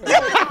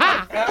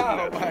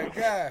 Oh, my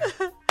God.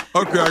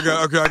 Okay, I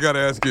gotta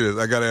ask you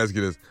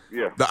this.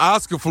 Yeah. The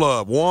Oscar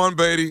flub. Warren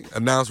Beatty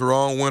announced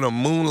wrong winner.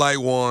 Moonlight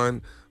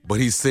won, but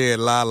he said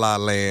La La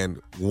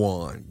Land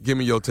won. Give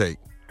me your take.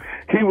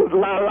 He was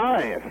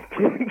lying.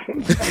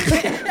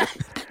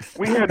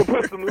 We had to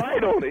put some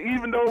light on it,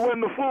 even though it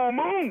wasn't a full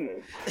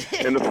moon.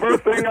 And the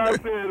first thing I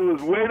said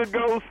was, way to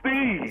go,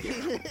 Steve.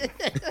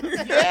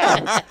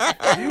 Yeah.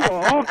 You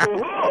are off the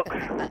hook.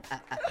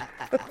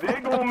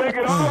 They're going to make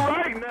it all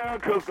right now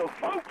because the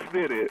folks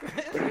did it.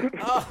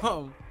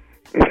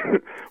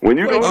 When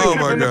you go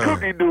to the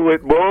cookie do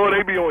it, boy,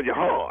 they be on you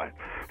hard.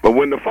 But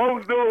when the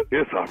folks do it,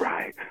 it's all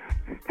right.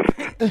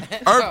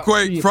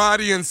 Earthquake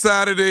Friday and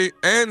Saturday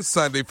and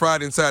Sunday.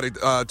 Friday and Saturday,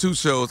 2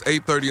 shows,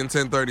 8:30 and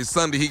 10:30.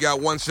 Sunday, he got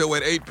 1 show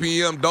at 8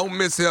 p.m. Don't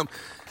miss him.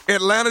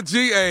 Atlanta,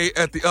 GA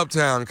at the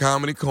Uptown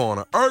Comedy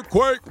Corner.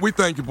 Earthquake, we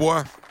thank you,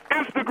 boy.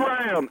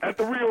 Instagram at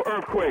The Real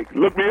Earthquake.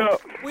 Look me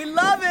up. We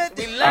love it.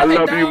 I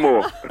love you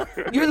more.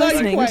 You're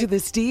listening to the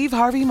Steve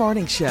Harvey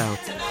Morning Show.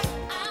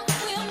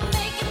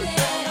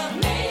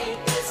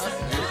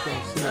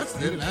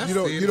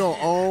 You don't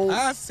own.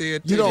 I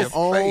said you don't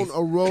own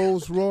a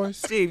Rolls Royce.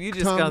 Steve, you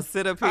just gonna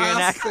sit up here and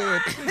act. I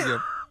said to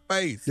your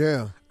face.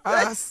 Yeah.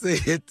 I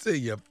said to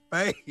your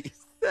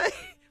face.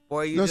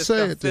 Boy, you No, just say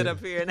gonna it sit then. up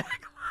here and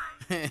act.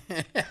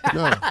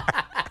 No.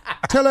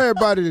 Tell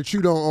everybody that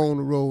you don't own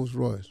a Rolls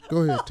Royce.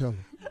 Go ahead, tell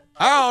them.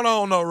 I don't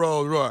own no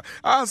Rolls Royce.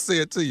 I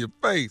said to your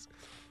face.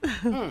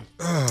 All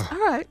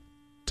right.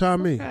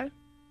 Tommy, Okay.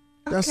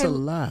 that's Okay, a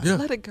lie.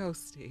 Let it go,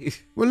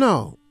 Steve. Well,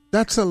 no,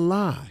 that's a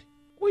lie.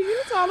 Well,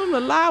 you told him to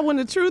lie when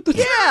the truth was.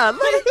 Yeah,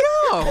 let it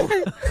go.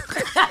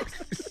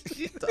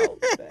 You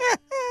told him that.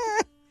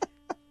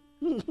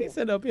 He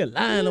said up here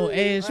lying on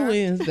Ash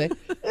Wednesday.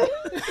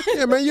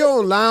 Yeah, man, you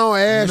don't lie on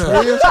Ash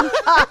Wednesday.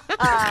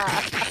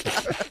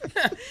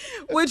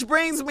 Which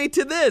brings me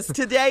to this.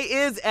 Today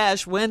is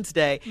Ash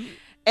Wednesday.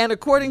 And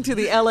according to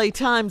the LA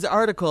Times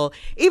article,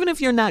 even if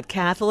you're not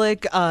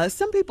Catholic,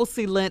 some people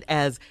see Lent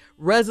as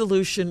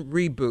resolution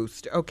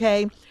reboost,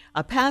 okay?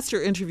 A pastor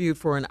interviewed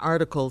for an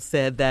article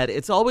said that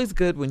it's always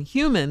good when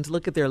humans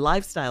look at their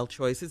lifestyle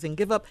choices and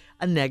give up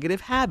a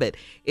negative habit.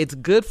 It's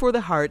good for the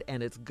heart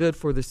and it's good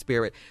for the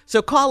spirit.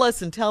 So call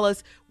us and tell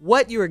us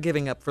what you are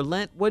giving up for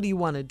Lent. What do you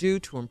want to do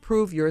to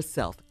improve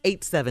yourself?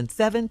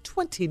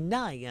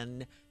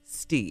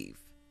 877-29-STEVE.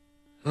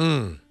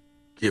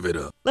 Give it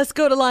up. Let's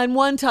go to line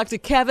 1. Talk to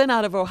Kevin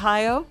out of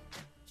Ohio.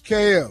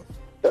 Kev.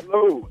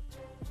 Hello.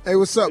 Hey,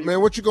 what's up,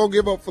 man? What you gonna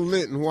give up for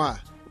Lent and why?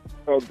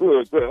 Oh,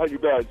 good. How you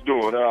guys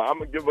doing? I'm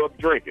gonna give up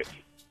drinking.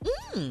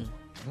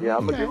 Yeah,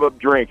 I'm gonna give up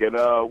drinking.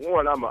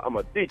 One, I'm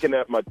a deacon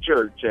at my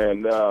church,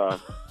 and I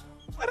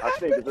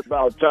think it's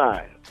about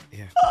time.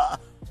 Yeah.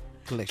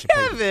 Collection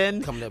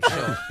Kevin. Coming up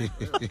short.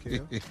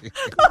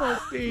 Come on,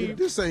 Steve.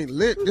 This ain't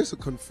lit. This a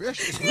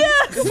confession.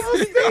 Yes.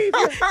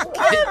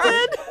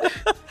 Kevin.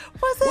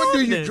 What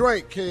do you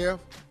drink, Kev?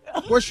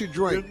 What's your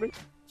drink?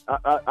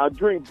 I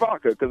drink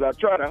vodka because I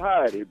try to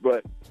hide it,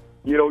 but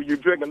you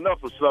drink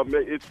enough of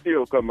something, it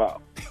still come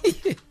out.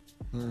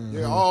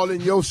 Yeah, all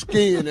in your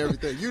skin and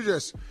everything. You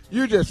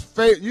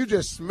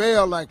just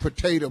smell like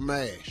potato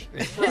mash.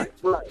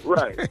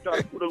 Right.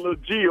 Try to put a little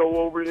Geo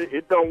over it.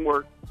 It don't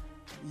work.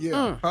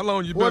 Yeah. How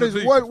long you been?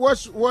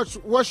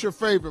 What's your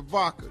favorite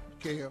vodka,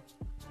 Kev?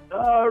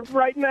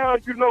 Right now,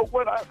 you know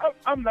what?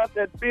 I'm not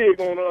that big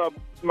on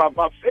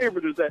my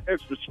favorite is that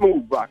extra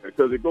smooth vodka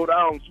because it go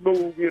down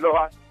smooth.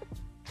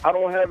 I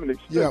don't have an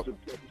expensive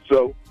thing,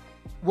 so.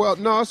 Well,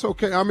 no, it's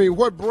okay. I mean,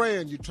 what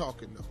brand you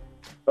talking though?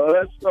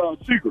 That's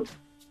Seagram.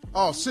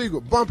 Oh,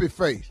 Seagram, bumpy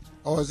face.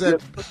 Or is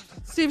that?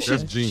 Steve,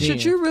 should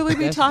you really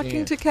be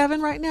talking to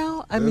Kevin right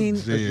now? I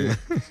mean,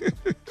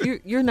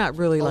 you're not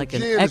really like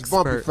an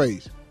expert. Bumpy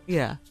face.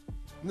 Yeah.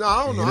 No,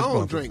 I don't know. I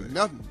don't drink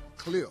nothing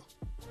clear.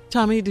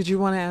 Tommy, did you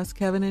want to ask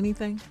Kevin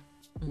anything?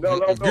 No.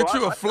 Get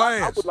you a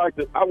flash. I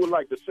would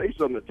like to say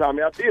something to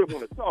Tommy. I did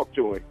want to talk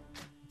to him.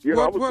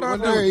 What I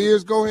know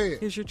is, go ahead.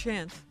 Here's your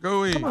chance.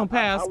 Go ahead. Come on,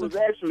 Pastor. I was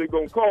actually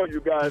going to call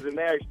you guys and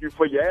ask you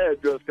for your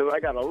address because I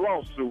got a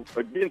lawsuit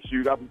against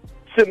you. I'm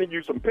sending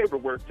you some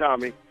paperwork,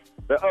 Tommy.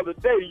 The other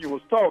day you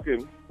was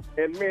talking,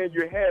 and, man,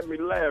 you had me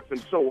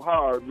laughing so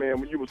hard, man,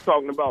 when you was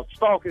talking about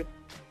stalking.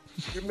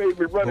 You made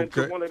me run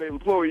into one of the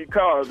employee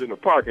cars in the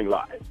parking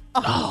lot.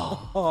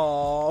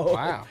 Oh.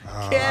 Wow.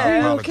 I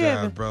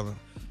apologize, brother.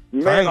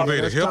 Man, I ain't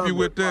going to help you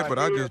with that, but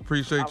I just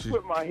appreciate you. I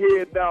put my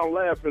head down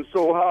laughing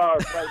so hard.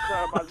 By the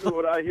time I knew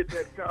it, I hit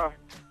that car.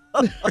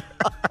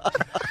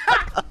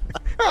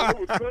 It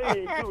was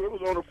clean, too. It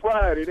was on a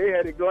Friday. They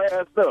had it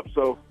glassed up,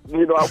 so, I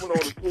went on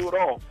and pulled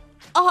off.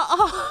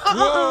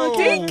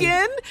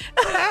 Deacon.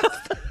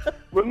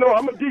 But no,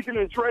 I'm a deacon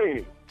in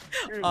training.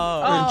 He's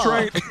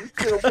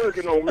still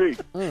working on me.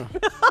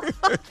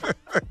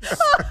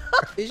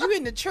 Is you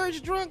in the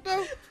church drunk,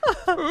 though?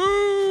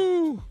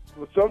 Ooh.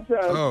 Well,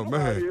 sometimes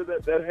I hear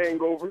that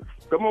hangover.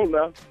 Come on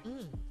now.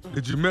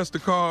 Did you mess the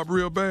car up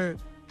real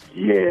bad?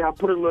 Yeah, I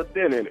put a little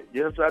dent in it.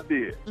 Yes, I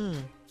did.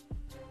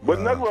 But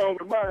nothing wrong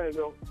with mine,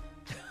 though.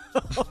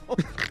 What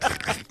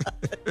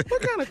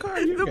kind of car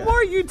you got? The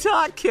more you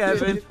talk,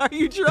 Kevin, are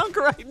you drunk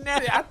right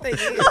now? Yeah, I think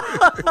it is.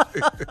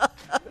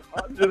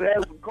 I just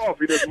had some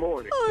coffee this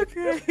morning.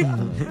 Okay.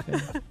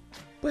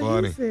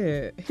 But he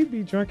said he'd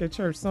be drunk at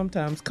church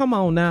sometimes. Come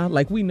on now,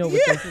 like we know what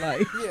that's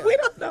like. Yeah. We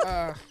don't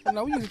know.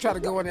 No, we usually try to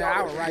go in there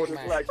our right What mind.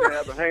 it's like to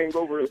have a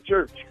hangover in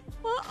church.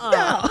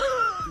 No.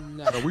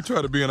 No, we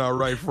try to be in our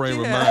right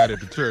frame of mind at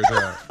the church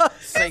house.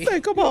 Say,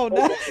 come on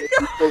now.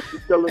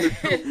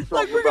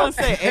 Like we're going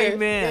to say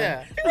amen.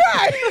 Yeah.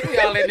 Right. We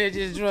all in there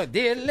just drunk.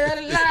 Dear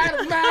little light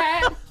of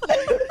mine.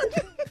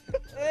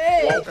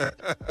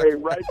 Hey,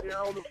 right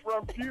there on the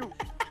front pew.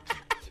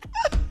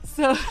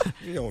 So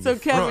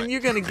Kevin,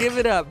 you're going to give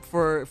it up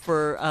for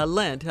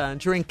Lent,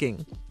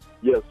 drinking.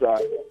 Yes, I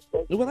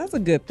am. Well, that's a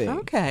good thing.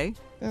 Okay.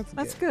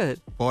 That's good.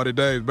 40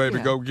 days, baby.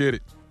 Yeah. Go get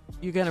it.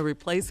 You going to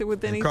replace it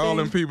with anything? Call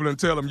them people and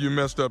tell them you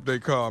messed up their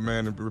car,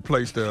 man, and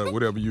replace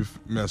whatever you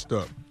messed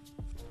up.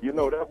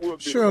 That would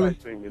be Shirley, the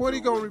right thing to what do. are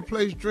you going to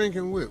replace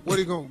drinking with? What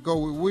are you going to go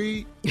with,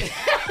 weed?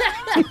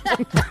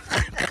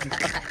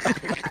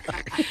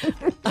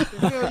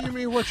 Yeah, you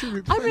mean what you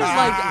replace?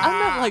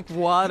 I meant like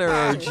water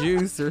or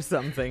juice or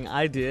something.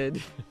 I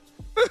did.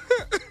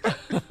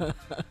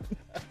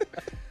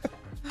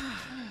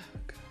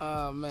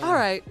 Oh, man. All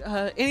right.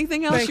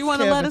 Anything else Thanks, you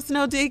want to Kevin. let us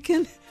know,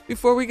 Deacon,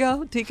 before we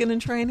go? Deacon in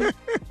training?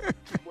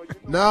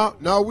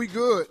 No, we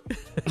good.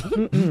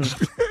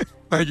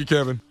 Thank you,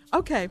 Kevin.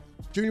 Okay.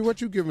 Junior,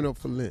 what you giving up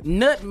for Lent?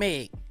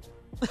 Nutmeg.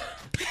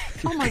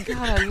 Oh, my God.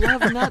 I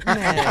love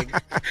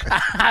nutmeg.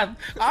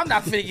 I'm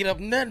not finna get up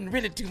nothing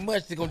really too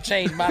much that's going to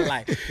change my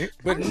life.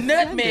 But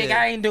nutmeg,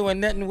 I ain't doing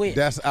nothing with.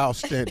 That's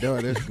outstanding.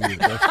 Oh, that's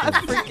good. I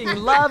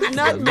freaking love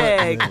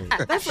nutmeg.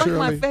 That's like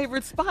my Shirley.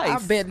 favorite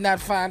spice. I bet not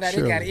find out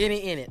it got Shirley.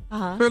 any in it.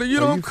 Billy, you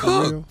Are don't you for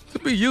cook real? to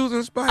be using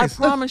I spice.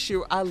 promise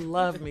you, I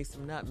love me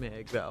some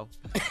nutmeg, though.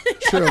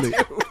 Shirley,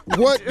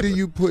 what do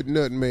you put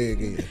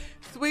nutmeg in?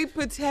 Sweet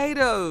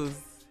potatoes.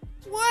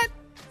 What?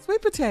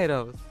 Sweet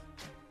potatoes.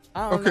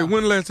 I don't Okay, know.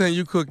 when the last time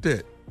you cooked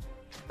that?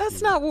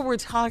 That's not what we're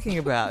talking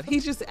about. He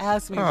just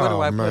asked me, what do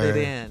Oh, I put it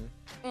man.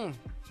 in?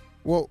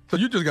 Well, So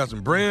you just got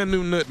some brand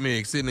new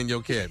nutmeg sitting in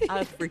your cabinet.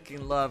 I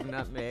freaking love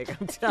nutmeg,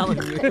 I'm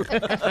telling you.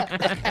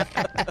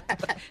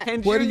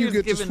 And where do you Junior's get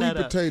the giving sweet that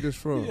up. potatoes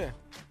from? Yeah.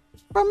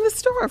 From the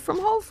store, from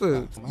Whole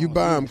Foods. You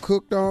buy them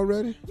cooked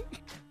already?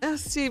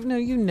 Steve, no,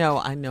 you know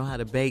I know how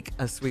to bake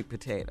a sweet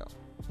potato.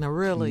 Now,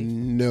 really?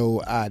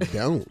 No, I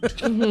don't.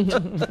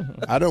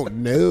 I don't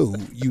know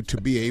you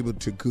to be able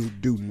to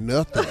do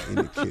nothing in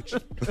the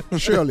kitchen.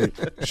 Shirley,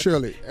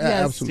 yes,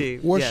 absolutely.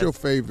 Steve, What's yes. your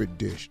favorite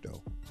dish,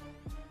 though,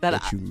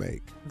 that you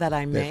make? That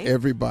I make? That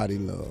everybody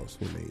loves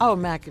when they eat? Oh,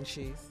 mac and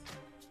cheese.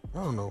 I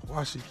don't know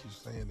why she keeps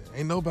saying that.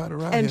 Ain't nobody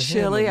around And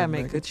here chili. I handling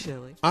make mac good and cheese.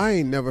 chili. I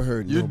ain't never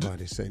heard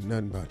nobody say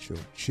nothing about your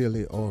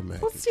chili or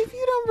mac. Well, Steve,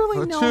 you don't really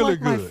Her know chili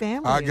like my good.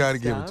 family. I and gotta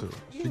give it stuff. to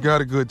her. She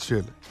got a good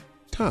chili.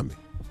 Tommy,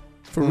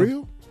 for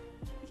real?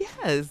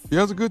 Yes. She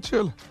has a good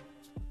chili.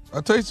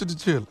 I tasted the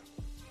chili.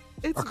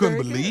 It's I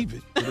couldn't very good. believe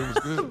it, but it was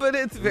good. But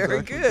it's It was very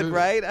actually good,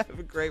 right? I have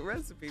a great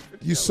recipe for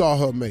You saw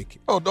her make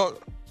it. Oh,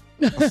 dog.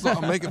 I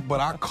saw her make it, but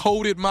I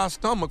coated my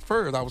stomach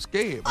first. I was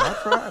scared, but I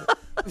tried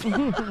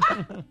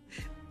it.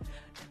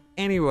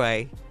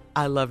 Anyway,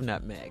 I love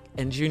nutmeg,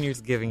 and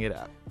Junior's giving it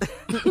up.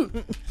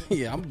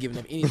 Yeah, I'm giving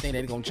up anything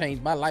that's gonna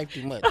change my life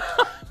too much.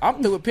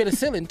 I'm through with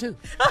penicillin too.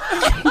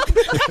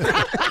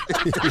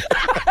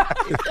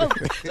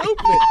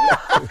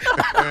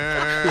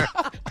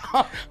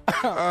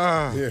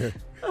 Yeah.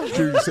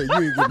 Junior say you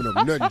ain't giving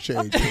up nothing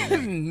change.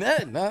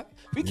 Nothing, huh?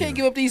 We can't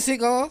give up these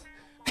cigars.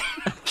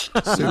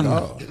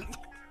 Cigar.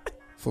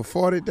 For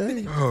 40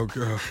 days? Oh,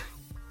 God.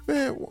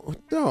 Man,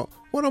 dog,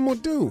 what I'm going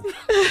to do?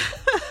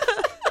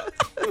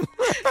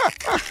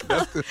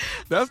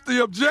 That's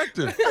the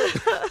objective.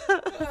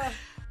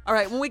 All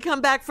right, when we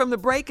come back from the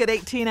break at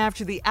 18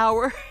 after the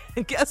hour,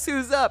 guess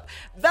who's up?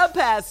 The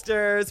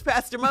Pastors,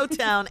 Pastor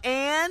Motown,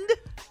 and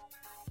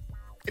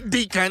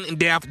Deacon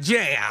Def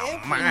Jam.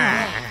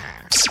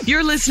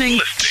 You're listening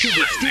to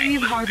the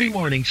Steve Harvey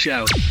Morning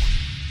Show.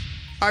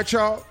 All right,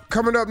 y'all.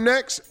 Coming up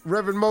next,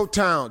 Reverend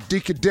Motown,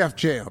 Deacon Def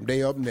Jam.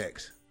 They up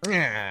next.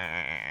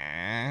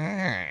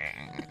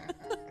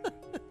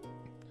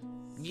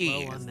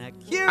 Yes.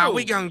 Are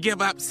we going to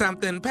give up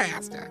something,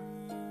 Pastor?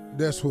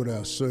 That's what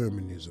our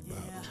sermon is about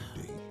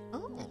today.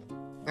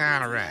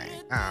 All right.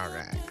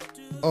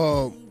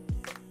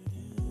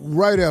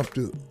 Right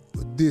after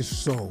this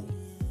song,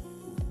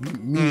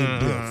 me and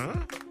Def.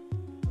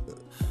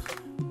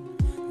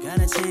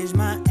 Gotta change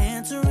my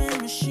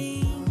answering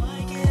machine.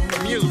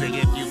 Music,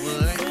 if you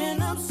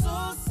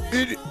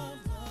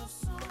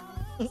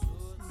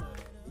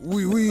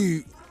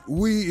would.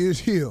 We is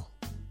here.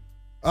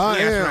 I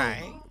That's am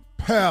right.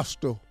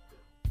 Pastor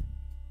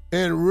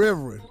and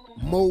Reverend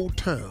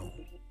Motown.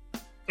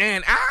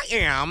 And I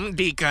am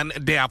Deacon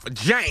Def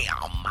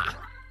Jam.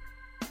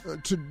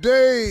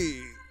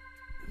 Today,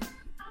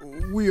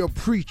 we are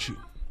preaching.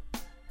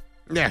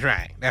 That's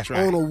right.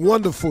 On a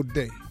wonderful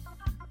day.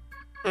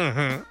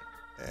 Mm-hmm.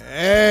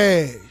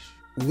 Ash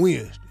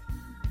Wednesday.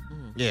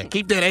 Yeah,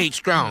 keep that H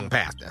strong,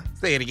 Pastor.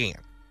 Say it again.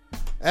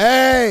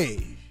 Ash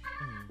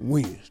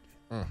Wednesday.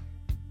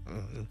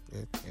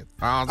 It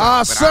falls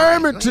Our off, but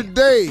sermon all right.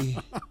 today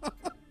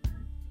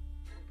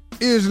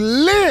is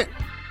lit.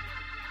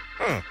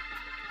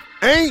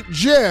 Ain't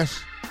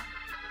just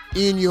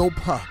in your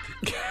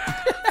pocket.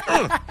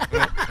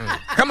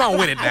 Come on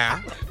with it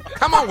now.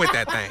 Come on with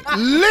that thing.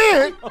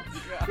 Lit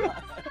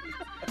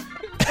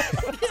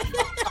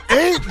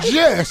ain't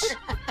just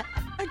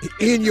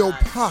in your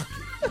pocket.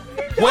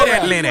 Where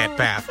that lint at,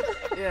 Pastor?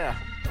 Yeah.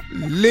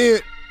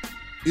 Lint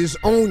is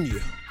on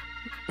you.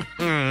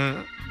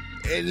 Mm-hmm.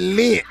 And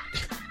lint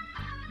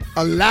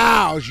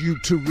allows you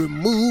to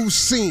remove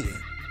sin.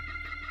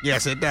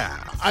 Yes, it does.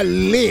 A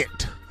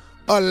lint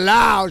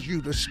allows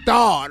you to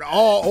start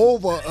all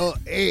over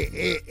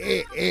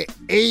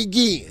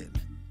again.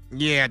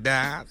 Yeah, it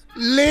does.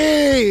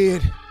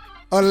 Lint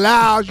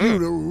allows you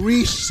to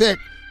reset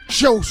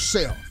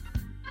yourself.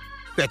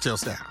 Set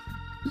yourself.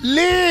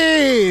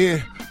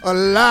 Lint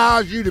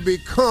allows you to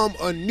become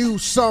a new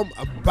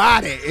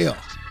somebody else.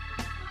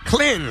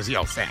 Cleanse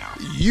yourself.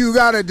 You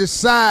got to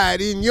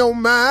decide in your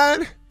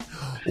mind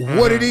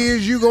what it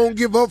is you going to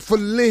give up for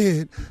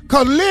lint.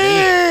 Because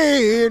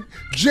lint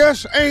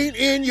just ain't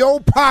in your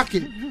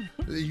pocket.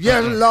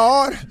 Yes,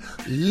 Lord.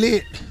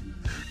 Lint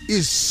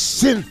is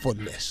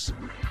sinfulness.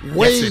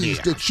 Ways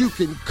that you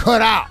can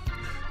cut out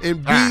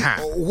and be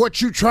what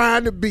you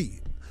trying to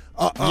be.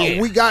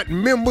 We got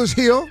members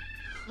here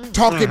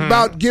talking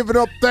about giving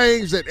up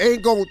things that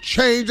ain't going to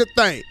change a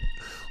thing.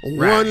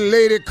 One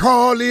lady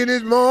called in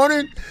this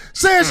morning,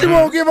 said she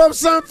won't give up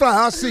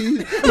sunflower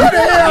seeds. What the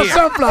hell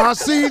sunflower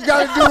seeds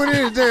got to do with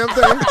this damn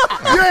thing?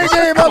 You ain't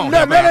gave up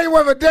nothing. That ain't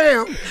worth a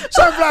damn.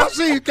 Sunflower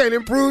seeds can't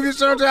improve you.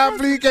 Sunflower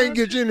seeds can't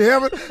get you in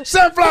heaven.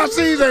 Sunflower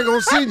seeds ain't going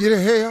to send you to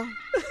hell.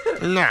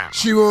 No.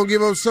 She won't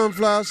give up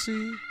sunflower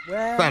seeds?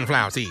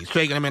 Sunflower seeds,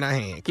 shaking them in her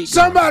hand. Keep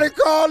Somebody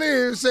called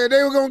in and said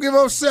they were going to give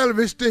up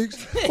celery sticks.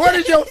 What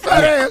is your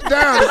fat ass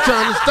down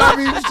trying to stop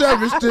eating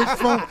celery sticks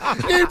for?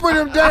 You need to put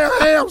them damn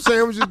ham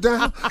sandwiches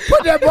down.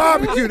 Put that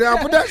barbecue down.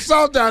 Put that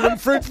salt down, them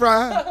french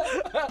fries.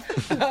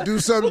 Do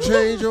something,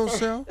 change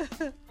yourself?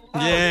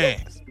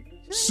 Yes.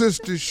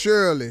 Sister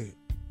Shirley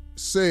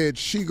said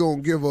she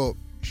going to give up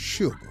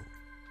sugar.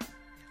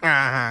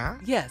 Uh-huh.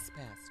 Yes,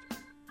 Pastor.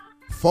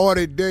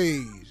 40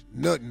 days,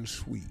 nothing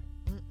sweet.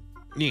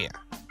 Yeah.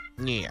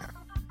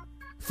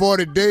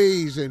 40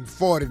 days and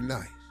 40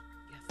 nights.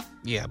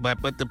 Yeah,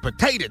 but the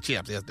potato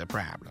chips is the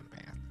problem,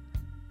 man.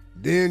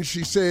 Then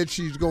she said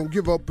she's going to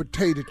give up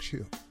potato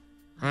chips.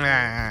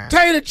 Ah.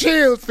 Potato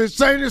chips, if it's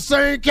in the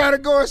same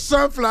category as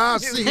sunflower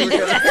seeds.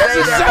 It's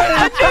the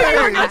same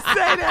thing.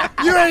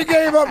 You ain't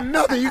gave up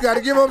nothing. You got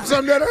to give up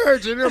something that'll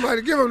hurt you.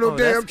 Nobody give them no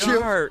damn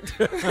chips.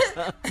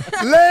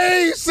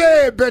 Lay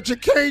said, bet you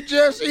can't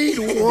just eat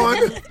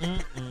one.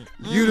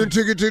 You done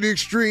took it to the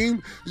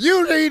extreme.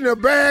 You eating a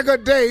bag a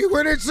day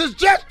when it's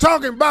just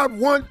talking about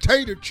one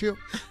tater chip.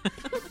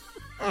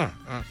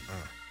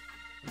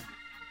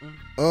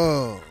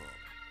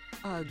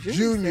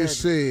 Junior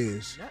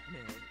says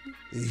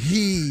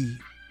he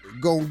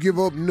gonna give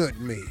up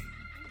nutmeg.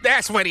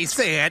 That's what he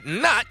said,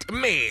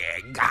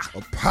 nutmeg.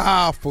 A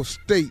powerful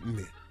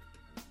statement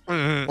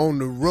on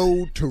the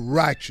road to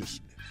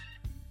righteousness.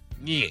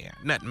 Yeah,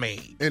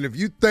 nutmeg. And if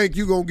you think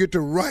you're gonna get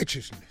to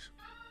righteousness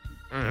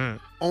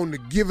on the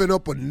giving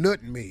up a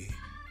nutmeg,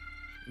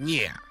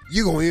 yeah,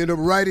 you're gonna end up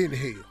right in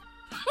hell.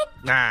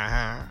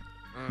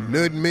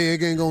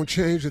 Nutmeg ain't gonna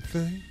change a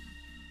thing.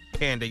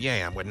 Candy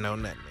yam with no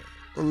nutmeg.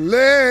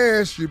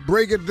 Unless you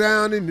break it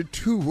down into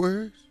 2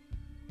 words.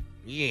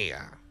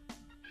 Yeah.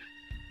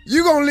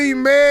 You gonna leave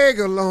Meg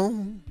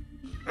alone.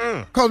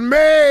 Cause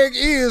Meg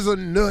is a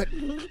nut.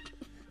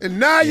 And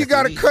now you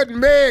gotta cut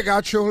Meg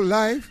out your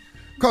life.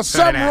 Cause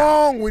something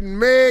wrong with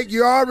Meg.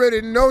 You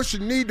already know she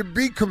need to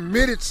be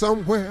committed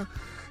somewhere.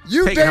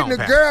 You dating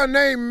a girl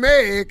named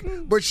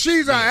Meg, but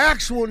she's an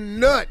actual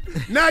nut.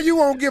 Now you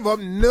won't give up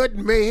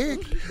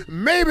nutmeg.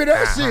 Maybe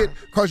that's it,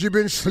 because you've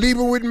been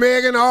sleeping with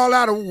Megan all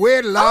out of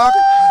wedlock.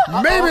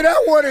 Maybe that's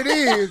what it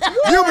is.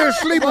 You've been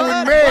sleeping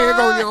with Meg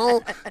on your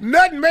own.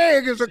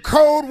 Nutmeg is a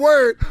code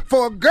word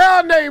for a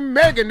girl named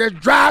Megan that's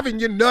driving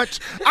you nuts.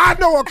 I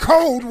know a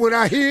code when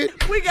I hear it.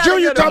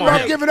 Junior talking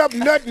about giving up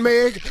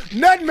nutmeg.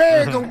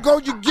 Nutmeg gonna go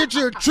get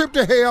you a trip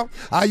to hell.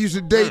 I used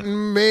to date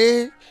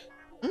Meg.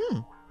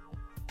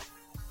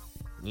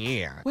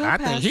 Yeah, well, I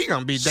think he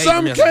gonna be dating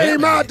some Miss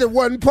came Beverly. out that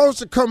wasn't supposed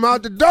to come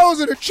out. The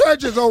doors of the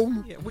church is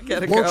open. Yeah, we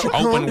gotta Won't go. you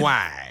come? Open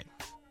wide.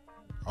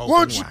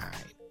 Won't you?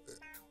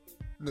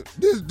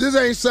 This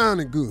ain't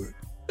sounding good.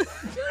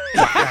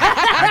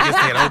 I just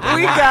said open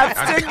We wide. got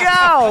to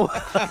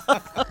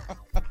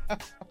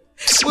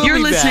go. You're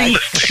listening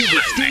to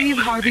the Steve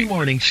Harvey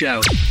Morning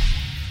Show.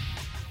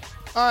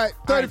 All right,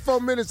 34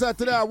 minutes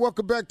after that,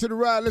 welcome back to the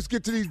ride. Let's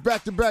get to these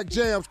back-to-back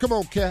jams. Come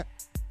on, Cat.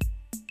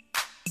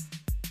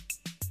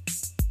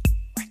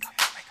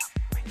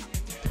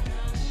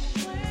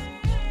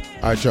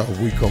 All right, y'all,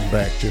 we come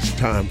back. Just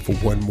time for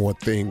one more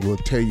thing. We'll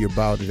tell you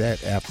about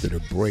that after the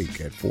break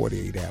at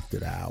 48 after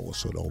the hour,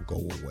 so don't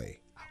go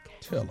away.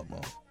 Tell them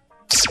all.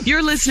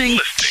 You're listening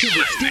to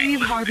the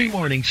Steve Harvey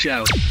Morning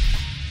Show.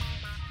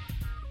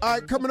 All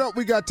right, coming up,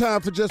 we got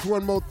time for just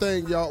one more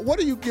thing, y'all. What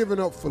are you giving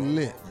up for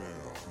Lent?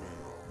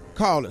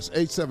 Call us,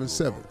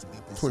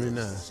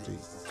 877-29, Steve.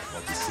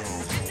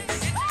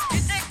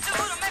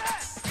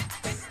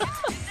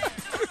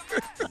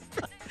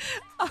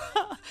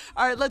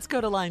 All right, let's go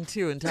to line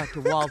 2 and talk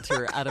to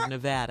Walter out of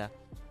Nevada.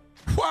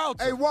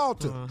 Walter. Hey,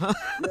 Walter. Yeah,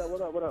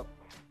 what up?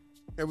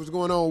 Hey, what's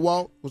going on,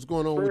 Walt? What's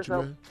going on with you,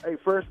 man? Hey,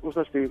 first, what's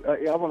up, Steve?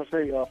 I want to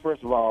say,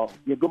 first of all,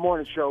 good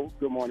morning, show.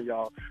 Good morning,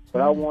 y'all.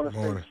 But I want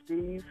to say,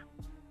 Steve,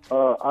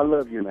 I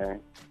love you, man.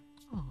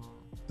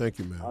 Thank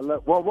you, man.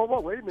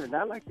 Whoa, wait a minute.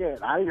 Not like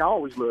that. I ain't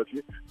always loved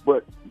you.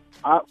 But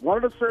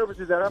one of the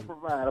services that I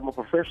provide, I'm a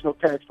professional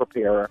tax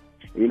preparer.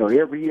 You know,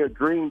 every year,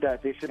 Green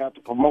Dot, they send out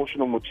the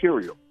promotional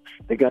material.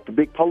 They got the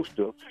big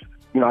poster.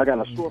 You know, I got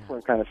a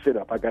storefront kind of set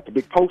up. I got the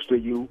big poster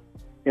of you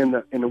in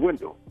the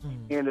window.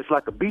 And it's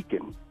like a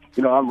beacon.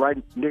 You know, I'm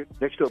right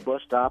next to a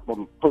bus stop.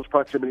 I'm close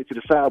proximity to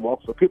the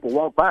sidewalk, so people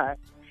walk by.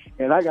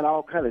 And I got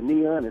all kind of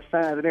neon and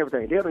signs and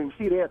everything. They don't even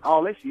see that.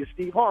 All they see is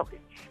Steve Harvey.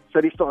 So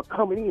they start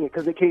coming in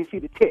because they can't see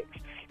the text.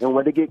 And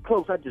when they get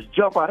close, I just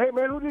jump out. Hey,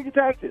 man, who did your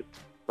taxes?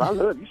 So I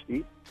love you,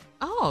 Steve.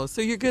 Oh,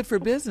 so you're good for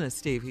business,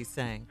 Steve, he's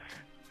saying.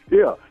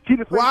 Yeah.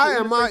 Why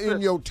am I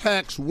in your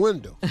tax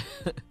window?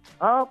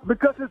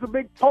 Because it's a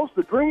big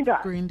poster, Green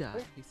Dot. Green Dot,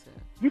 he said.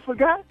 You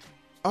forgot?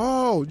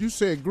 Oh, you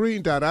said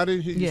Green Dot. I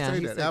didn't hear you say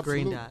he that. said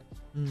Absolutely. Green Dot.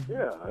 Mm-hmm.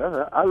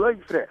 Yeah, I love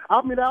you for that.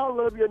 I mean, I don't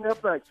love you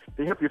enough to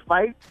help you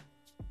fight.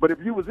 But if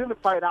you was in the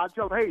fight, I'd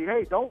tell him,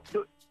 hey, don't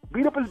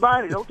beat up his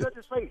body. Don't touch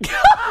his face.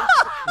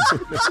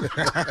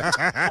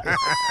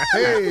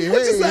 Hey,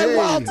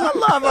 Walter, I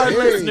love our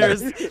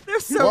listeners. They're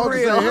so Walter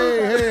real.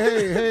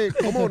 Say, hey,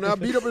 come on now,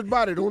 beat up his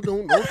body. Don't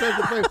touch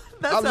the face.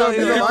 I love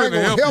you. I ain't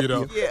gonna help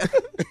you. Yeah.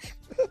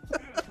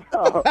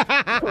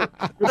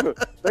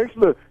 Thanks,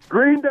 look.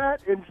 Green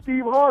Dot and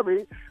Steve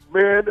Harvey,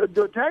 man,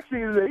 the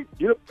taxis, they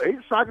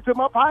sock it to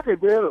my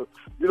pocket, man.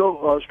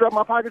 Strap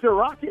my pocket to a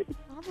rocket.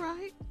 All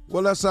right.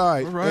 Well, that's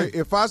all right. Hey,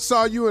 if I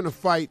saw you in a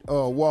fight,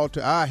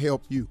 Walter, I'll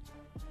help you.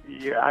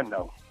 Yeah, I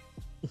know.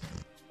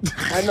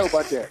 I know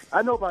about that.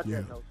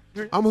 That, though.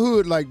 I'm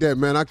hood like that,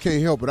 man. I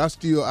can't help it. I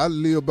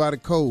live by the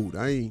code.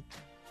 I ain't,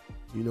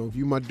 if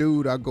you my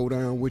dude, I go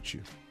down with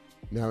you.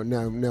 Now,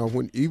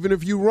 when even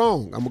if you're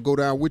wrong, I'm gonna go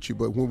down with you.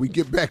 But when we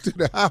get back to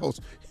the house,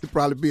 it'll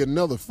probably be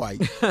another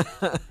fight.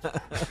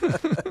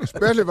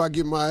 Especially if I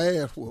get my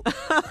ass whooped.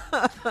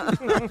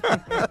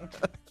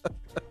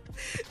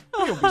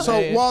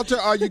 So, Walter,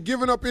 are you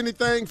giving up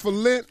anything for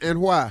Lent,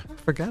 and why?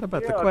 Forgot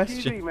about the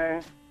question. TV,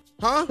 man.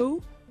 Huh?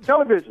 Who?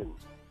 Television.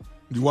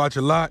 You watch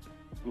a lot?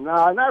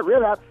 Nah, not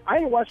really. I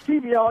ain't watched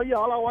TV all year.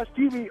 All I watched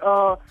TV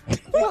was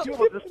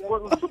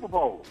the Super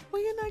Bowl. Well,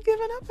 you're not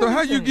giving up. So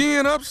how you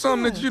giving up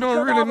something that you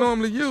don't really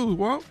normally use,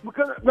 Walt?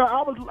 Because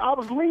I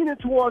was leaning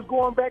towards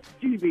going back to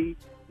TV,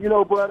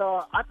 but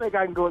I think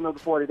I can go another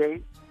 40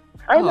 days.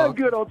 Ain't nothing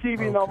good on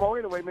TV no more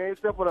anyway, man,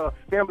 except for the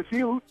Family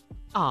Feud.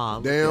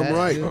 Oh, damn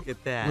right. Look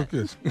at that.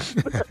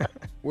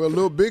 Well,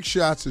 Little Big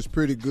Shots is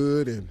pretty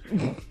good, and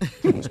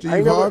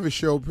Steve Harvey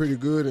show pretty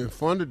good, and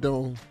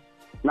Thunderdome.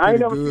 I ain't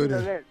never seen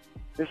that.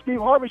 The Steve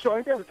Harvey show,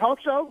 ain't that a talk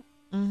show?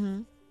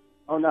 Mm-hmm.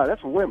 Oh, no, that's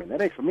for women.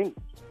 That ain't for me.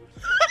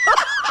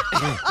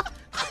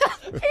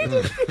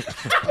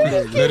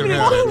 Let him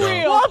have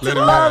it. Walter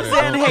loves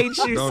and hates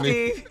you,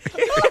 Steve.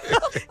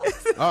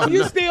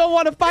 You still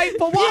want to fight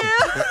for what?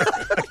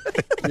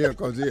 Yeah,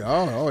 because,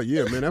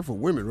 yeah, man, that's for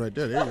women right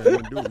there. They ain't got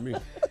nothing to do with me.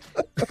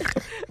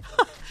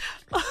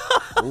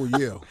 Oh,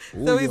 yeah.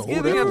 So he's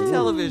giving up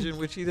television,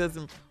 which he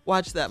doesn't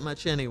watch that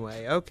much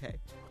anyway. Okay.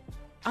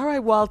 All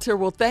right, Walter.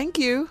 Well, thank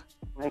you.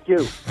 Thank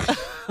you.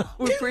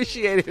 We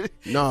appreciate it.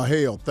 No,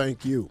 hell,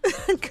 thank you.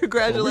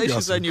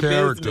 Congratulations on your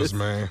business,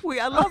 man.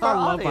 I love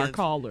our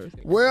callers.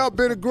 Well,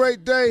 been a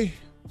great day.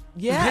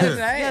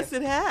 Yes,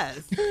 it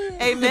has.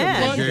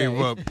 Amen. Gave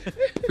up.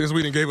 Since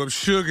we done gave up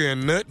sugar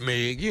and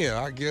nutmeg, yeah,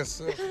 I guess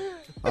so.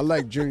 I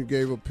like Junior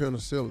gave up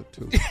penicillin,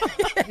 too.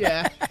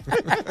 Yeah.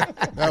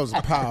 That was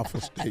a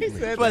powerful statement. He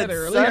said but that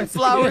earlier.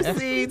 Sunflower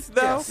seeds,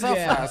 though?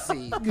 Sunflower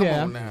seeds. Come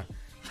on now.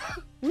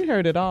 We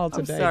heard it all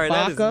today. I'm sorry,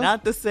 Baca. that is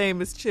not the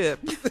same as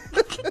chips.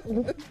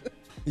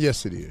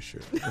 Yes, it is, sure.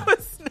 No,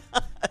 it's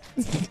not.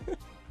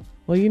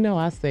 Well,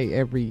 I say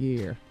every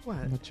year. What?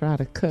 I'm going to try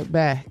to cut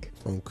back.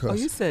 On cuss. Oh,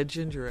 you said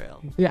ginger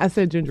ale. Yeah, I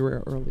said ginger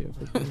ale earlier.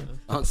 But,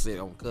 I said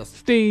on cuss.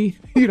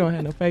 Steve, you don't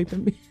have no faith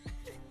in me.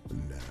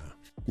 Nah.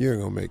 You ain't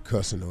going to make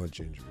cussing on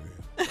ginger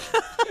ale.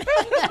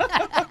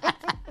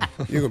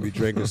 You're going to be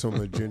drinking so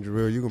much ginger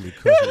ale, you're going to be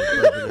cussing and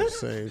drinking at the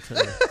same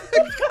time.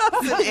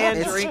 Cussing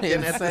and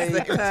drinking at the same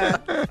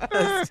time.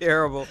 That's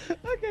terrible.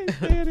 Okay,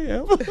 stand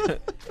him.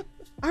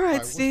 All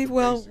right, Steve.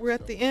 Well, we're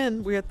at the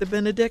end. We're at the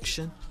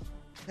benediction.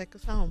 Take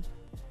us home.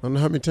 I don't know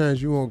how many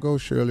times you won't go,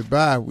 Shirley.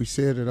 Bye. We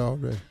said it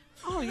already.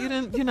 Oh, you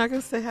didn't? You're not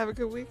going to say have a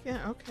good weekend?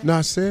 Okay. No,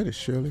 I said it,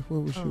 Shirley.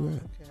 Where was you at?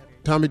 Okay.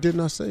 Tommy,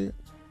 didn't I say it?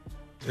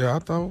 Yeah, I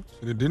thought.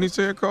 Didn't he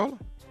say it, Carla?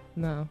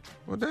 No.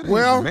 Well, that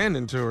is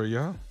mandatory,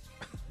 y'all.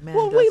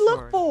 Well, we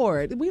look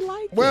for it. We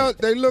like it. Well,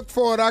 they look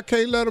for it. I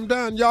can't let them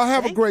down. Y'all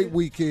have a great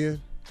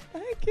weekend.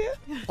 Thank you.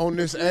 On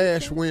this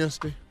Ash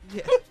Wednesday.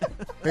 Yeah.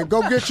 And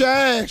go get your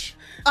ash.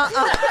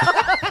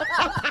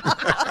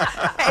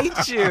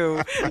 Hate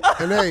you.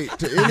 And hey,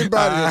 to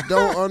anybody that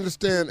don't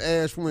understand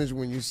Ash Wednesday,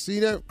 when you see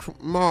that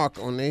mark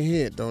on their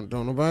head, don't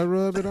nobody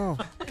rub it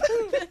off.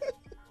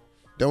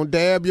 Don't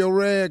dab your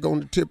rag on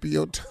the tip of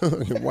your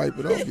tongue and wipe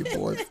it off your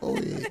boy's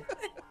forehead.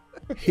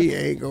 He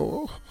ain't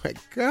go, oh my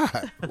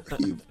God, what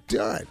you've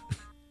done.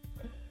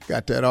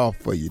 Got that off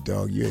for you,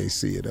 dog. You ain't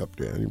see it up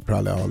there. You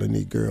probably all in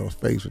these girls'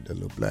 face with that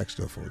little black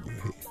stuff on your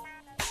head.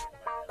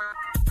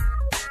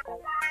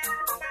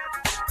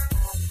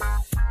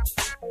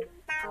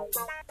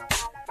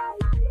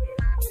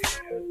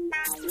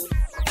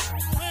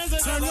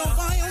 Turn your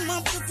volume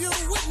up if you're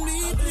with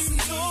me, please.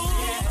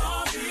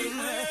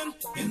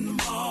 In the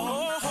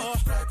morning,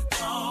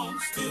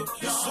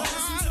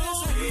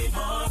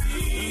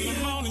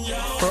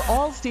 For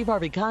all Steve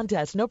Harvey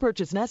contests, no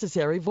purchase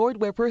necessary, void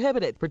where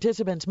prohibited.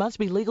 Participants must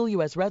be legal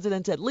U.S.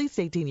 residents at least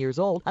 18 years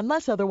old,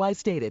 unless otherwise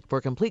stated.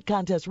 For complete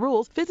contest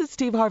rules, visit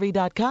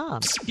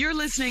steveharvey.com. You're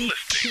listening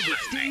to the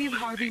Steve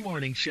Harvey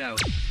Morning Show.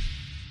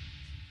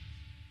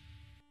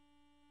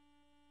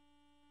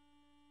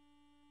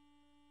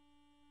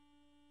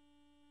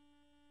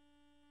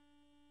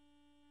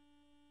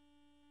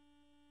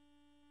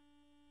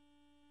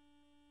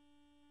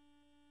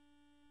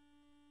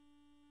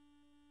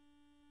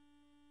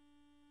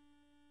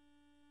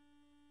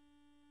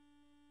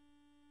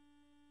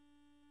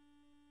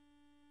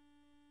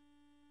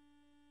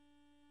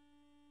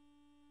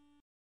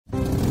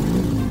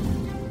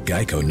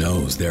 Geico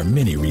knows there are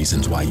many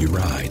reasons why you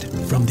ride.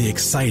 From the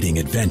exciting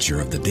adventure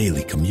of the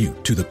daily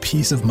commute to the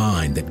peace of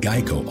mind that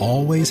Geico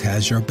always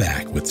has your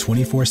back with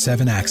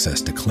 24/7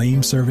 access to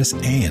claim service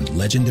and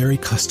legendary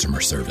customer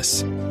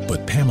service.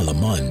 But Pamela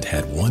Mund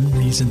had one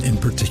reason in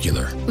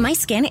particular. My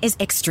skin is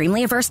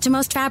extremely averse to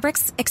most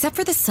fabrics, except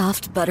for the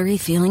soft, buttery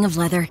feeling of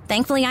leather.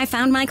 Thankfully, I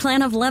found my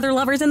clan of leather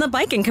lovers in the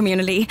biking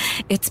community.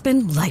 It's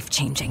been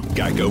life-changing.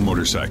 Geico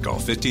Motorcycle.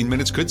 15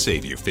 minutes could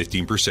save you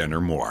 15%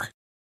 or more.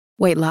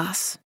 Weight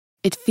loss.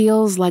 It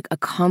feels like a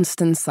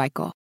constant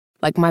cycle,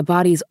 like my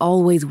body's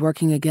always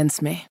working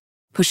against me,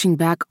 pushing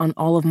back on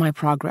all of my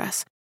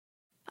progress.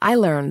 I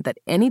learned that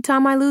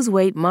anytime I lose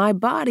weight, my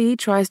body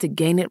tries to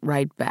gain it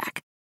right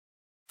back.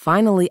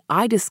 Finally,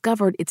 I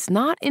discovered it's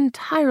not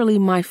entirely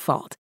my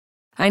fault.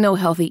 I know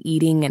healthy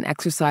eating and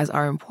exercise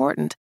are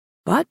important,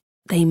 but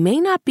they may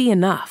not be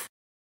enough.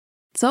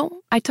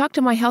 So I talked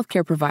to my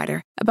healthcare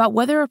provider about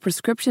whether a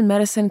prescription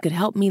medicine could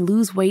help me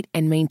lose weight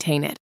and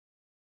maintain it.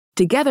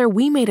 Together,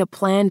 we made a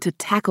plan to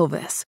tackle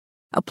this,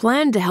 a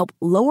plan to help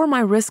lower my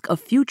risk of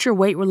future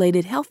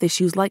weight-related health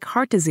issues like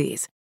heart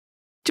disease.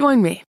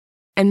 Join me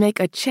and make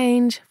a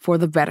change for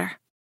the better.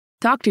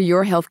 Talk to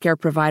your healthcare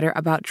provider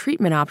about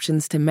treatment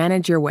options to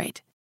manage your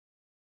weight